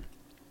one.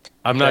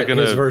 I'm not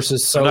gonna. His verse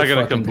is so I'm not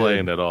gonna fucking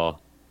complain good. at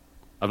all.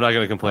 I'm not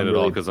gonna complain at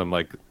all because I'm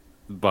like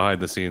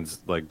behind the scenes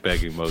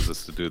begging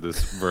Moses to do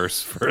this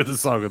verse for the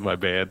song with my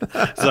band.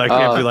 So I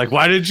can't be like,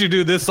 why didn't you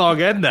do this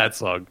song and that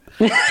song?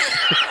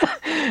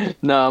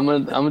 No,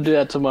 I'm gonna do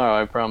that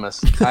tomorrow. I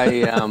promise. Was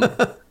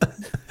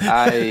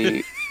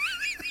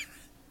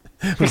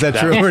that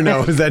true or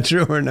no? Was that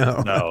true or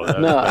no?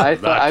 No, I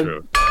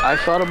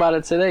thought about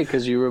it today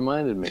because you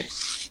reminded me.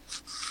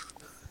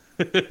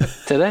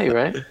 Today,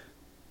 right?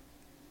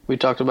 We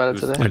talked about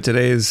it today.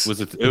 Today is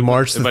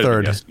March the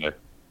 3rd. It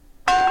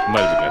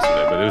might have been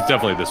yesterday, but it was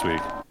definitely this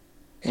week.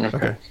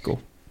 Okay,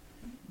 cool.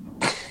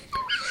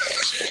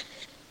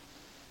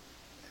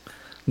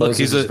 Look,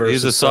 he's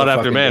a sought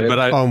after man, but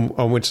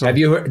on which song? Have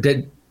you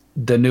heard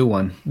the new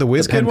one? The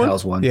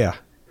WizKid one? Yeah,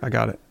 I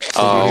got it. Did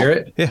you hear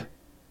it? Yeah.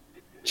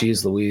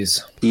 Jeez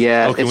Louise.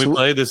 Yeah. Oh, can we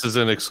play this as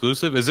an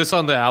exclusive? Is this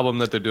on the album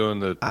that they're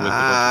doing?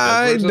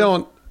 I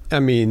don't. I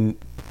mean,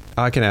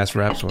 I can ask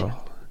Rapswell.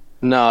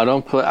 No,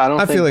 don't put. I don't.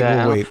 I feel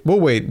like we'll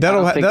wait.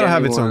 That'll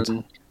have its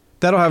own.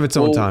 That'll have its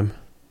own time.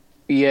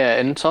 Yeah,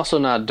 and it's also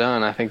not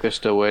done. I think they're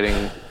still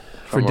waiting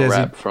for a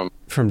rap from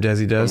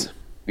Desi Des.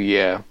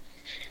 Yeah.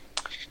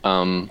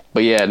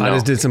 But yeah, no. I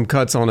just did some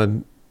cuts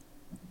on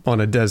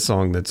a Des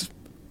song that's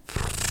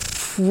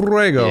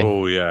Fuego.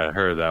 Oh yeah, I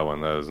heard that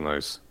one. That was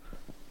nice.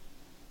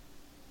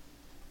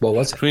 What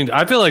was it?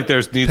 I feel like there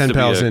needs to be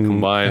a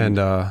combined.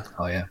 Oh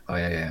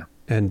yeah.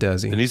 And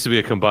Desi. There needs to be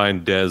a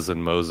combined Des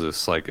and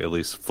Moses, like at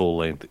least full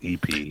length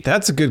EP.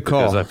 That's a good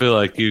call. Because I feel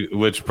like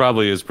which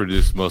probably is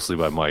produced mostly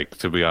by Mike,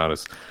 to be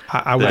honest.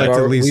 I would like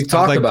to at least. We've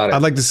talked about it.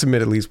 I'd like to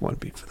submit at least one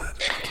beat for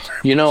that.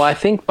 You know, I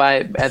think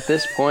at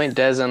this point,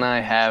 Des and I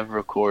have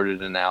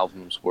recorded an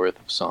album's worth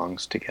of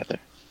songs together.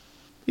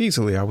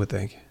 Easily, I would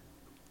think.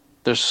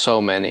 There's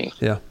so many.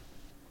 Yeah.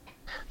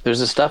 There's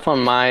the stuff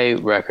on my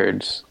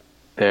records.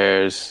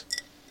 There's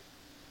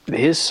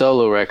his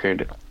solo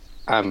record.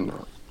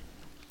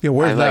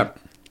 Where's that?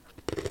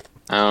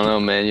 I don't know,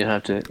 man. You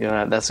have to.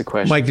 That's a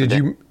question. Mike,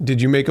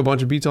 did you make a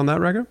bunch of beats on that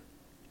record?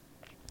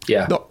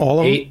 Yeah, all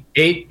of them?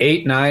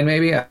 eight, 9,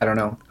 maybe. I don't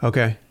know.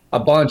 Okay, a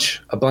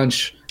bunch.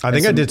 I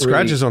think I did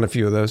scratches on a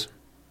few of those.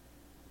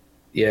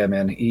 Yeah,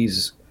 man,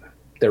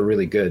 they're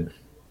really good.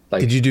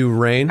 Like, did you do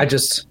Rain?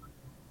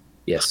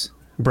 Yes.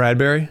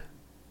 Bradbury?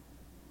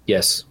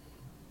 Yes.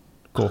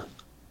 Cool.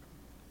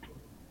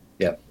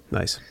 Yep.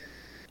 Nice.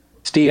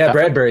 Steve. Yeah,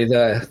 Bradbury,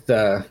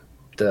 the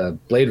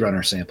Blade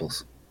Runner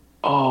samples.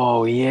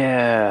 Oh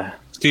yeah.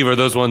 Steve, are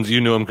those ones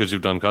you knew them because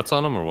you've done cuts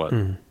on them, or what?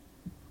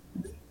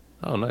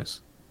 Oh,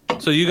 nice.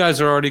 So you guys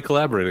are already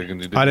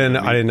collaborating. I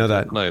didn't know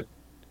that. Night.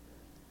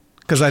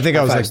 Because I think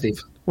I was like, Steve.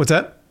 What's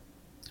that?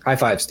 High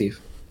five, Steve.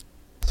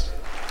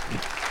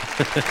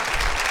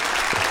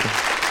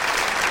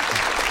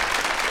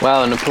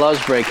 Wow, an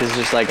applause break is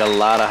just like a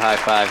lot of high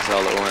fives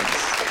all at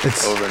once.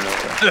 It's over and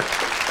over.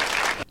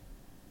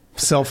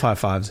 Self high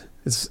fives.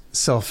 It's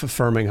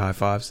self-affirming high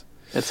fives.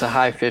 It's a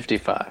high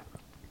 55.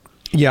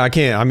 Yeah, I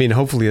can't. I mean,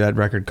 hopefully that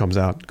record comes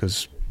out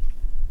because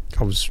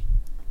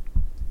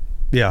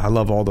I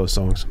love all those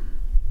songs.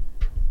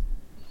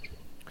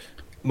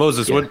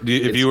 Moses,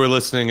 if you were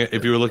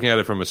looking at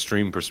it from a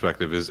stream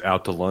perspective, is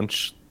Out to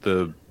Lunch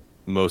the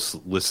most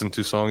listened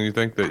to song you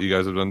think that you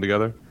guys have done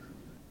together?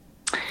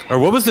 Or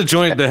what was the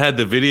joint that had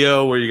the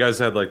video where you guys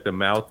had like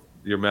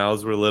your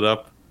mouths were lit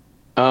up?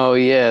 Oh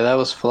yeah, that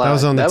was fly. That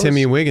was on the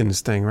Timmy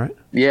Wiggins thing, right?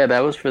 Yeah, that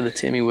was for the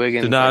Timmy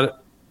Wiggins.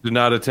 Do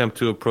not attempt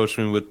to approach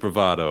me with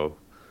bravado.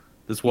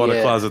 This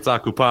water closet's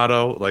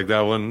occupado, like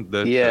that one.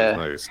 That's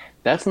nice.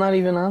 That's not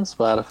even on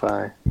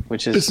Spotify,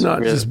 which is it's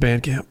not just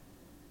Bandcamp.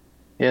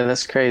 Yeah,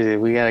 that's crazy.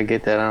 We gotta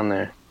get that on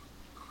there.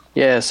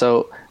 Yeah,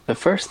 so the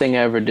first thing I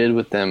ever did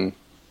with them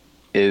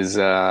is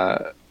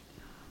the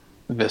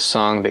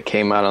song that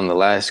came out on the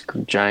last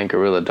Giant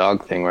Gorilla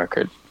Dog Thing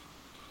record.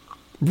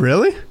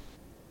 Really?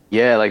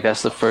 Yeah, like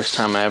that's the first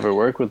time I ever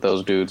worked with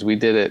those dudes. We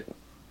did it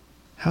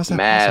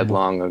possible?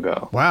 long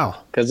ago.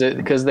 Wow. Because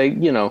they,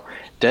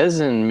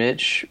 Des and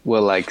Mitch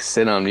will like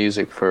sit on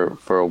music for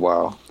a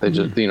while. They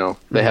just,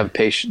 they have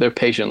they're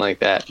patient like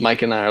that.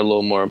 Mike and I are a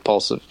little more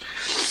impulsive.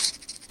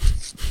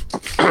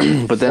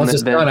 But then once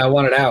it's done, I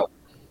want it out.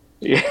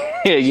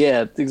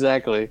 Yeah,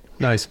 exactly.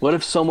 Nice. What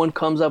if someone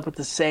comes up with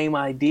the same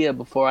idea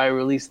before I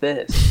release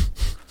this?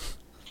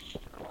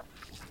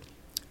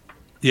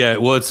 Yeah,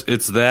 well,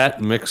 it's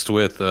that mixed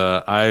with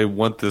I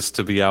want this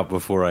to be out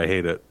before I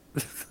hate it.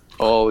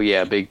 Oh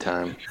yeah, big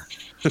time.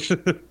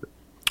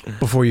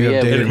 Before you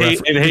have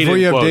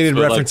dated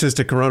references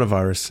to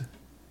coronavirus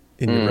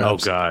in your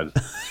raps. Oh God,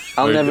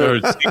 I'll never.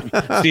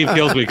 Steve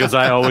kills me because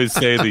I always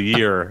say the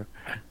year.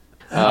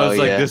 I was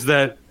like,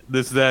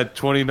 this is that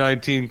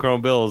 2019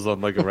 Chrome Bills on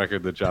like a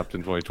record that dropped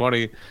in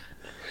 2020.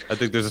 I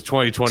think there's a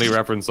 2020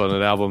 reference on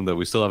an album that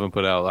we still haven't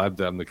put out.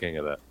 I'm the king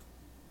of that.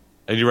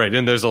 And you're right.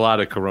 And there's a lot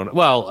of corona.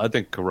 Well, I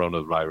think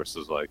coronavirus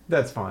is like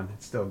that's fine.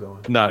 It's still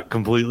going. Not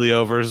completely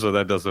over, so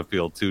that doesn't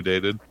feel too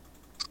dated.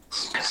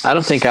 I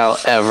don't think I'll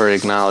ever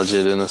acknowledge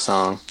it in a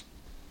song.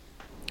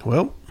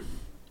 Well,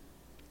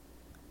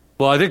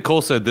 I think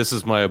Cole said this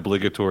is my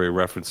obligatory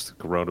reference to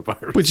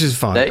coronavirus, which is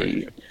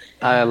fine.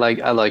 I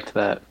liked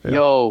that. Yeah.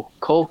 Yo,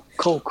 Cole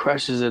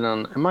crushes it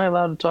on. Am I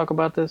allowed to talk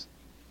about this?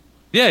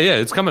 Yeah,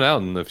 it's coming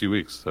out in a few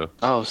weeks. So.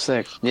 Oh,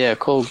 sick. Yeah,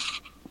 Cole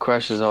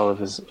crushes all of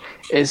his.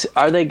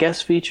 Are they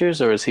guest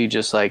features or is he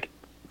just like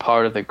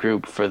part of the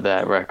group for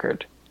that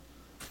record?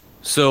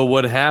 So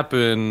what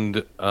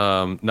happened?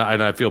 And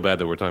I feel bad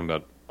that we're talking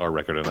about our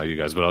record and not you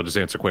guys, but I'll just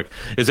answer quick.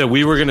 Is that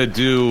we were gonna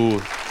do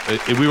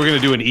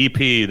an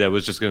EP that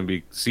was just gonna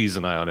be C's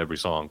and I on every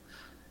song,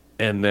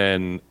 and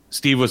then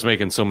Steve was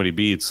making so many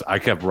beats. I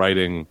kept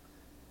writing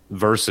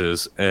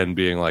verses and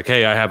being like,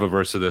 hey, I have a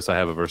verse of this, I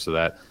have a verse of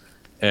that.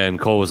 And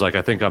Cole was like,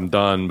 I think I'm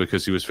done,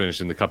 because he was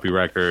finishing the Cuppy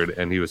record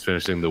and he was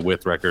finishing the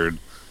With record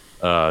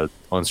on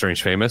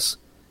Strange Famous.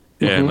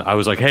 And I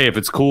was like, hey, if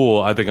it's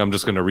cool, I think I'm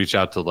just going to reach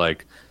out to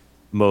like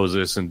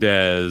Moses and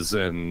Dez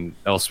and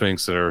El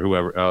Sphinx or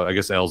whoever. I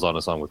guess El's on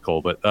a song with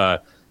Cole,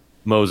 but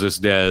Moses,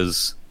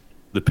 Dez,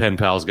 the Pen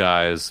Pals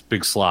guys,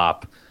 Big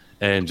Slop,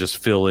 and just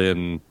fill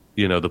in,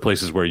 you know, the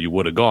places where you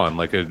would have gone.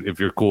 Like, if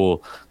you're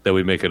cool that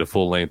we make it a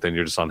full length and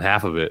you're just on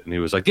half of it. And he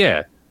was like,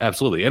 yeah,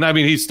 absolutely. And I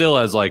mean, he still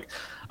has like,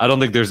 I don't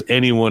think there's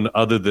anyone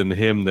other than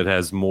him that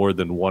has more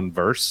than one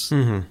verse.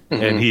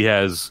 And he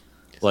has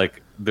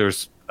like,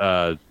 there's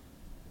 5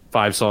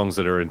 songs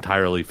that are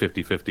entirely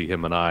 50-50,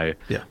 him and I,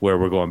 where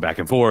we're going back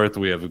and forth.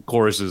 We have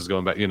choruses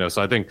going back, you know,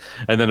 so I think,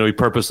 and then we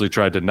purposely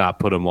tried to not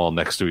put them all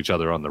next to each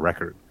other on the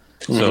record.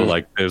 So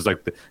like, there's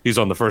like, he's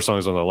on the first song,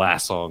 he's on the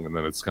last song, and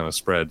then it's kind of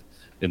spread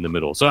in the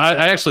middle. So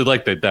I actually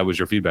like that was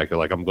your feedback. You're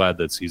like, I'm glad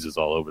that Caesar's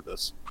all over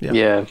this.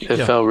 Yeah,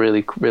 it felt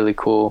really, really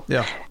cool.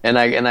 Yeah. And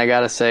I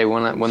gotta say,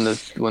 when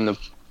the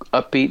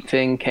upbeat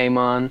thing came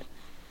on,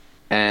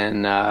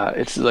 and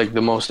it's like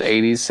the most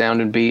 80s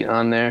sounding beat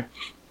on there,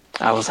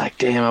 I was like,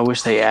 damn, I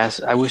wish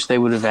they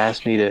would have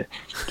asked me to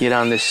get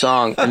on this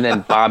song. And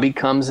then Bobby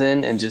comes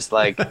in and just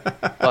like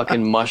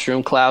fucking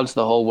mushroom clouds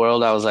the whole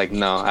world. I was like,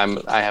 no,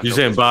 I have. You're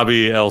saying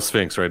Bobby L.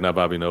 Sphinx, right? Not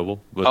Bobby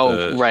Noble.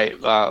 But right.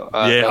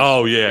 Yeah.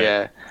 Oh, yeah.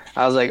 Yeah.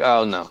 I was like,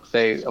 oh no,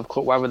 of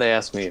course. Why would they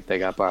ask me if they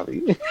got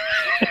Bobby?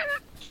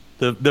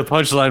 the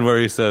punchline where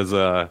he says,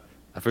 I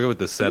forget what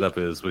the setup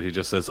is, but he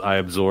just says, "I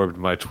absorbed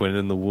my twin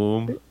in the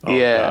womb." Oh,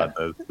 yeah.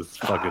 God, that's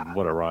fucking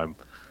what a rhyme.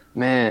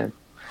 Man.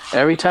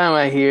 Every time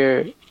I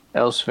hear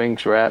El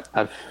Sphinx rap,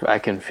 I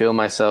can feel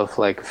myself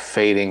like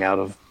fading out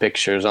of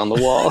pictures on the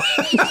wall.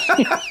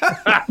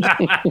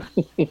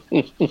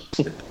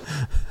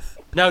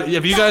 Now,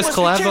 have you guys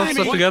collabed on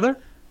stuff together?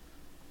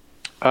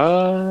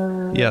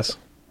 Yes.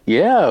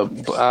 Yeah,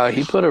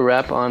 he put a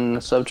rap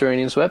on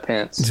Subterranean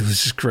Sweatpants. It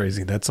was just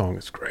crazy. That song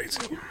is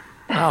crazy.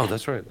 Oh,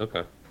 that's right.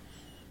 Okay.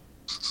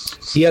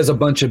 He has a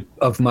bunch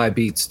of my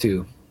beats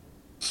too.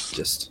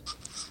 Just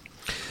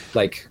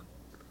like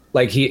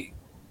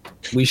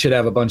we should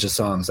have a bunch of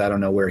songs. I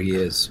don't know where he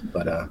is,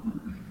 but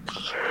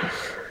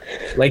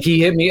like he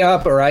hit me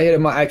up or I hit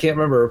him. I can't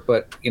remember,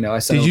 but you know, I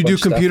sent. Did you do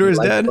Computer Is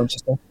Dead?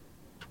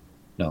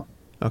 No.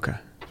 Okay.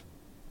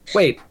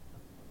 Wait.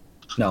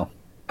 No,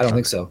 I don't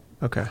think so.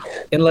 Okay.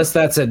 Unless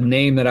that's a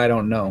name that I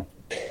don't know.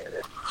 It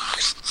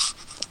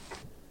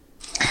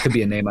could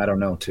be a name I don't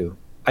know too.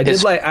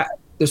 There's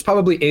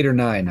probably 8 or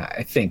 9.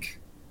 I think.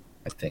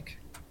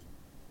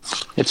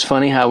 It's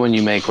funny how when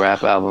you make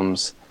rap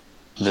albums,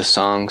 the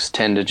songs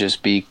tend to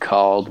just be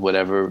called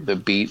whatever the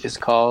beat is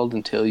called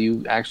until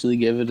you actually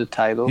give it a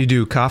title. You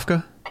do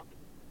Kafka?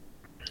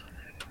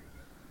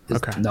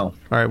 Okay. No. All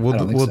right,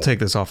 we'll take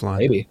this offline.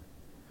 Maybe.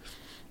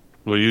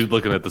 Were you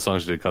looking at the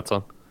songs you did cuts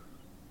on?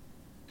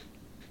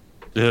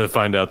 Yeah,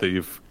 find out that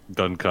you've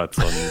done cuts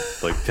on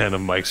like 10 of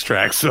Mike's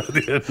tracks at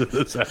the end of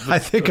this episode. I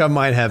think I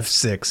might have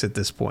 6 at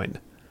this point.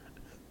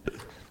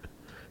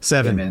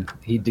 7. Yeah, man.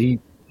 He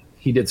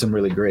did some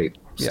really great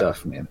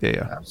stuff, man.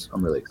 Yeah.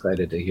 I'm really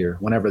excited to hear.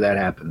 Whenever that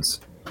happens,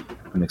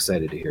 I'm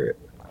excited to hear it.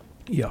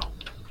 Yeah.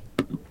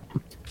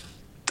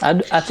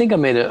 I think I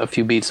made a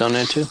few beats on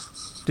there too.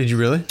 Did you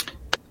really?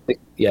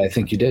 Yeah, I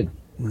think you did.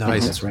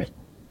 Nice. That's right.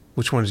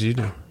 Which ones did you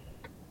do?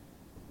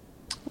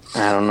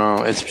 I don't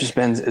know. It's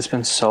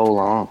been so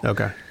long.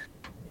 Okay.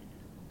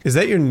 Is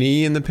that your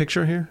knee in the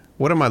picture here?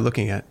 What am I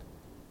looking at?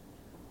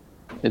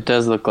 It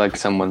does look like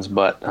someone's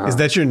butt. Huh? Is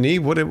that your knee?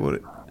 What?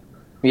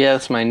 Yeah,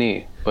 that's my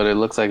knee. But it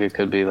looks like it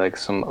could be like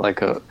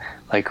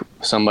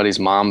somebody's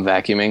mom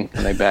vacuuming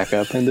and they back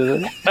up into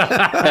it.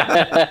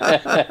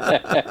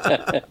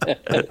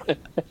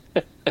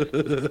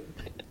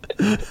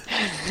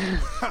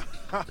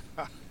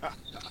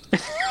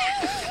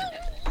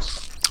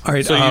 All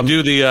right. So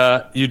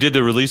you did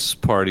the release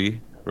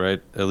party,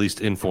 right? At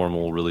least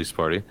informal release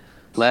party.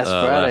 Last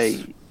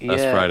Friday.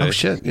 Last Friday. Oh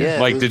shit. Yeah.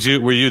 Mike,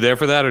 were you there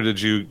for that, or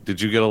did you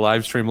get a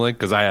live stream link?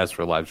 Because I asked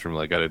for a live stream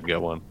link. I didn't get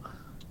one.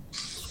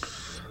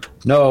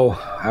 No,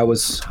 I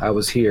was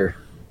here.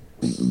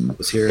 I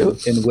was here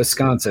in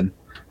Wisconsin.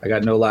 I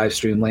got no live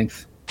stream link,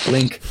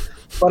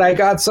 but I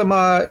got some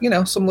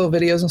some little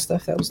videos and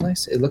stuff. That was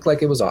nice. It looked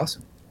like it was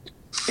awesome.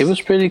 It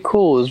was pretty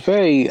cool. It was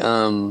very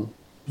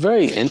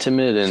very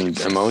intimate and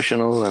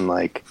emotional, and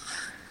like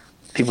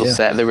people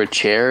sat. There were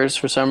chairs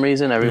for some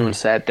reason. Everyone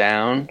sat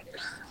down.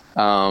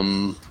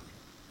 My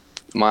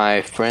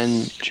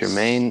friend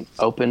Jermaine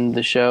opened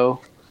the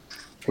show,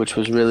 which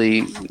was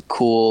really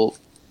cool.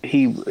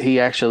 He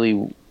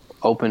actually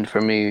opened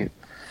for me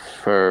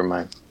for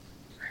my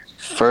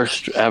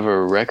first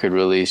ever record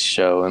release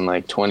show in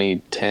like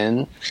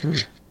 2010.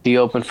 He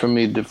opened for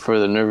me for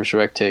the Nervous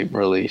Wreck tape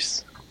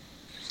release.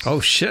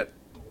 Oh shit!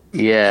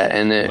 Yeah,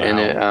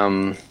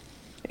 and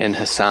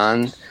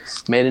Hassan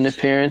made an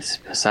appearance.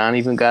 Hassan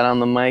even got on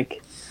the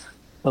mic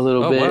a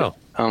little bit. Wow.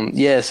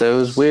 Yeah, so it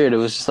was weird. It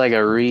was just like a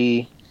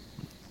rehashing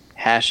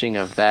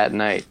of that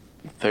night.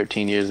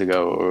 13 years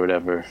ago or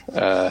whatever.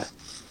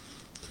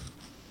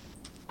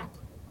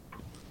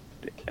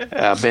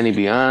 Benny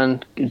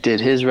Beyond did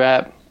his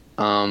rap.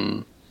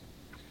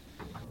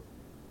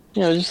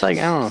 Just like,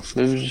 I don't know.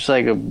 It was just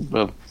like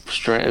a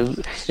strange.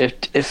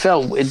 It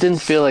didn't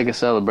feel like a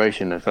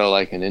celebration. It felt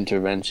like an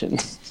intervention.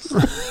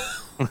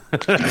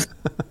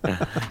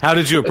 How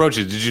did you approach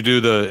it? Did you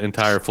do the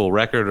entire full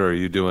record, or are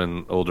you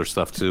doing older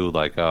stuff too?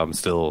 Like, I'm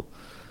still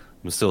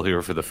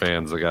here for the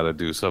fans. I got to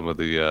do some of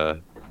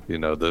the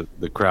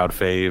the crowd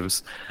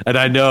faves. And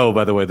I know,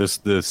 by the way,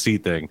 the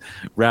seat thing,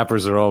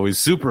 rappers are always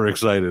super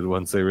excited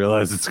once they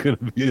realize it's going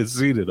to be a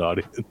seated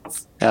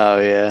audience. Oh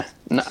yeah,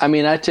 no, I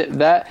mean, a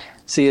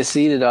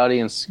seated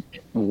audience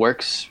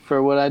works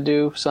for what I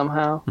do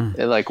somehow.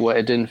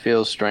 It didn't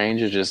feel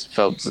strange. It just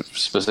felt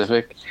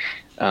specific.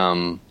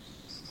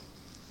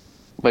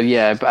 But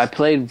yeah, I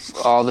played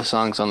all the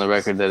songs on the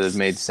record that it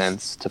made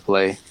sense to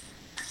play.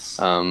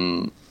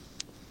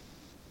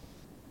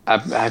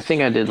 I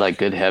think I did like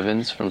Good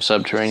Heavens from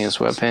Subterranean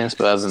Sweatpants,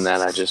 but other than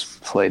that, I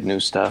just played new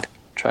stuff.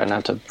 Tried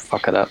not to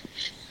fuck it up.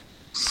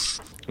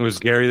 Was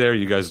Gary there?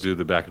 You guys do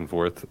the back and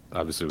forth,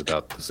 obviously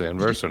without the sand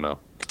verse, or no?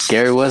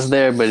 Gary was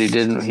there, but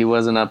he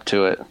wasn't up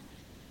to it.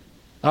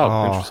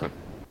 Oh, interesting.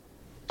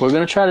 We're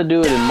gonna try to do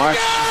it in March.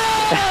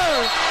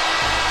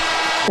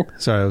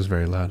 Sorry, that was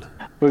very loud.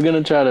 We're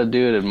gonna try to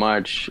do it in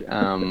March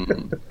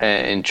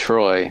in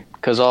Troy,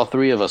 because all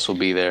three of us will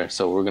be there.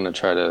 So we're gonna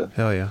try to.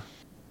 Hell yeah!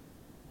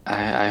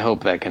 I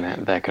hope that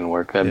can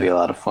work. That'd be a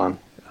lot of fun.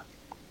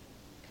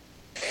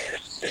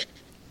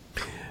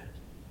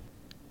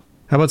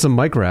 How about some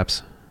Mike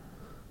raps?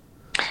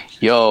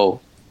 Yo.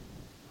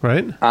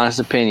 Right? Honest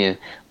opinion,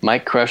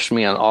 Mike crushed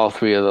me on all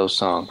three of those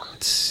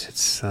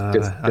songs. I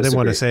didn't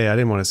want to say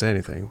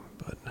anything,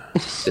 but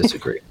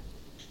disagree.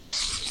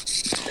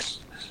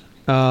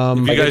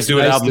 If you guys do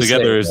an album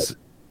together,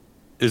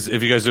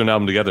 if you guys do an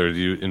album together, do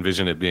you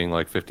envision it being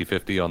like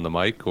 50-50 on the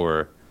mic,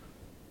 or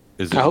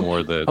is it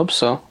more that? Hope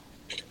so.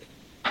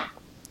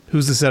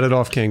 Who's the set it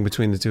off king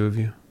between the two of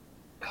you?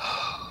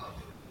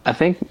 I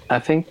think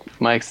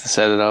Mike's the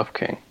set it off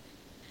king.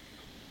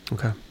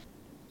 Okay.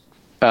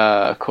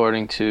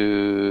 According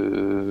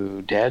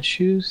to Dad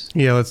Shoes?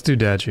 Yeah, let's do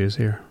Dad Shoes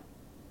here.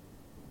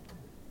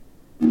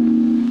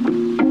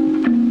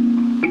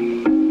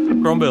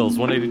 Chrome Bills,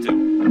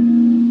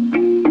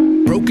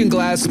 182. Broken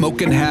glass,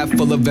 smoking half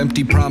full of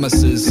empty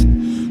promises.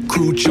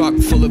 Crew chock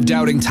full of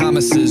doubting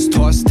Thomases.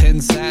 Toss 10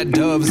 sad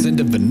doves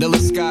into vanilla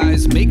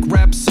skies. Make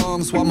rap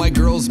songs while my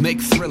girls make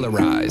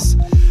thriller eyes.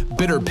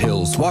 Bitter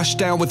pills, washed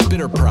down with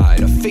bitter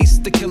pride. A face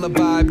the killer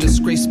vibe,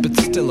 disgraced but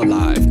still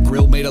alive.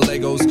 Grill made of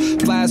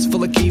Legos, flask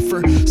full of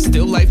kefir.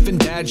 Still life in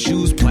dad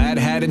shoes, plaid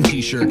hat and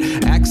t-shirt.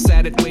 Axe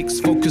at it,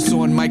 wakes, focus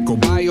on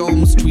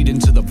microbiomes. Tweet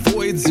into the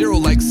void, 0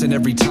 likes in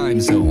every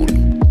time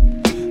zone.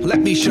 Let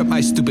me shut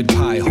my stupid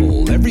pie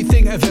hole.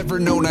 Everything I've ever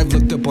known I've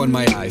looked up on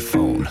my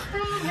iPhone.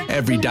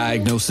 Every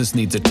diagnosis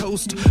needs a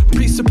toast.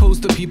 Presuppose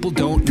the people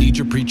don't need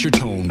your preacher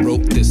tone.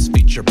 Wrote this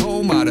feature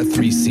poem out of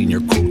 3 senior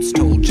quotes.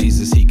 Told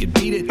Jesus he could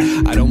beat it.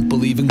 I don't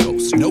believe in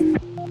ghosts. Nope.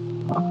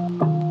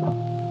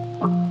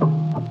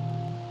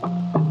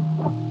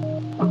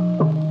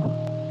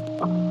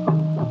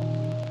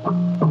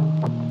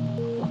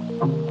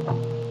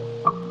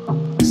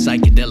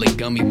 Psychedelic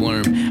gummy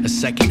worm, a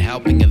second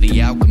helping of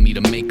the alchemy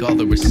to make all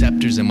the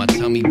receptors in my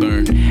tummy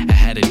burn. I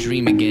had a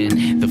dream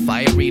again. The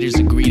fire readers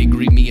agree to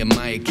greet me and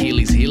my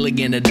Achilles heel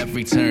again at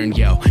every turn.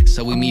 Yo,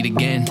 so we meet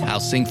again. I'll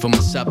sing for my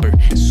supper,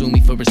 sue me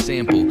for a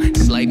sample,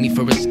 slide me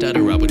for a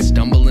stutter. I would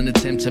stumble and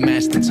attempt to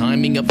match the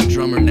timing of a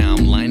drummer. Now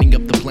I'm lining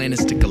up the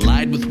planets to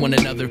collide with one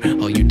another.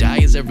 All you die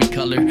is every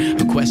color,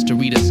 a quest to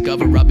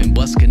rediscover. I've been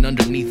busking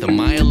underneath a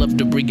mile of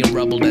debris and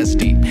rubble that's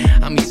deep.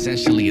 I'm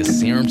essentially a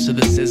serum to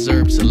the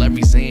scissor, till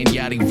every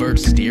yachty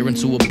verse, steer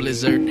into a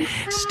blizzard.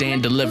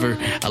 Stand deliver,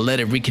 I'll let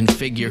it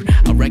reconfigure.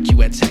 I'll wreck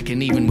you at tech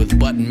and even with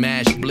button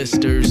mash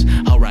blisters.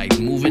 Alright,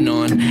 moving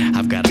on.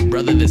 I've got a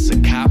brother that's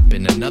a cop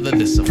and another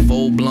that's a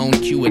full-blown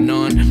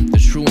QAnon. The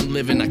true and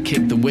living, I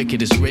kick the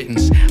wickedest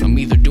writtens. I'm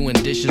either doing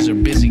dishes or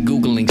busy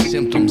Googling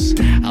symptoms.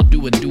 I'll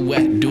do a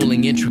duet,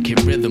 dueling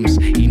intricate rhythms.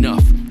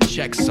 Enough,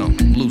 check some,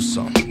 lose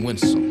some, win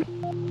some.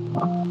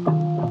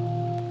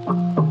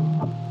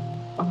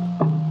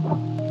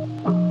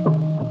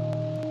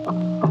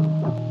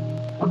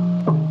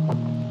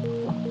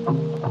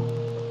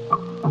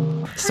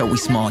 So we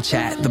small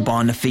chat, the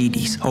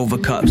Bonafides, over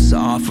cups of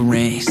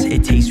offerings.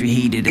 It tastes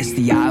reheated, it's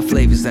the odd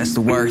flavors, that's the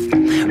worth.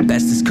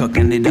 Best is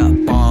cooking it up,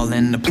 all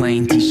in the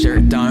plain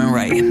t-shirt, darn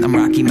right. I'm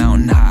Rocky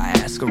Mountain High,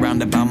 ask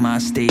around about my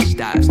stage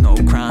dives. No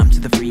crime to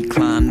the free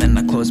climb, then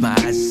I close my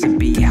eyes, it's a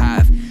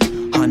beehive.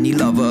 Honey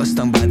lover,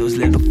 stung by those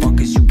little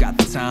fuckers, you got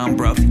the time,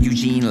 bruv.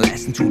 Eugene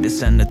lasting to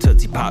descend the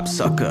Tootsie Pop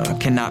sucker.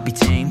 Cannot be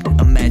tamed,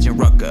 imagine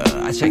Rucker.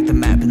 I checked the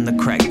map in the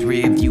cracked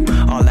rear view.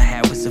 All I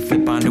had was a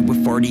flip binder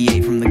with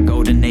 48 from the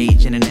golden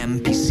age and an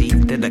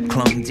MPC that I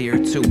clung dear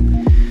to.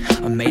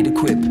 I made a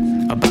quip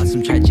about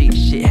some tragic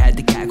shit, had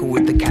to cackle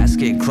with the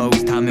casket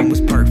closed. Timing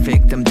was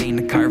perfect, I'm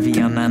Dana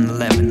Carvey on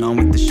 9/11, on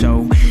with the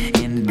show.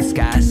 In the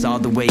skies all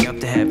the way up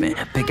to heaven.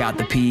 Pick out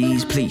the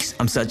peas, please.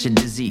 I'm such a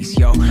disease,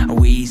 yo. I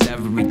wheeze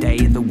every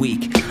day of the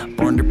week.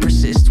 Born to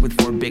persist with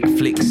 4 big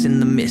flicks in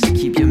the mist.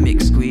 Keep your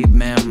mix squeeb,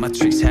 man. My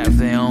tricks have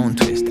their own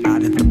twist.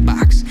 Out of the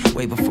box,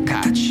 way before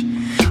Koch.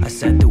 I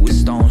said it was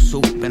stone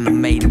soup and I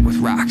made it with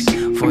rocks.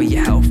 For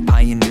your health,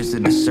 pioneers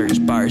of the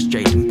search bars,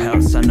 straight and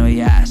pelts. I know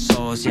your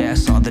assholes, yeah, I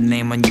saw the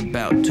name on your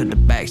belt. To the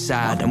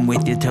backside, I'm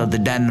with you till the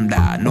denim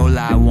died. No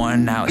lie,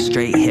 worn out,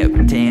 straight hip,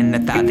 10, I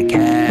thought the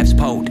calves,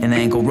 poked and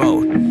ankle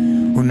road.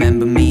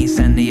 Remember me,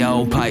 send the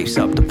old pipes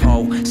up the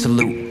pole,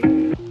 salute.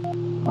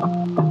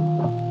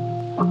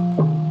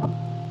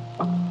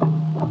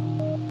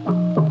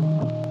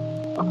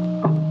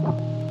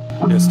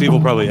 Yeah, Steve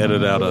will probably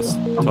edit out us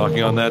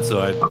talking on that.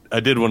 So I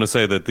did want to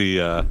say that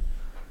the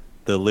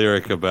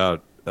lyric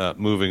about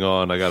moving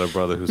on, I got a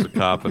brother who's a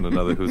cop and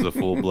another who's a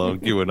full-blown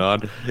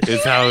QAnon,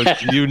 is how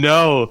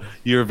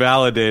you're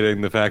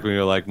validating the fact when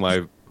you're like,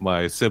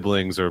 my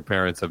siblings or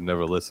parents have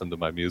never listened to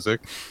my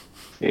music.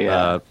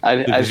 Yeah,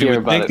 I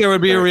think there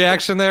would be a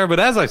reaction there, but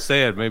as I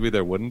say it, maybe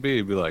there wouldn't be.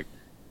 It'd be like,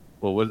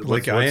 well, what's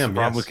the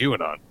problem with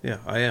QAnon? Yeah,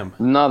 I am.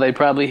 No, they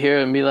probably hear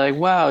it and be like,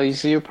 wow,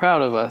 you're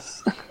proud of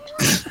us.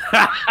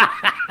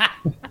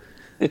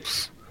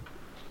 That's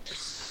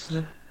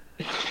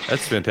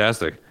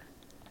fantastic.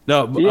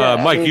 No,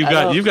 Mike,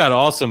 you've got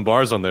awesome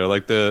bars on there,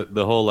 like the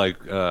whole like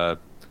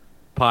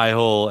pie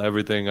hole,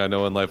 everything I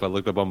know in life. I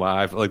looked up on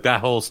my iPhone, like that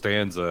whole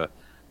stanza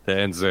that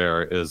ends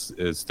there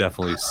is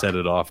definitely Set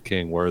It Off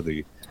King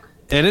worthy.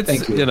 And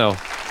it's you know,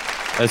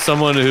 as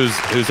someone who's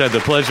had the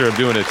pleasure of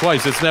doing it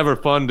twice, it's never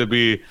fun to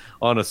be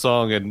on a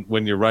song and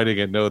when you're writing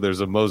it, know there's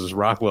a Moses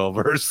Rockwell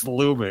verse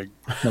looming.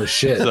 No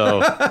shit. So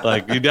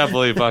like you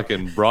definitely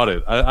fucking brought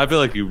it. I feel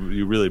like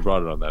you really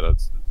brought it on that.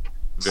 It's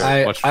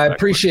very much I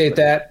appreciate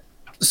that.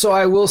 So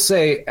I will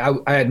say I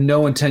had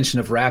no intention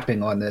of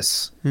rapping on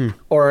this,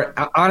 or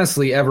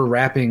honestly ever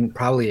rapping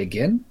probably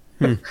again.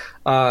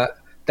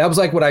 That was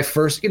like what I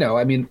first,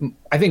 I mean,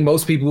 I think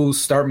most people who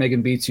start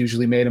making beats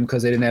usually made them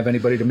because they didn't have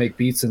anybody to make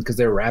beats and because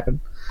they were rapping.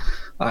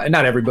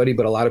 Not everybody,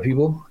 but a lot of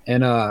people.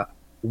 And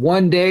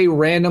one day,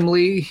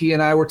 randomly, he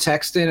and I were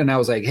texting, and I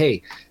was like,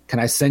 hey, can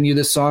I send you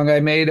this song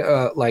I made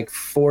like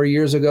 4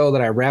 years ago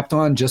that I rapped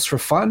on just for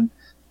fun?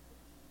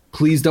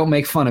 Please don't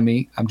make fun of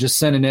me. I'm just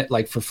sending it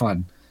like for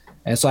fun.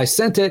 And so I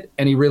sent it,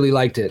 and he really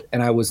liked it.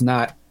 And I was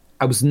not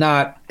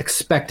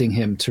expecting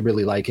him to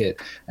really like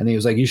it. And he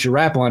was like, you should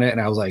rap on it.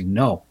 And I was like,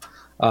 no.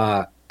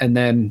 And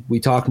then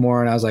we talked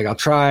more, and I was like, I'll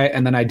try.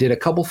 And then I did a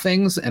couple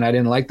things, and I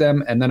didn't like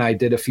them. And then I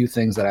did a few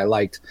things that I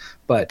liked.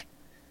 But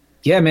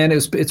yeah, man,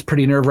 it's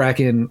pretty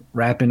nerve-wracking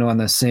rapping on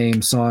the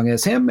same song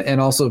as him,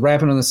 and also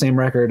rapping on the same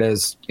record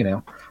as,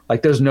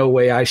 like there's no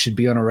way I should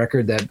be on a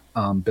record that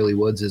Billy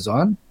Woods is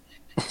on.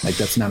 Like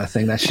that's not a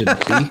thing that should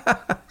be.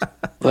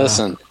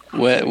 Listen,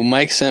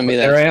 Mike sent me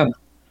that. There I am.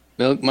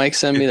 Mike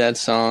sent me that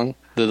song.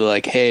 They're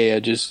like, hey, I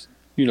just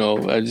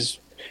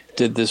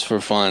did this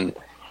for fun.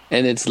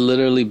 And it's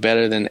literally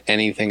better than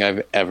anything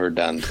I've ever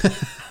done.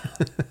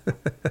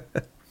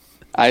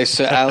 I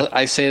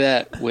say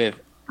that with,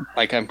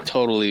 like, I'm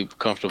totally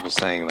comfortable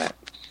saying that.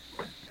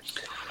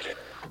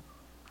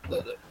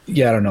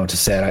 Yeah, I don't know what to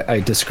say. I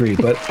disagree,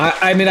 but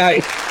I mean,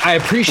 I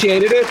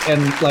appreciated it,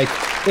 and like,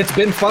 it's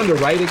been fun to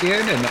write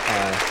again, and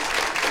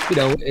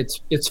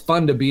it's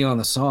fun to be on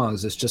the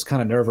songs. It's just kind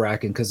of nerve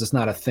wracking because it's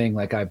not a thing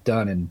like I've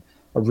done in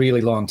a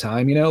really long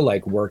time.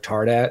 Like worked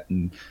hard at,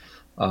 and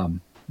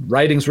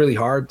writing's really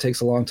hard,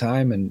 takes a long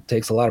time and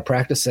takes a lot of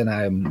practice, and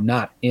I'm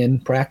not in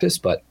practice,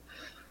 but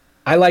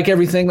I like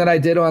everything that I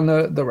did on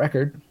the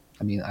record.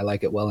 I mean, I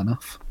like it well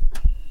enough.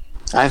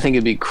 I think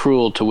it'd be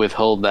cruel to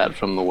withhold that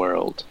from the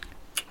world.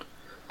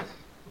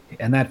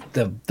 And that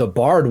the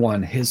Bard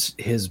one, his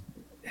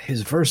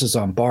verses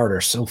on Bard are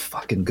so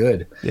fucking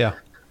good. Yeah.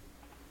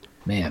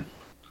 Man,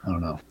 I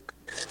don't know.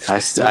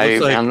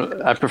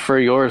 I prefer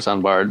yours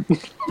on Bard.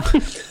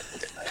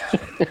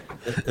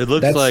 It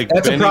looks like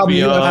that's Benny a problem.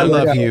 Beyond. I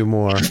love you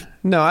more.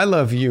 No, I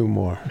love you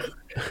more.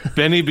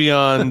 Benny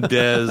Beyond,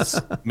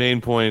 Dez,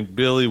 Main Point,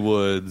 Billy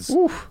Woods,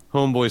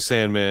 Homeboy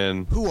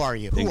Sandman. Who are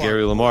you? And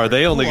Gary Lamar.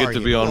 They only get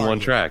to be on one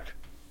track.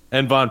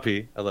 And Von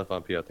P. I left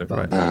Von P out there.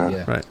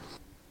 Right.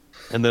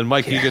 And then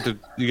Mike, you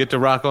get to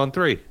rock on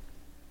 3.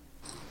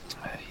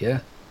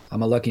 Yeah,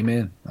 I'm a lucky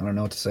man. I don't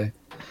know what to say.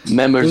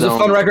 It was a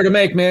fun record to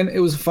make, man. It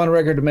was a fun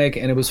record to make,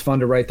 and it was fun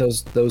to write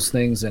those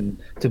things and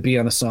to be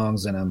on the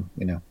songs. And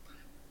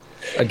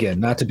again,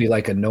 not to be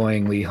like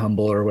annoyingly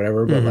humble or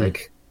whatever, but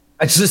like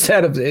I just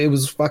it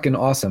was fucking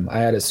awesome. I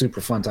had a super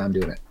fun time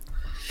doing it.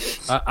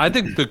 I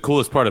think the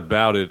coolest part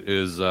about it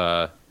is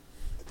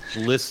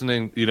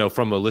listening,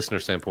 from a listener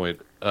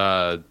standpoint.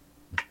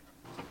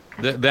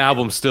 The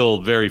album's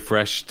still very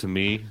fresh to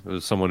me.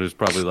 As someone who's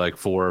probably like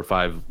 4 or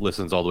 5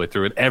 listens all the way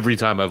through it. Every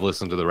time I've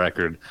listened to the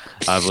record,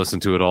 I've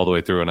listened to it all the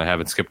way through, and I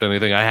haven't skipped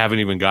anything. I haven't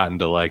even gotten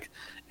to like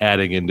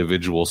adding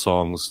individual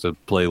songs to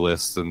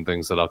playlists and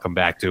things that I'll come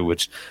back to,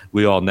 which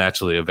we all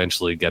naturally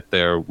eventually get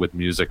there with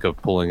music, of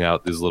pulling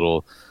out these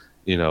little,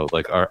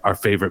 like our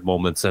favorite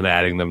moments and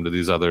adding them to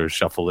these other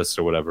shuffle lists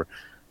or whatever.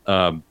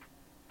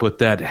 But but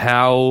that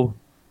how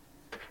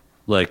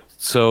like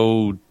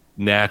so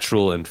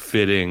natural and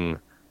fitting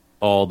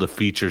all the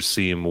features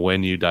seem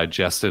when you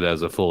digest it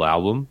as a full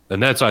album.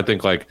 And that's, I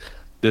think, like,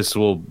 this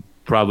will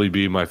probably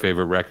be my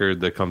favorite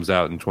record that comes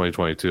out in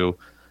 2022.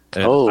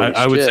 And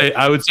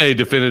I would say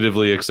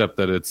definitively, except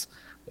that it's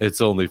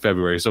only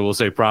February, so we'll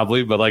say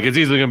probably, but like it's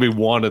easily going to be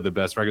one of the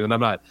best records. And I'm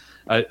not.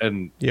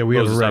 We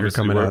have a record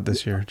coming out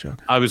this year,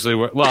 Chuck. Obviously,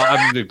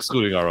 I'm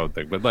excluding our own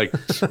thing, but like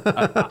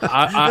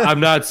I'm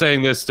not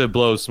saying this to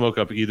blow smoke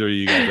up either of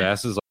you guys'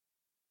 asses.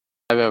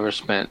 I've ever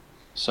spent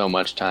so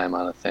much time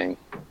on a thing.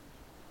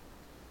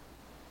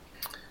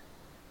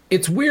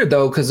 It's weird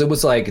though, because it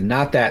was like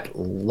not that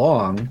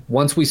long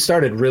once we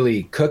started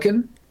really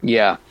cooking.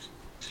 Yeah.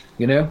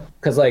 You know,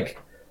 because like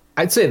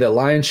I'd say the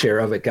lion's share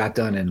of it got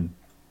done in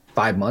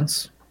 5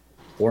 months,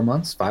 4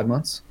 months, 5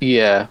 months.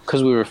 Yeah,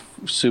 because we were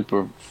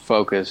super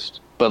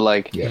focused. But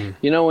like, you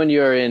know, when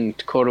you're in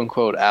quote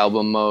unquote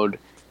album mode,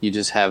 you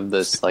just have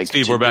this like.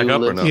 Steve, we're back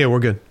up or no? Yeah, we're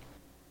good.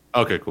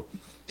 Okay, cool.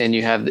 And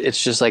you have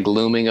it's just like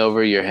looming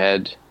over your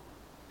head.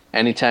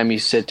 Anytime you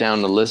sit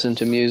down to listen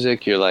to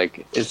music, you're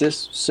like, is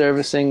this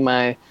servicing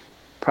my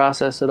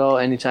process at all?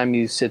 Anytime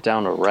you sit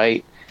down to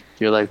write,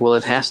 you're like, well,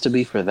 it has to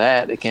be for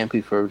that. It can't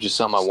be for just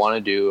something I want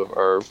to do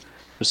or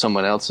for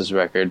someone else's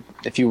record.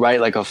 If you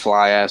write like a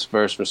fly-ass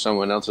verse for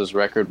someone else's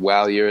record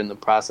while you're in the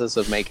process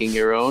of making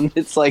your own,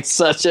 it's like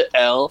such a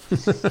L,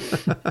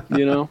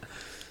 you know?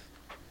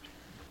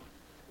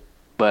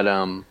 But,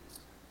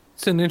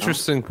 it's an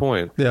interesting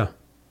point. Yeah.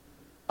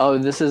 Oh,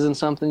 this isn't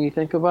something you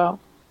think about?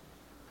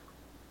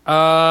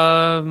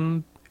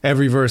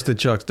 Every verse that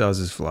Chuck does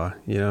is fly,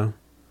 you know?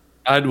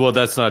 Well,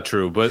 that's not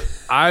true, but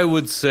I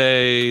would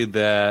say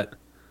that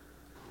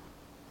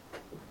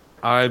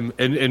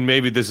and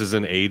maybe this is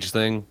an age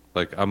thing.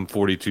 Like, I'm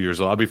 42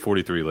 years old. I'll be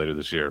 43 later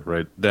this year,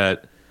 right?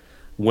 That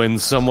when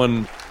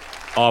someone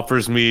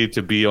offers me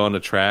to be on a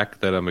track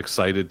that I'm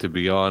excited to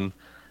be on,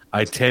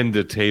 I tend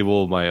to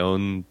table my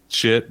own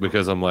shit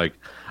because I'm like,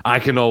 I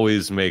can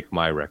always make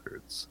my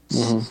records.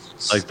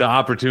 Mm-hmm. Like, the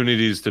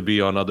opportunities to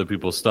be on other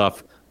people's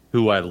stuff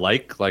who I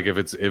like if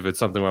it's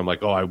something where I'm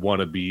like, oh, I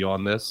want to be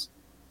on this,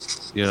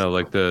 you know,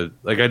 I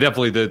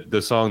definitely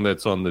the song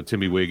that's on the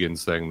Timmy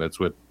Wiggins thing that's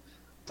with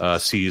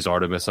C's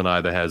Artemis and I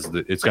that has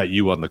it's got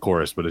you on the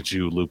chorus, but it's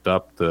you looped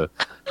up the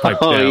pipe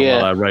down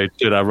while I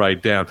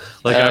write down.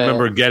 Like I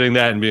remember getting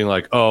that and being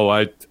like,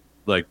 oh,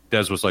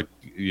 Des was like,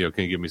 you know,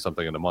 can you give me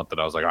something in a month? And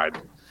I was like, all right,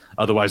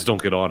 otherwise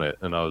don't get on it.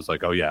 And I was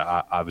like, oh yeah,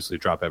 I obviously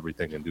drop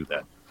everything and do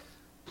that.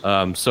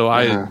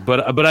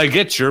 But I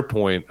get your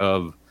point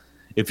of,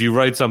 if you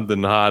write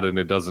something hot and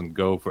it doesn't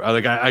go for,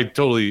 like, I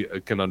totally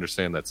can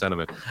understand that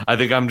sentiment. I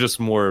think I'm just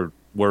more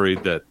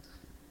worried that,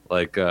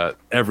 like,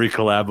 every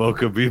collabo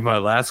could be my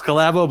last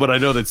collabo, but I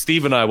know that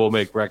Steve and I will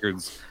make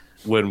records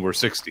when we're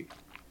 60,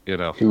 you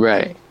know?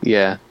 Right,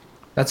 yeah.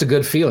 That's a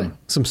good feeling.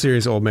 Some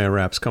serious old man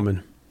raps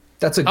coming.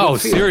 That's a good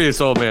feeling. Serious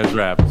old man's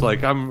raps.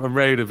 Like, I'm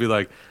ready to be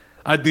like,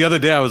 the other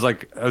day I was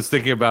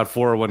thinking about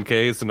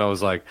 401ks, and I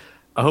was like,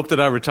 I hope that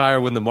I retire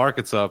when the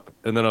market's up.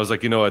 And then I was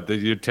like, you know what?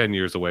 You're 10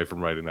 years away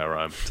from writing that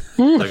rhyme.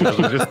 Like, I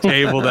was just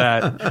table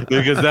that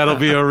because that'll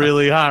be a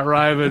really hot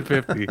rhyme at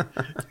 50.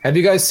 Have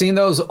you guys seen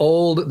those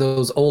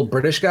old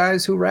British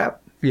guys who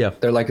rap? Yeah.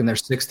 They're like in their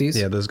 60s.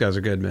 Yeah, those guys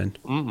are good, man.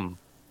 Mm-mm.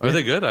 Are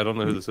they good? I don't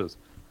know who this is.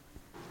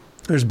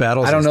 There's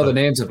battles. I don't know the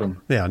names of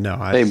them. Yeah, no.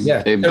 They're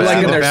like in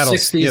their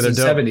 60s and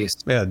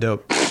 70s. Yeah,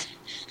 dope.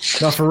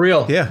 No, for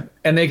real. Yeah.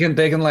 And they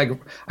can like,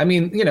 I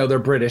mean, you know, they're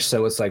British,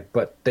 so it's like,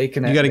 but they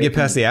can. You got to get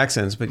past the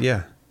accents, but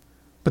yeah.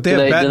 But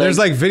there's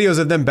like videos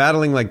of them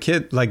battling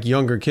like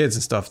younger kids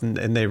and stuff, and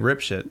they rip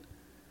shit.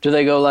 Do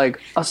they go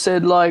like, I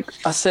said like?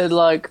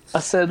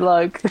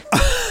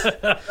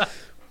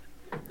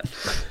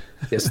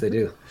 Yes, they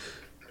do.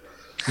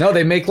 No,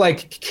 they make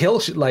like kill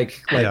shit,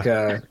 like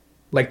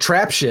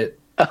trap shit.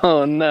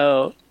 Oh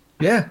no.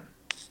 Yeah.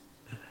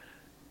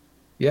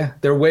 Yeah,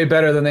 they're way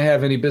better than they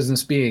have any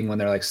business being when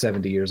they're like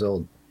 70 years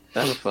old.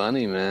 That's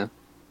funny, man.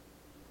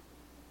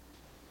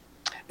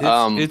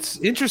 It's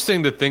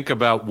interesting to think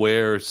about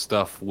where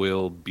stuff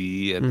will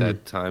be at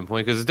that time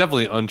point, because it's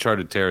definitely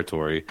uncharted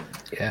territory.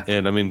 Yeah.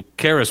 And I mean,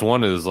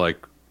 KRS-One is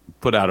like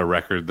put out a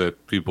record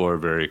that people are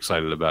very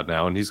excited about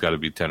now, and he's got to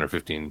be 10 or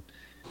 15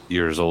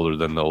 years older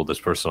than the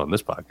oldest person on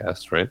this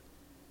podcast, right?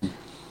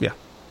 Yeah.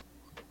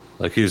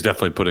 Like, he was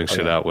definitely putting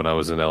shit out when I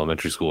was in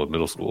elementary school and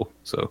middle school.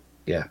 So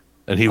yeah.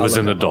 And he was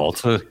an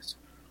adult. Yeah,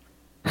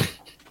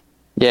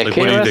 like,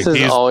 KRS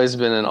has always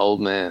been an old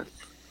man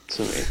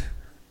to me.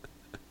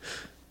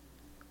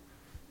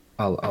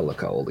 I'll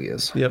look how old he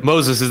is. Yep.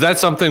 Moses, is that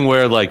something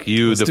where like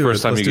the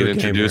first time you get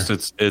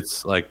introduced,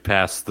 it's like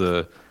past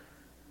the,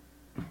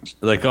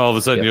 like all of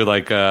a sudden you're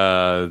like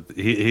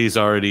he's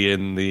already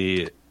in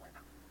the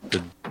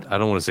I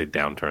don't want to say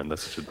downturn,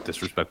 that's such a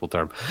disrespectful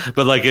term,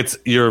 but like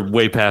you're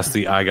way past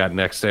the I got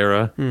next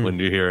era when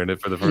you're hearing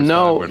it for the first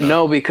time?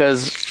 No,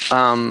 because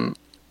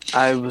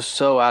I was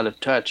so out of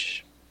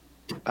touch,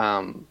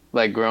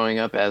 like growing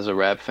up as a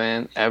rap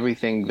fan.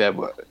 Everything that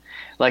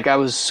like I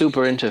was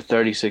super into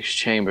 36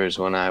 Chambers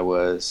when I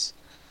was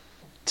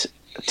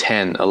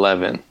 10,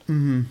 11.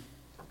 Mm-hmm.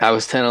 I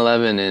was 10,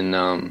 11 in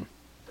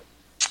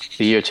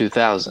the year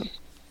 2000.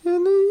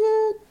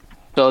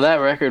 So that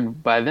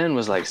record by then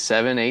was like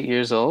 7, 8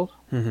 years old.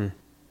 Mm-hmm.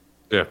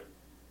 Yeah.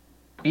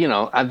 You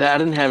know, I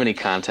didn't have any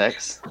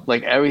context.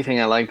 Like,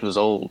 everything I liked was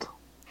old.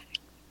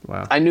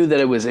 Wow. I knew that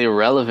it was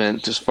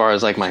irrelevant as far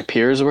as like my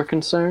peers were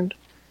concerned,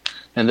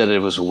 and that it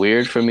was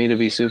weird for me to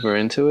be super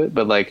into it.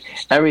 But like,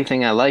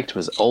 everything I liked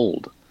was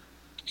old.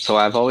 So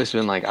I've always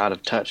been like out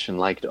of touch and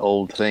liked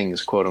old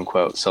things, quote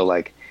unquote. So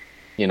like,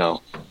 you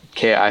know,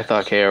 I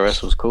thought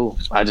KRS was cool.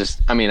 I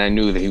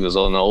knew that he was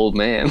an old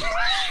man.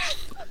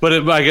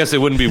 But I guess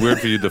it wouldn't be weird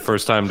for you the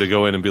first time to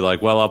go in and be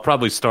like, well, I'll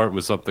probably start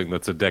with something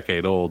that's a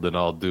decade old, and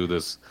I'll do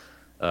this.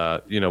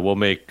 We'll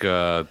make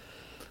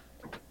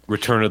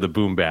Return of the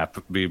Boom Bap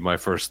be my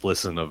first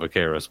listen of a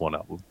KRS-One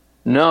album.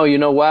 No, you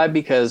know why?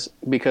 Because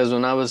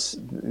when I was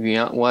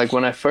young, like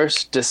when I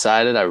first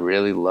decided I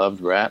really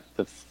loved rap,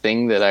 the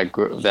thing that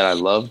I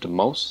loved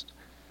most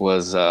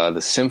was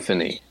the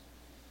Symphony.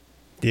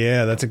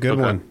 Yeah, that's a good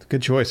one.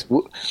 Good choice.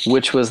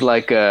 Which was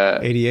like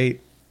 88.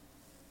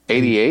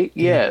 88,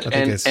 yeah.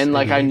 And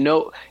like 88. I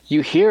know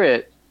you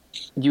hear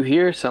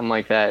something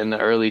like that in the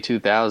early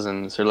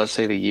 2000s, or let's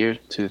say the year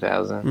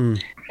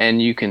 2000,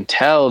 and you can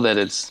tell that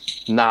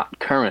it's not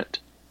current.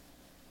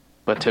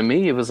 But to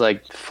me, it was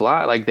like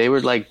fly, like they were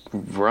like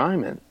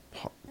rhyming.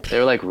 They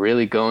were like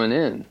really going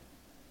in.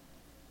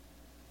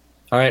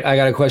 All right, I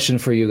got a question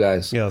for you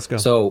guys. Yeah, let's go.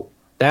 So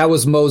that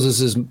was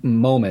Moses's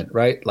moment,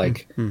 right?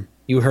 Like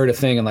you heard a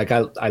thing and like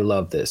I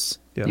love this.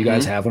 Yeah. You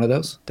guys have one of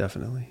those?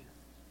 Definitely.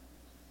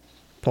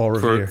 Paul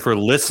Revere. For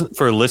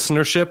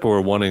listenership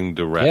or wanting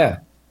to rap? Yeah.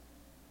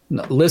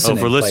 No, listening.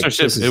 For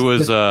listenership,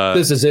 like,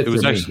 this is it for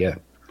me. Actually, yeah.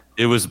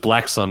 It was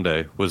Black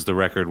Sunday was the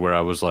record where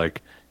I was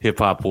like, hip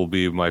hop will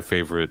be my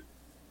favorite,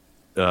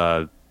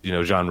 genre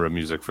of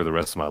music for the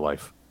rest of my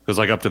life. Because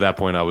like up to that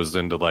point, I was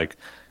into like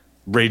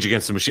Rage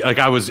Against the Machine. Like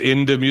I was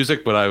into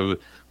music, but I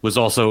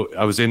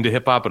was into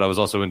hip hop, but I was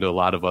also into a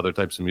lot of other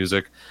types of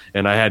music.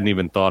 And I hadn't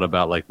even thought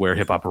about like where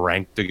hip hop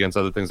ranked against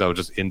other things. I was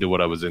just into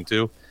what I was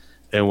into.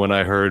 And when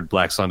I heard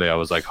Black Sunday, I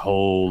was like,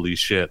 holy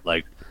shit!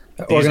 Like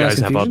these guys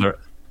have other.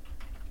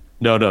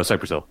 No,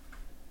 Cypress Hill.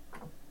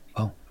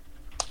 Oh,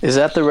 is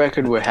that the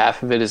record where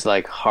half of it is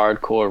like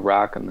hardcore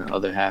rock and the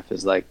other half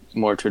is like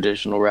more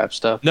traditional rap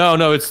stuff?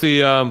 No, it's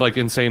the like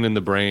Insane in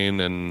the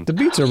Brain, and the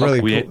beats are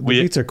really the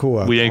beats are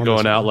cool. We ain't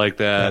going out like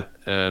that,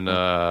 and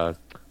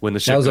when the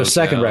shit that was their goes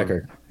second down.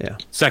 record. Yeah,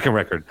 second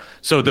record.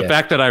 So the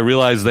fact that I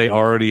realized they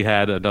already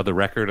had another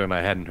record and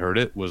I hadn't heard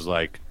it was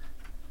like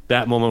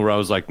that moment where I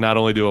was like, not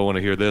only do I want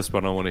to hear this,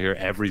 but I want to hear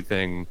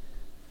everything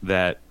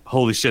that,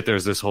 holy shit,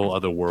 there's this whole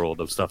other world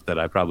of stuff that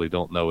I probably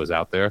don't know is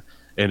out there.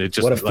 And it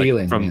just, what a like,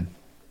 feeling, man.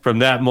 From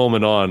that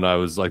moment on, I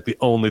was like, the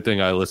only thing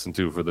I listened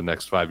to for the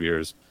next 5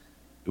 years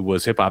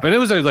was hip hop. And it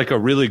was like a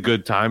really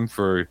good time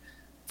for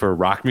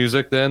rock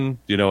music then,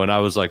 and I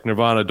was like,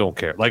 Nirvana, don't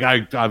care. Like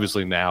I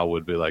obviously now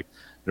would be like,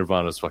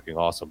 Nirvana's fucking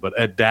awesome. But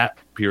at that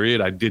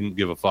period, I didn't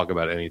give a fuck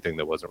about anything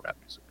that wasn't rap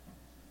music.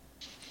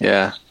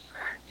 Yeah.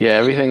 Yeah,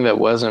 everything that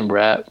wasn't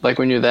rap, like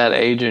when you're that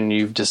age and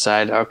you've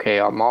decided, okay,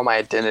 all my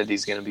identity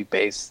is going to be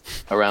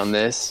based around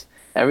this.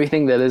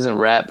 Everything that isn't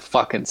rap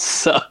fucking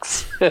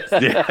sucks.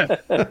 Yeah.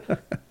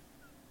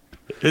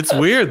 It's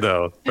weird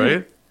though,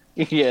 right?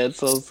 Yeah, it's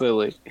so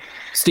silly.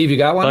 Steve, you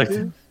got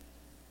one?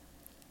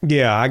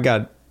 Yeah, I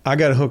got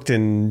hooked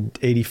in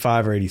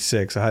 85 or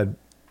 86. I had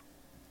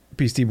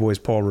Beastie Boys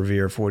Paul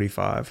Revere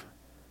 45.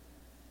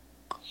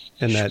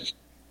 And that...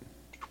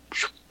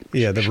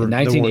 Yeah,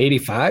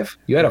 1985.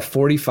 You had a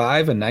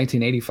 45 in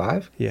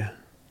 1985. Yeah,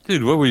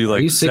 dude, what were you like?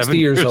 Are you 60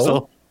 years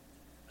old?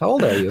 How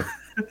old are you?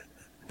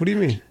 What do you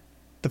mean?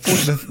 The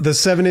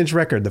 7-inch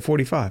record, the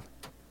 45.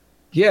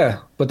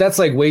 Yeah, but that's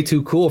like way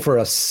too cool for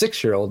a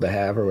 6-year-old to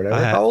have or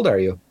whatever. How old are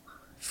you?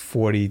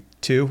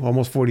 42,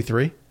 almost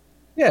 43.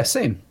 Yeah,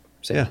 same.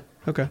 Yeah,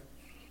 okay.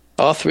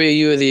 All three of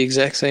you are the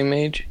exact same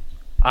age.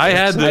 I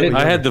had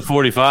the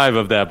 45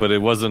 of that, but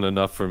it wasn't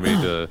enough for me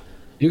to.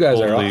 You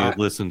guys only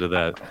listen to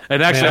that.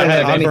 And actually,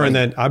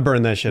 I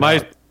burned that shit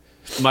out.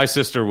 My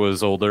sister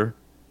was older,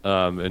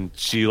 and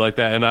she liked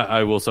that. And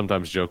I will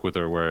sometimes joke with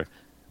her where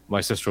my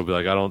sister will be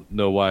like, I don't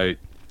know why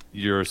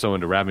you're so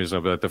into rap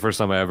music. But like, the first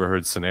time I ever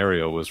heard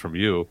Scenario was from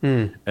you.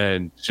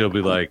 And she'll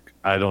be like,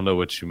 I don't know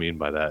what you mean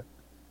by that.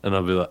 And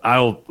I'll be like,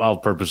 I'll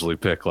purposely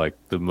pick like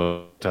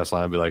the test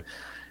line and be like,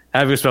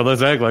 have you spelled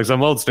this egg like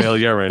some old stale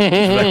urine? She's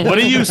like, what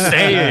are you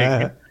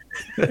saying?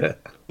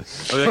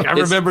 I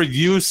remember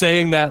you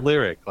saying that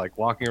lyric, like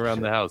walking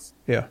around the house.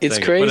 Yeah, it's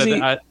crazy.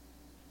 No,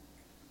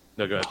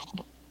 go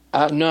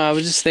ahead. No, I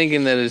was just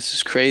thinking that it's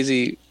just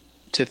crazy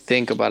to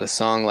think about a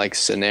song like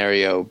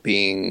Scenario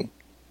being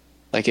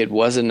like it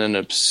wasn't an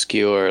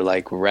obscure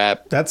like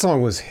rap. That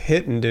song was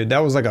hitting, dude. That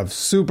was like a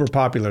super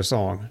popular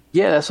song.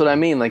 Yeah, that's what I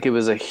mean. Like it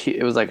was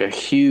like a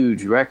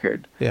huge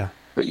record. Yeah,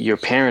 but your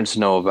parents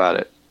know about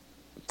it.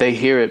 They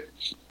hear it,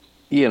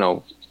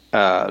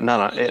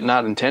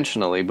 not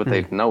intentionally, but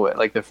they know it.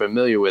 Like they're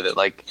familiar with it.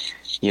 Like,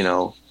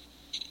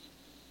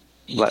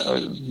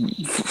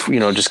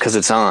 just because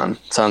it's on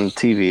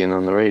TV and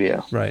on the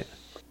radio. Right.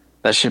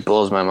 That shit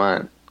blows my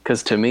mind.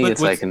 Because to me,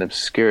 it's like an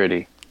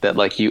obscurity that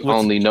like you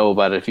only know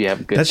about it if you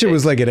have good. That shit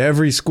was like at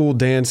every school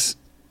dance.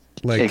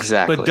 Like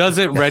exactly. But does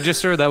it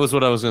register? That was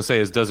what I was going to say.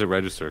 Is does it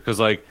register? Because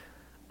like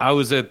I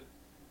was at.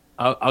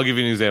 I'll give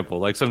you an example.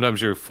 Like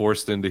sometimes you're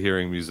forced into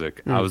hearing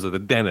music. I was at the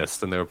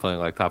dentist and they were playing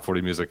like top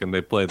 40 music and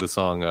they played the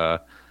song.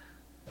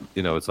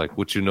 It's like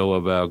what you know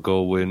about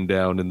going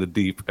down in the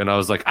deep. And I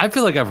was like, I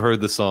feel like I've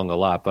heard the song a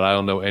lot, but I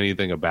don't know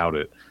anything about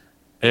it.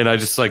 And I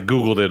just like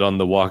Googled it on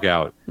the walk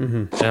out.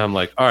 And I'm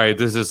like, all right,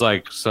 this is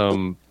like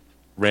some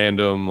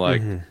random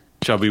like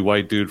chubby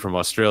white dude from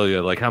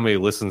Australia. Like how many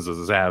listens does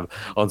this have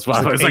on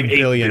Spotify? It's like 8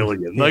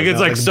 billion. Like it's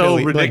like so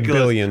ridiculous. Like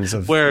billions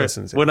of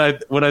listens. When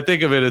I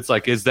think of it, it's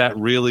like, is that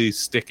really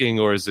sticking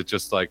or is it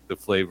just like the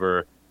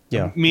flavor?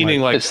 Yeah. Meaning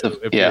like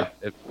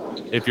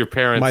if your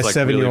parents my like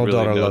 7-year-old really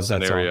daughter know loves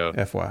scenario.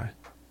 that song. FYI.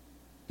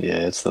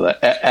 Yeah, it's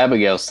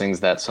Abigail sings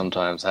that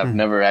sometimes. I've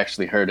never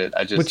actually heard it.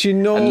 What you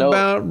know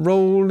about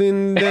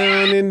rolling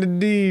down in the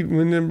deep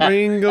when the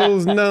brain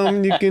goes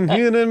numb, you can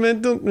hear the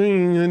mental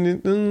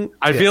ring.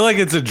 I feel like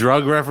it's a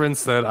drug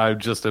reference that I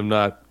just am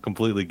not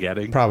completely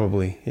getting.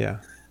 Probably, yeah.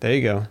 There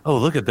you go. Oh,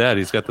 look at that.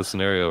 He's got the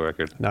scenario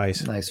record.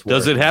 Nice. Nice work.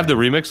 Does it have the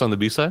remix on the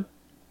B-side?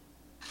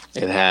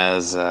 It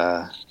has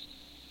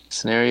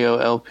scenario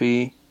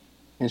LP,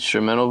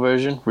 instrumental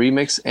version,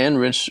 remix, and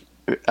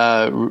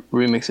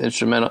remix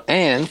instrumental,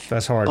 and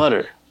that's hard.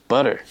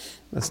 Butter.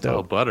 That's dope.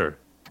 Oh, Butter.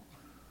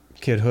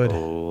 Kid Hood.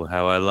 Oh,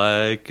 how I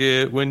like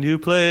it when you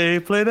play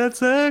that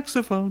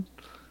saxophone.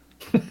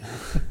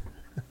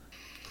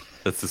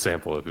 That's the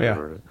sample if you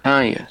ever heard it.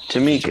 Tanya,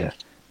 Tamika,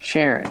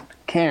 Sharon,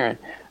 Karen.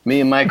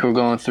 Me and Mike were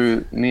going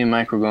through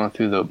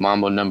the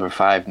Mambo number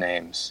 5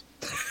 names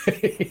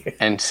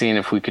and seeing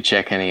if we could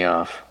check any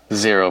off.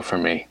 0 for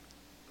me.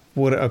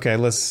 What? Okay,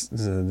 let's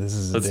do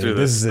this.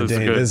 This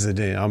is a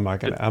day. I'm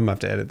gonna have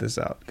to edit this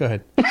out. Go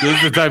ahead. This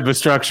is the type of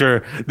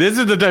structure. This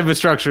is the type of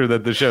structure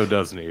that the show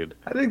does need.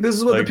 I think this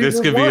is what the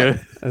people want.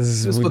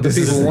 This is what the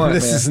people want.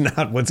 This is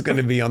not what's going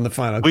to be on the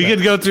final. We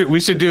could go through. We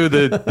should do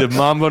the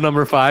Mambo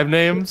number 5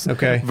 names.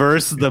 Okay.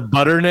 Versus the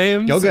Butter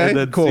names.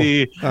 Okay. Cool.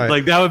 See, right.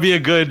 Like that would be a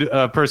good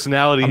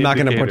personality. I'm not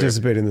going to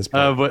participate in this.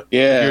 But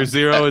you're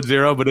 0 and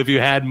 0. But if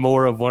you had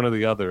more of one or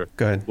the other,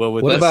 go ahead. What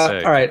would what that about?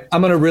 say? All right, I'm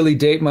going to really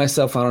date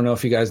myself. I don't know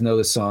if you guys know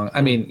this song.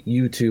 I mean,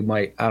 you two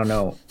might. I don't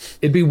know.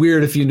 It'd be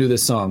weird if you knew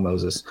this song,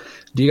 Moses.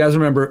 Do you guys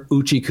remember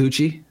Oochie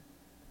Coochie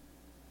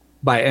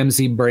by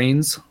MC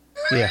Brains?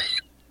 Yeah.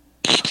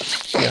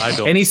 I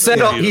don't. And he said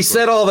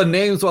all the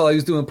names while he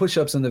was doing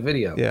push-ups in the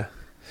video. Yeah.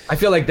 I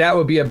feel like that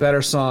would be a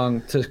better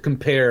song to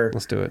compare.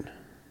 Let's do it.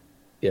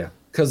 Yeah,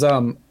 because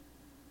all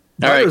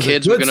right,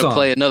 kids, we're gonna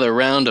play another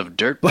round of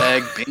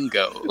Dirtbag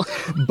Bingo.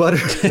 Butter,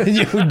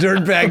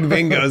 Dirtbag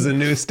Bingo is a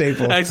new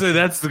staple. Actually,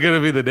 that's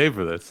gonna be the name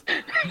for this.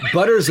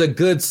 Butter's a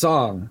good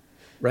song,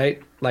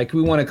 right? Like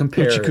we want to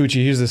compare. Oochie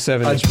Coochie, here's the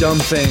 7. A dumb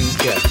thing.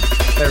 Yeah,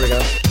 there we go.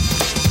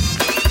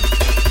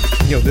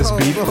 Yo, this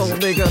beat.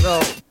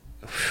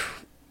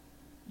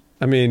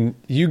 I mean,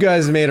 you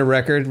guys made a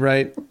record,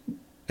 right?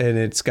 And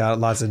it's got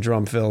lots of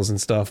drum fills and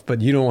stuff,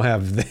 but you don't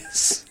have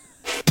this.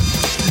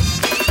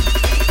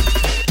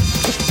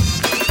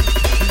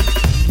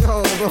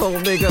 No,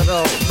 nigga,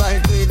 no.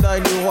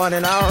 1991,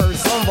 and I heard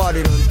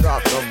somebody done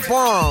dropped a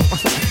bomb.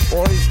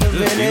 Boys, the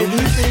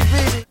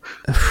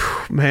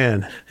ECB.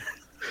 Man.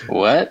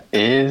 What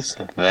is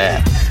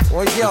that?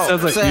 Well, yo, it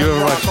sounds like you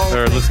ever watched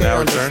or listen to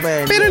Howard Stern.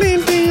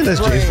 That's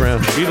James Brown.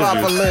 Drop a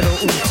little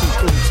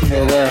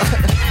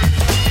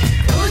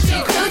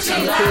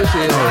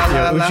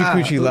Oochie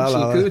Coochie La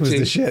La was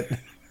the shit.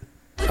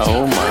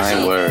 Oh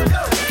my word.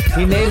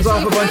 He names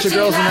off a bunch of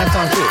girls in that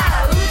song too.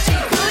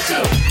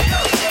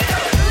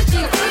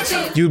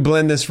 You'd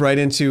blend this right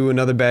into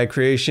Another Bad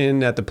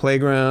Creation, At the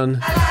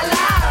Playground,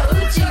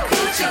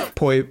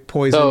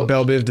 Poison,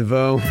 Belle Biv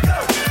DeVoe. Hey,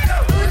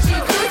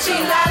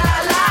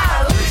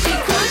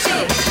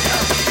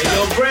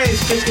 yo,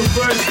 Brains, kick the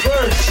first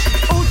verse.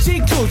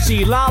 Oochie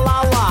Coochie, la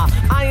la la.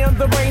 I am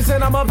the Brains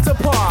and I'm up to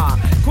par.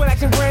 Quit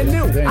acting brand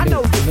new. I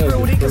know you're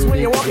fruity, cause when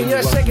you're walking,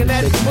 you're shaking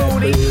that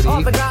booty.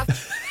 All the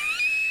guys.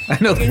 I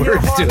know the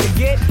words to it.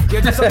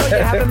 You just know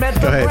you haven't met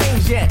the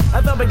Brains yet.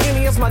 At the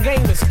beginning, it's my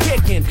game is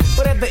kicking.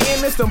 But at the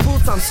end, it's the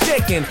boots I'm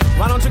sticking.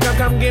 Why don't you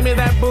come give me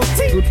that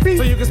boutique?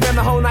 So you can spend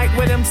the whole night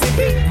with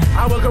MCP.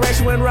 I will correct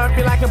you and rub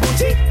you like a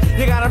boutique.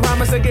 You gotta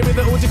promise to give me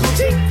the Oochie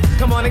Coochie.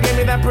 Come on and give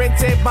me that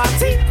pretty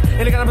body.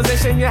 In the kind of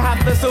position, you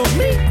have to suit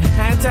me.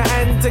 Hand to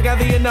hand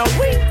together, you know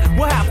we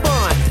will have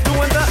fun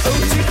doing the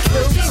Oochie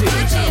Coochie.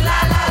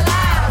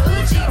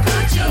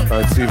 All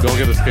right, Steve, don't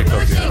get us kicked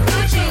off here.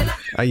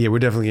 Yeah, we're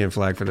definitely getting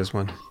flagged for this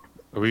one.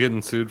 Are we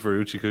getting sued for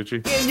Oochie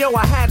Coochie? Yo,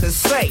 I had to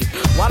say,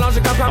 why don't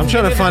you come I'm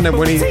trying to find out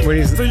when he's.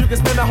 So you can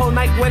spend the whole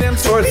night with him.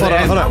 Hold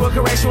on. I will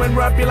caress you and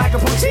rub you like a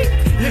boutique.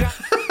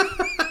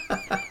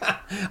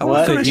 I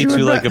will eat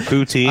you like a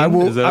poutine. I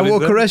will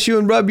caress you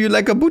and rub you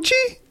like a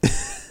boochie.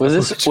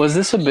 Was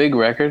this a big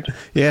record?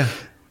 Yeah,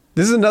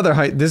 this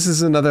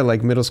is another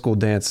like middle school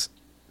dance.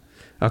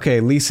 Okay,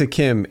 Lisa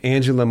Kim,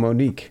 Angela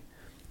Monique.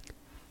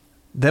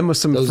 Them are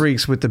some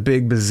freaks with the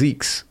big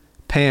baziques.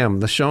 Pam,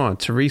 LaShawn,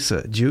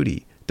 Teresa,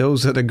 Judy.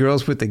 Those are the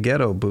girls with the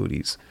ghetto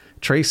booties.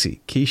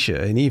 Tracy, Keisha,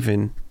 and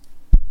even...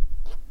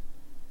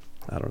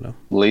 I don't know.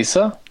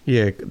 Lisa?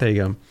 Yeah, there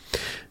you go.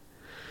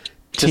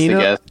 Just a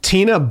guess.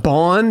 Tina,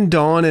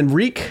 Dawn, and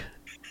Reek.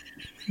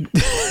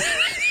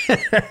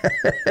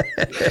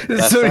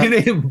 So your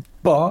name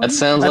Bond? That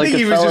sounds I like think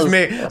he was just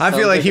made. I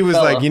feel like he was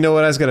like, you know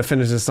what? I just got to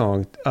finish this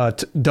song.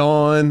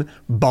 Dawn,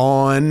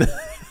 Bon.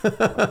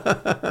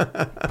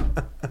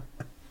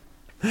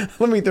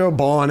 Let me throw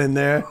Bon in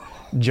there.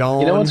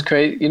 John. You know what's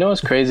crazy? You know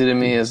what's crazy to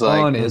me is like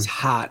Bon is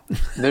hot.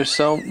 There's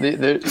so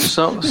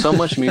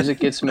much music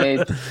gets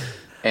made,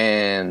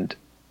 and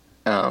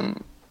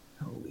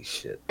holy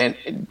shit.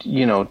 And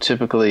you know,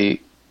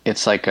 typically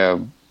it's like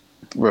a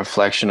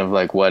reflection of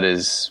like what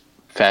is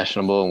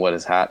fashionable and what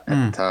is hot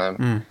at the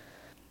time,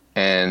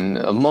 and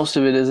most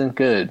of it isn't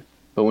good.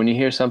 But when you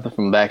hear something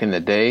from back in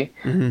the day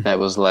that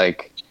was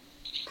like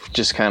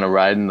just kind of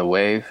riding the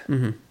wave,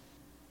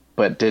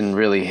 but didn't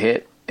really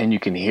hit, and you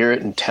can hear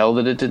it and tell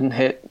that it didn't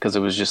hit because it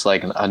was just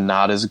like a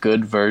not as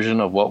good version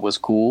of what was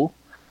cool.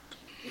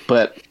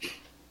 But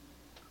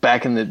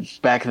back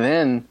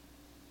then,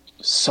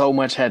 so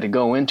much had to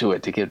go into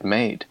it to get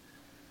made.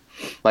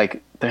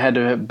 Like there had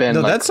to have been.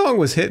 No, that song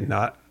was hit.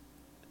 Not.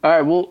 All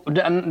right. Well,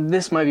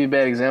 this might be a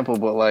bad example,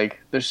 but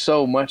like there's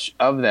so much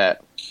of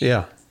that.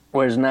 Yeah.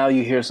 Whereas now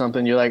you hear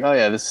something, you're like, oh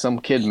yeah, some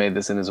kid made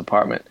this in his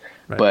apartment.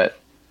 Right.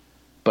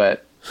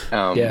 But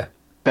yeah.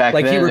 Back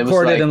like then, he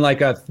recorded it was in like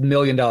 $1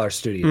 million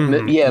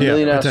studio. Yeah, $1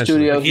 million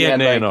studio. He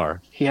had an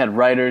A&R. He had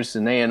writers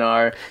and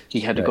A&R. He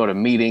had to go to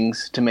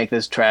meetings to make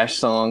this trash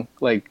song.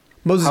 Like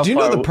Moses, do you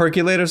know the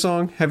Percolator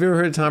song? Have you ever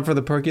heard "Time for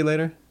the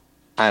Percolator"?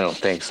 I don't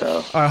think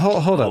so. All right,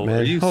 hold up, man.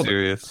 Are you hold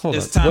serious? Hold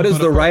It's on. time What is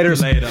for the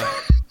writer's?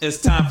 It's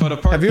time for the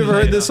percolator. Have you ever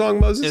heard this song,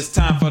 Moses? It's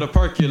time for the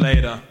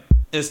percolator.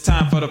 It's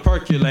time for the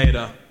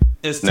percolator.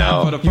 It's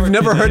time for the percolator. You've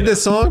never heard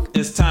this song?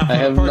 It's time for I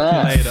the have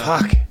not. percolator.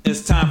 Fuck.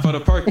 It's time for the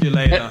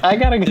percolator. I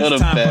gotta go to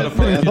It's time bed. for the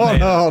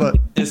percolator. Hold on.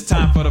 It's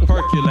time for the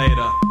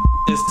percolator.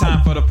 It's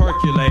time for the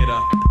percolator.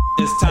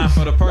 It's time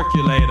for the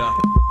percolator.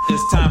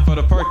 It's time for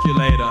the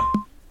percolator.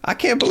 I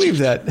can't believe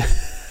that.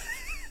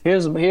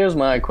 Here's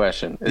my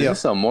question: Is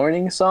this a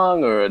morning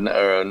song or a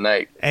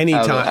night? Any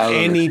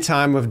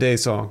time of day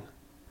song.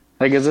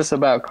 Like, is this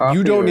about coffee?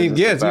 You don't or is need. this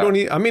Yes, you about- don't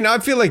need. I mean, I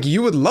feel like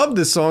you would love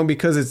this song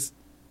because it's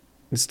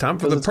time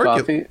for the it's coffee?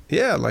 percolator.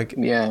 Yeah, like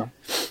Yeah.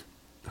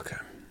 okay.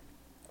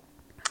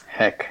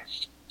 Heck,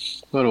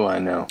 what do I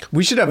know?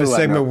 We should have What a do I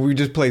segment know? where we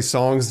just play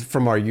songs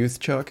from our youth,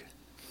 Chuck,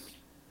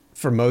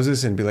 for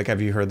Moses, and be like,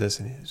 "Have you heard this?"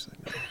 And he's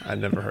like, "No, I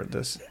never heard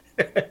this."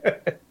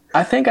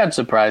 I think I'd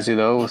surprise you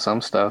though with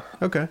some stuff.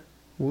 Okay,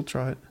 we'll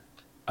try it.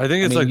 I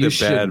think it's I mean, like you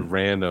the bad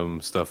random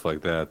stuff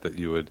like that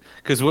you would,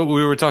 because what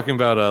we were talking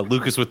about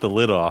Lucas with the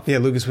lid off. Yeah,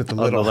 Lucas with the on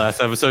lid the off.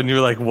 last episode, and you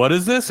were like, "What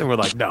is this?" And we're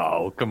like,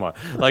 "No, come on!"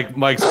 Like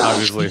Mike's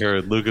obviously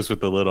heard Lucas with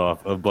the lid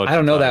off a bunch. I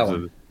don't know of that times.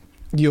 one.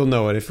 You'll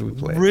know it if we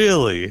play it.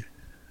 Really?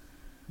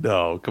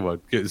 No, come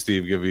on,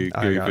 Steve. Give me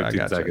I 15 got you.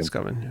 seconds. It's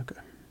coming.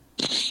 Okay.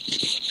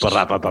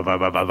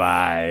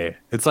 Bye.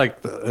 It's like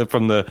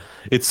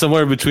it's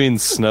somewhere between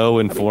Snow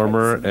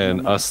Informer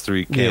and Us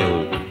Three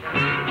Killed.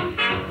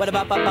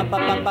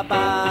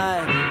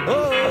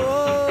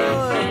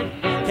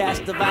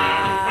 Catch the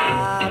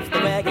vibes, the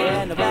reggae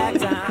and the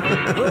ragtime.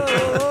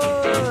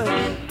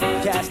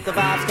 Catch the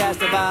vibes, catch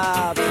the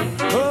vibes.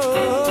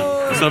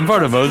 Some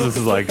part of Moses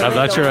is like, I'm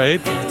not sure I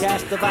hate.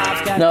 Catch the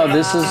vibes, catch No, the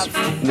this is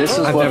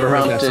I've what never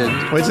heard that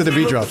prompted. Wait till the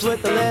beat drops.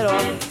 with the little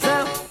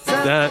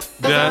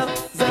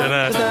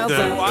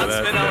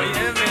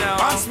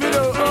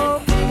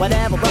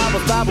whatever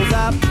bubbles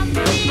up.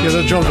 Yeah,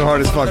 the drums are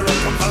hard as fuck.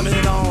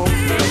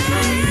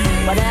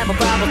 Whatever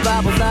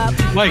bubbles up.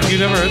 Mike, you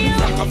never heard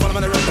this?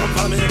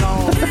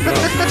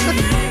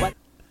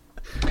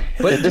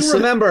 But just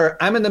remember,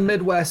 I'm in the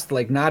Midwest.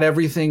 Like, not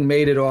everything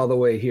made it all the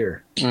way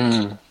here.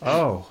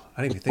 Oh,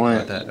 I didn't even think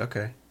about that.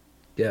 Okay.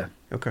 Yeah.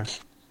 Okay.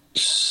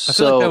 I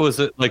feel like that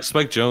was like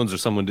Spike Jones or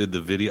someone did the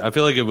video. I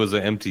feel like it was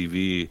an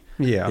MTV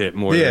hit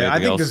more than anything I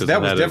think else, 'cause that it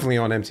was had definitely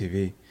on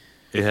MTV.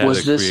 It had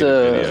Was a this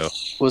creative video.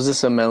 was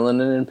this a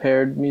melanin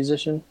impaired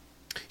musician?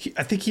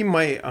 I think he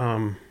might.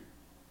 I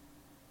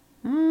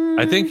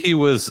think he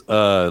was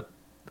one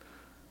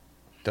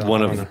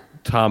don't of know.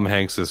 Tom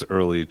Hanks's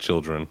early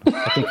children.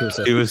 I think it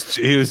was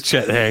he was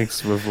Chet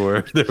Hanks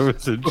before there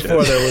was a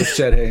before there was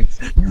Chet Hanks.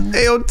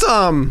 Hey, yo,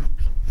 Tom.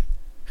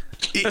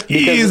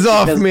 Ease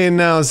off me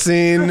now,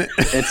 scene.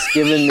 It's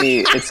giving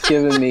me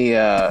giving me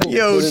a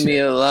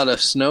lot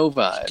of Snow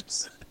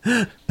vibes.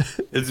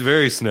 It's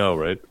very Snow,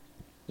 right?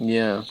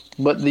 Yeah,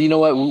 but you know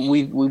what?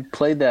 We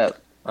played that.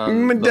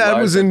 My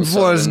dad was in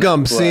Forrest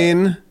Gump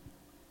scene.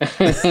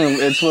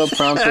 It's what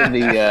prompted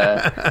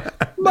the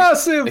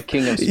massive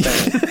King of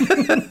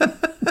Spain.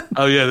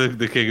 Oh yeah,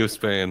 the King of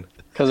Spain.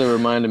 Because it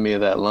reminded me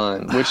of that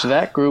line, which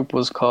that group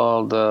was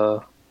called.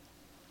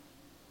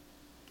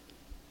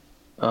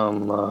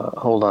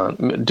 Hold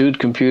on, Dude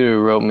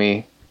Computer wrote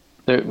me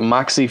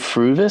Moxie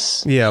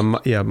Fruvis? Yeah,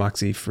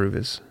 Moxie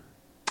Fruvis.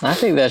 I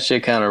think that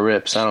shit kind of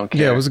rips. I don't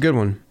care. Yeah, it was a good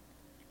one.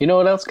 You know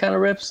what else kind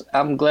of rips?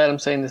 I'm glad I'm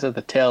saying this at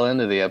the tail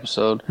end of the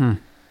episode. You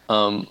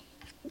know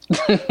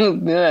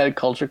that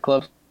Culture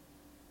Club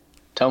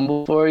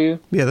Tumble For You?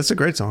 Yeah, that's a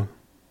great song.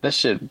 That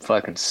shit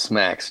fucking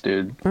smacks,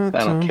 dude. I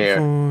don't care.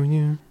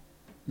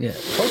 Yeah,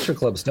 Culture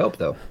Club's dope,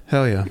 though.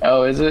 Hell yeah.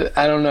 Oh, is it?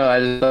 I don't know. I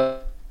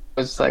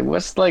just it's like,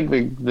 what's like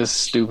the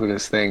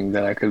stupidest thing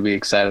that I could be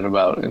excited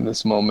about in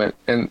this moment?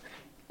 And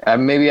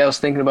maybe I was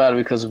thinking about it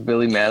because of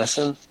Billy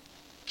Madison.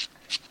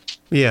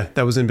 Yeah,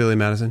 that was in Billy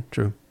Madison.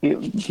 True.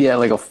 Yeah,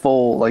 like a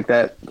full, like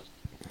that.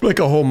 Like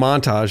a whole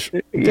montage.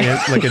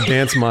 Like a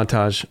dance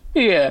montage.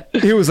 Yeah.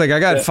 He was like, I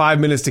got 5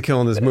 minutes to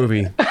kill in this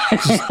movie.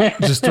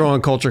 Just throw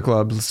on Culture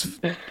Club. Let's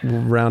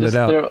round it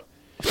out.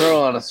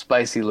 Throw on a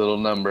spicy little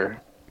number.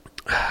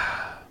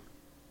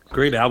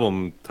 Great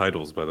album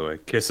titles, by the way.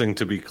 Kissing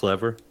to Be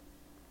Clever.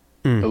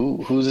 Ooh,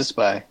 who's this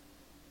by?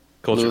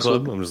 Culture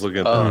Club. I'm just looking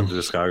at the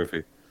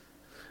discography.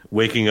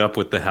 Waking Up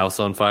with the House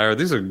on Fire.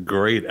 These are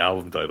great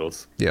album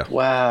titles. Yeah.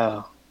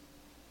 Wow.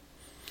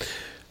 All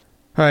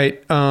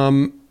right.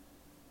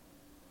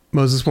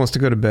 Moses wants to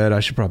go to bed. I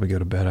should probably go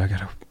to bed. I got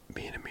to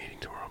be in a meeting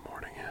tomorrow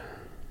morning.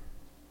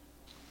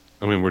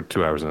 I mean, we're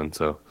 2 hours in,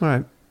 so. All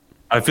right.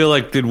 I feel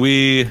like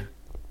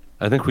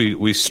I think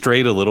we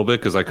strayed a little bit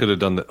because I could have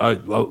done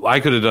I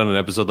could have done an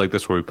episode like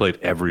this where we played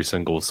every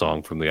single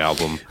song from the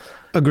album.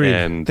 Agreed.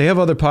 And they have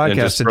other podcasts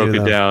just to broke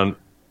do it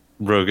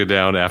broke it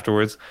down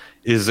afterwards.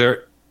 Is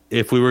there,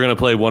 if we were going to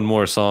play one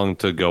more song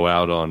to go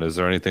out on, is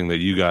there anything that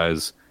you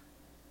guys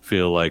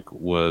feel like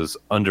was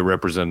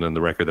underrepresented in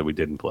the record that we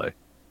didn't play?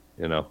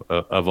 You know,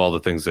 of all the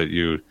things that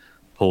you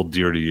hold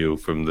dear to you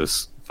from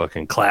this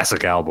fucking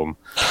classic album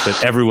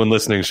that everyone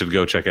listening should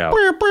go check out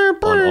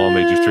on all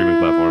major streaming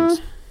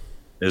platforms.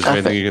 Is there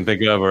anything you can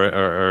think of,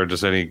 or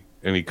just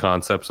any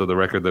concepts of the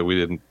record that we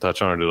didn't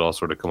touch on, or did it all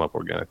sort of come up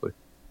organically?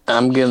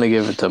 I'm gonna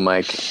give it to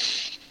Mike.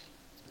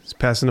 Just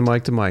passing the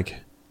mic to Mike.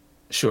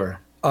 Sure.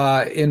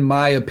 In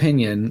my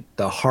opinion,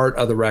 the heart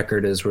of the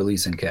record is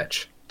Release and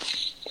Catch.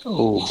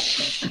 Oh.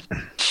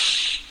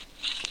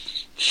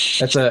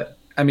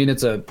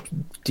 It's a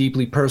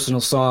deeply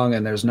personal song,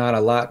 and there's not a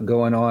lot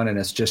going on, and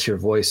it's just your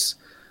voice.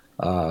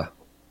 I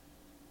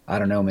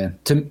don't know, man.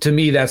 To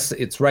me,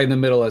 it's right in the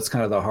middle. It's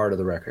kind of the heart of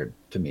the record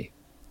to me.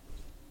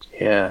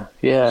 Yeah,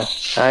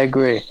 I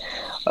agree.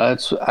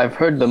 I've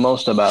heard the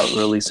most about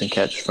Release and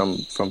Catch from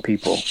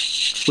people,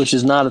 which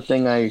is not a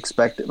thing I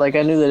expected. Like,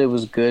 I knew that it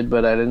was good,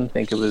 but I didn't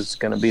think it was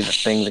going to be the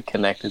thing that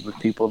connected with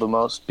people the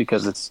most,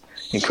 because it's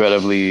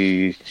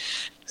incredibly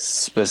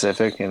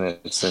specific and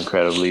it's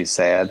incredibly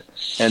sad.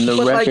 And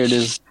the record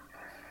is...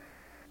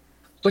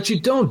 But you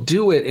don't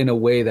do it in a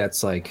way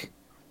that's, like,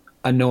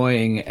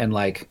 annoying and,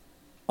 like,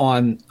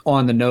 on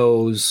the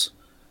nose.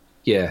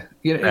 Yeah.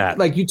 You know,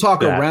 like, you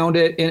talk around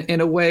it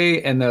in a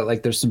way, and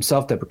there's some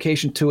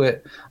self-deprecation to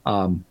it.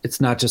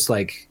 It's not just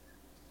like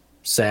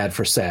sad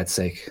for sad's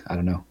sake. I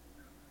don't know.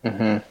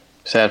 Mm-hmm.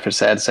 Sad for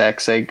sad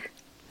sack's sake.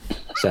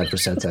 Sad for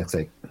sad sack's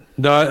sake.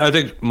 No, I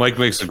think Mike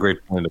makes a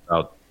great point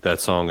about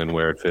that song and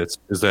where it fits.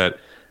 Is that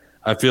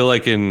I feel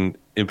like in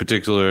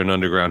particular in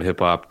underground hip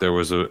hop, there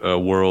was a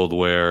world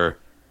where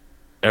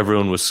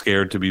everyone was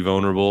scared to be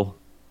vulnerable,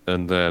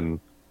 and then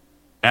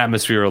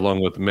Atmosphere,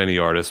 along with many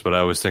artists, but I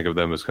always think of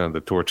them as kind of the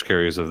torch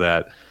carriers of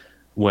that,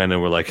 when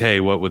and we're like, hey,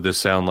 what would this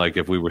sound like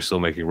if we were still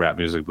making rap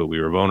music but we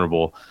were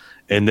vulnerable?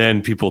 And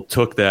then people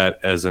took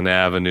that as an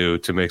avenue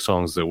to make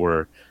songs that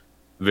were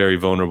very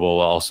vulnerable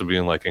while also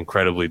being like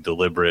incredibly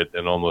deliberate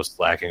and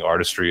almost lacking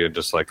artistry and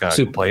just like kind of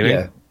complaining.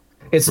 Yeah.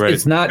 It's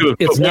not deep.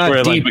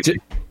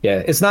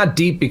 It's not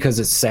deep because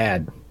it's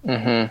sad.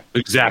 Mm-hmm.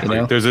 Exactly.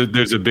 You know?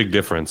 There's a big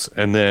difference.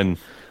 And then,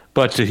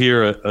 but to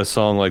hear a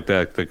song like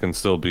that can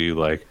still be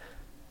like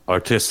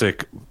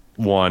artistic,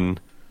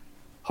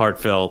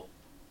 heartfelt,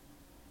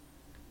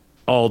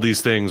 all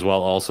these things,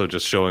 while also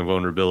just showing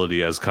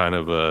vulnerability as kind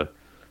of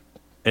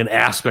an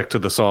aspect to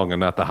the song and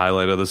not the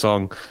highlight of the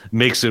song,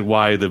 makes it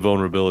why the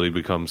vulnerability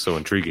becomes so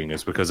intriguing.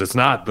 It's because it's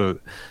not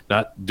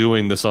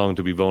doing the song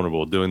to be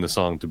vulnerable, doing the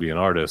song to be an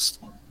artist.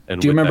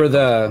 And do you remember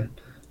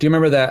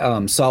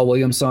that Saul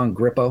Williams song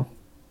Grippo?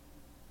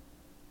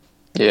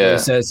 Yeah. It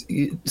says,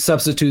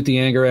 substitute the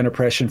anger and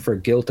oppression for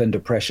guilt and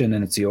depression,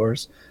 and it's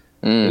yours.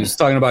 He's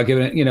talking about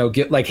giving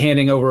it,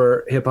 handing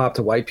over hip hop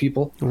to white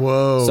people.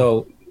 Whoa.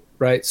 So,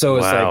 right. So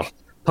it's like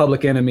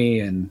Public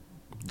Enemy and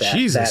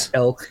that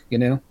elk,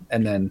 and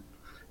then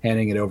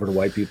handing it over to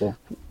white people.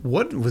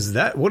 What was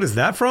that? What is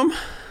that from?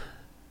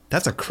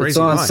 That's a crazy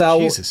line.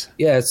 Jesus.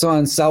 Yeah, it's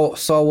on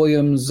Saul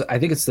Williams. I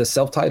think it's the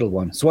self-titled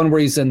one. It's one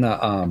where he's in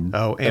the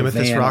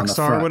Amethyst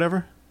Rockstar or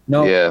whatever.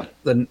 No, yeah,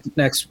 the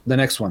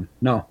next one.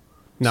 No,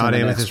 not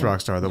Amethyst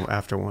Rockstar. The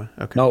after one.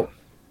 Okay. No,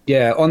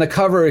 yeah. On the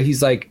cover,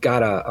 he's like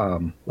got a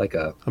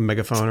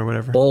megaphone or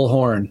whatever.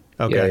 Bullhorn.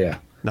 Okay. Yeah.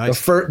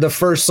 Nice. The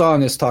first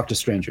song is "Talk to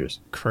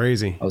Strangers."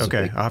 Crazy.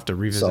 Okay, I'll have to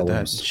revisit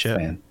that shit.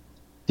 Fan.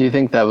 Do you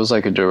think that was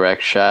like a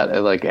direct shot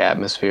at like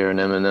Atmosphere and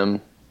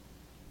Eminem?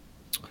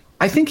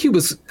 I think he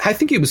was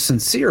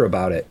sincere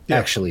about it. Yeah.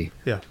 Actually.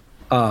 Yeah.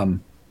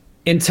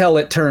 until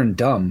it turned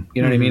dumb.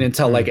 You know what I mean?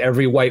 Until like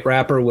every white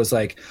rapper was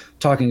like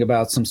talking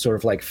about some sort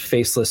of like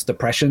faceless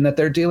depression that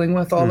they're dealing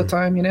with all the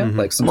time. You know,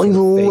 like some My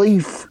sort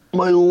of fake-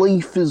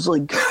 life is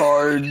like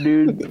hard,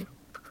 dude.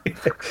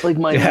 Like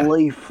my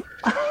life.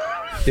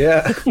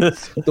 Yeah,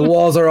 the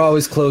walls are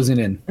always closing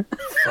in.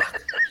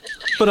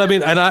 But I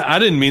mean, and I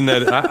didn't mean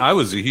that. I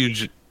was a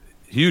huge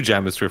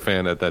Atmosphere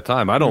fan at that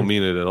time. I don't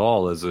mean it at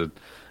all as a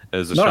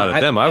shot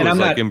at them. I'm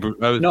not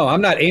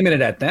aiming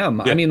it at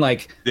them. Yeah. I mean,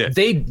 like Yeah.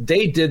 they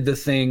did the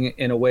thing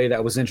in a way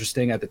that was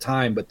interesting at the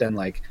time, but then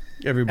like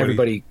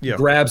everybody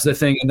grabs the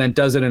thing and then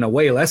does it in a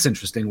way less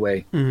interesting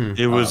way.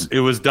 It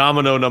was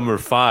domino number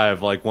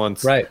 5. Like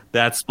once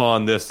that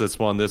spawned this, that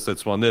spawned this, that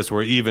spawned this.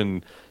 Where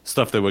even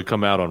stuff that would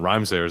come out on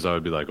Rhymesayers, I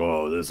would be like,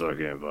 "Oh, this I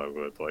can't fuck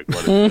with." Like,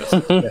 what is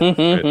this?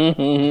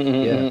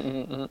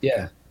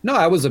 Yeah. No,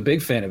 I was a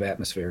big fan of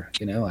Atmosphere.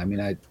 You know, I mean,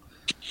 I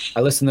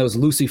listened to those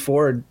Lucy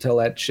Ford till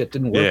that shit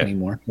didn't work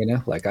anymore. You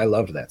know, like I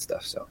loved that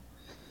stuff. So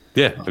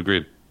yeah,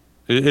 agreed.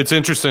 It's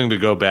interesting to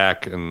go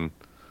back and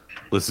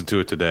listen to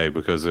it today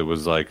because it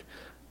was like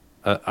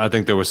I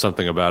think there was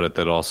something about it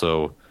that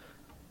also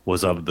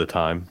was of the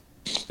time,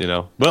 you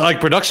know. But like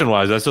production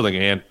wise, I still think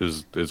Ant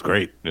is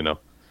great, you know.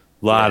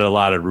 A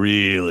lot of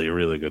really,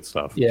 really good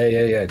stuff.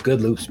 Yeah.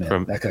 Good loops,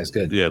 man. That guy's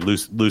good. Yeah,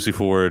 Lucy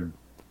Ford,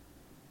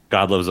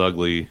 God Loves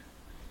Ugly.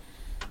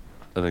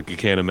 I think you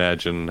can't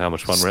imagine how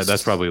much fun.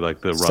 That's probably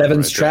like the run.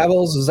 Seven's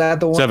Travels, is that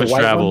the one? Seven's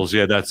Travels,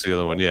 yeah, that's the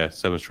other one. Yeah,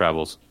 Seven's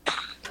Travels.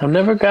 I've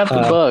never got the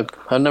bug.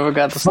 I've never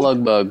got the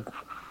slug bug.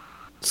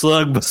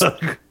 Slug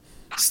bug.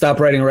 Stop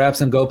writing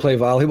raps and go play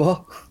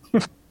volleyball.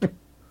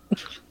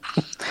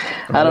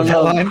 I don't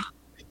know. Line?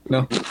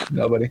 No,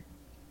 nobody.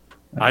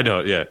 I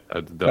don't. Yeah,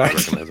 I don't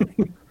recognize it.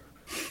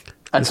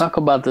 I talk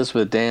about this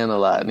with Dan a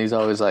lot, and he's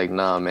always like,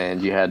 "Nah,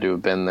 man, you had to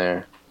have been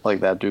there. Like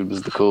that dude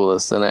was the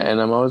coolest." And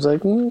I'm always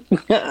like,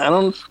 I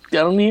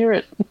don't hear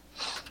it.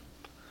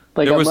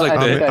 Like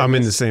I'm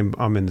in the same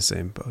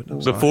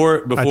boat.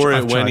 Before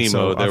it went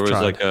emo,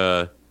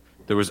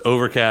 there was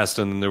Overcast,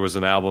 and there was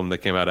an album that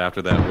came out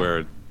after that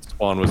where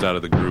Spawn was out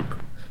of the group,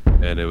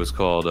 and it was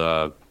called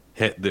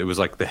it was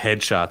like the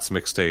Headshots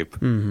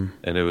mixtape,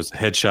 and it was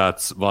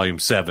Headshots Volume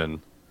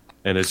 7,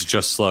 and it's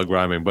just slug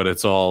rhyming, but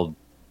it's all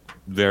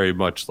very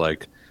much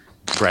like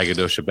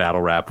braggadocio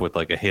battle rap with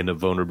like a hint of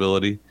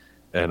vulnerability.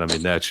 And I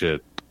mean that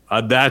shit.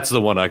 That's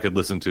the one I could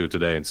listen to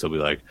today and still be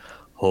like,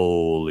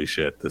 "Holy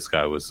shit, this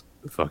guy was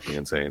fucking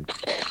insane."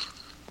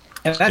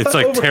 And it's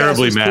like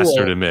terribly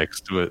mastered and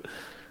mixed, but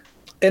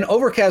and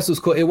Overcast was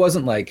cool. It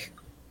wasn't like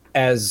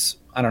as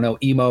I don't know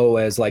emo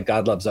as like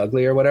God Loves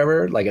Ugly or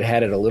whatever. Like it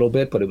had it a little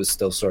bit, but it was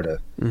still sort of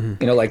you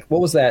know like what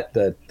was that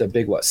the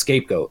big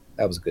Scapegoat?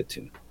 That was a good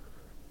tune.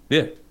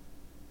 Yeah,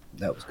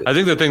 that was good. I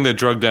think the thing that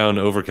drug down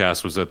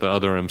Overcast was that the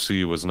other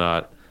MC was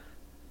not.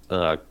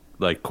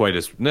 Like quite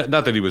as not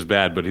that he was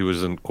bad, but he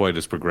wasn't quite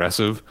as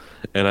progressive.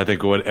 And I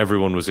think what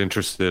everyone was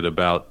interested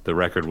about the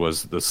record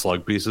was the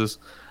slug pieces.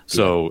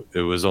 So it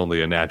was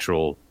only a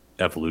natural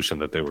evolution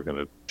that they were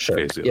going to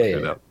phase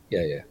it out.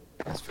 Yeah,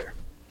 that's fair.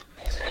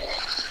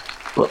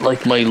 But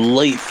like my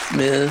life,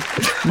 man.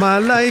 My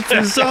life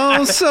is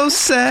all so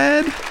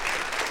sad.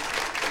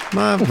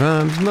 My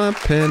rhymes, my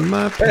pen,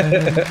 my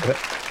pen.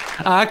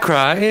 I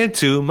cry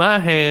into my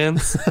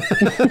hands.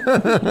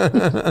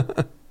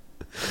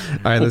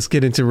 All right, let's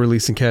get into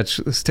Release and Catch.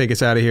 Let's take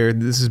us out of here.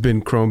 This has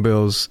been Chrome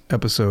Bills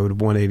episode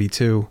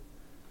 182.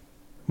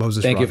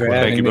 Moses, thank you for having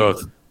me. Thank you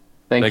both.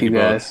 Thank you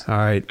guys. Both. All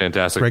right,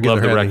 fantastic. Regular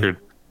Love the heading. record.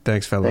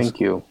 Thanks, fellas.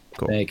 Thank you.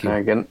 Cool. Thank you. All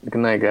right, good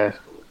night, guys.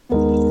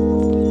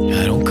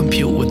 I don't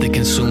compute with the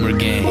consumer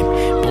game.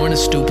 Born a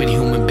stupid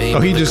human being. Oh,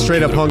 he just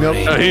straight up hung up.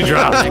 Oh, he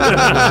dropped.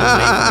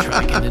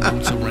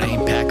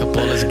 Pack up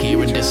all his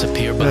gear and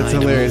disappear behind That's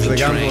hilarious. a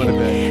moving Like, I'm train. going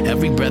to bed.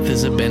 Every breath is a benefit.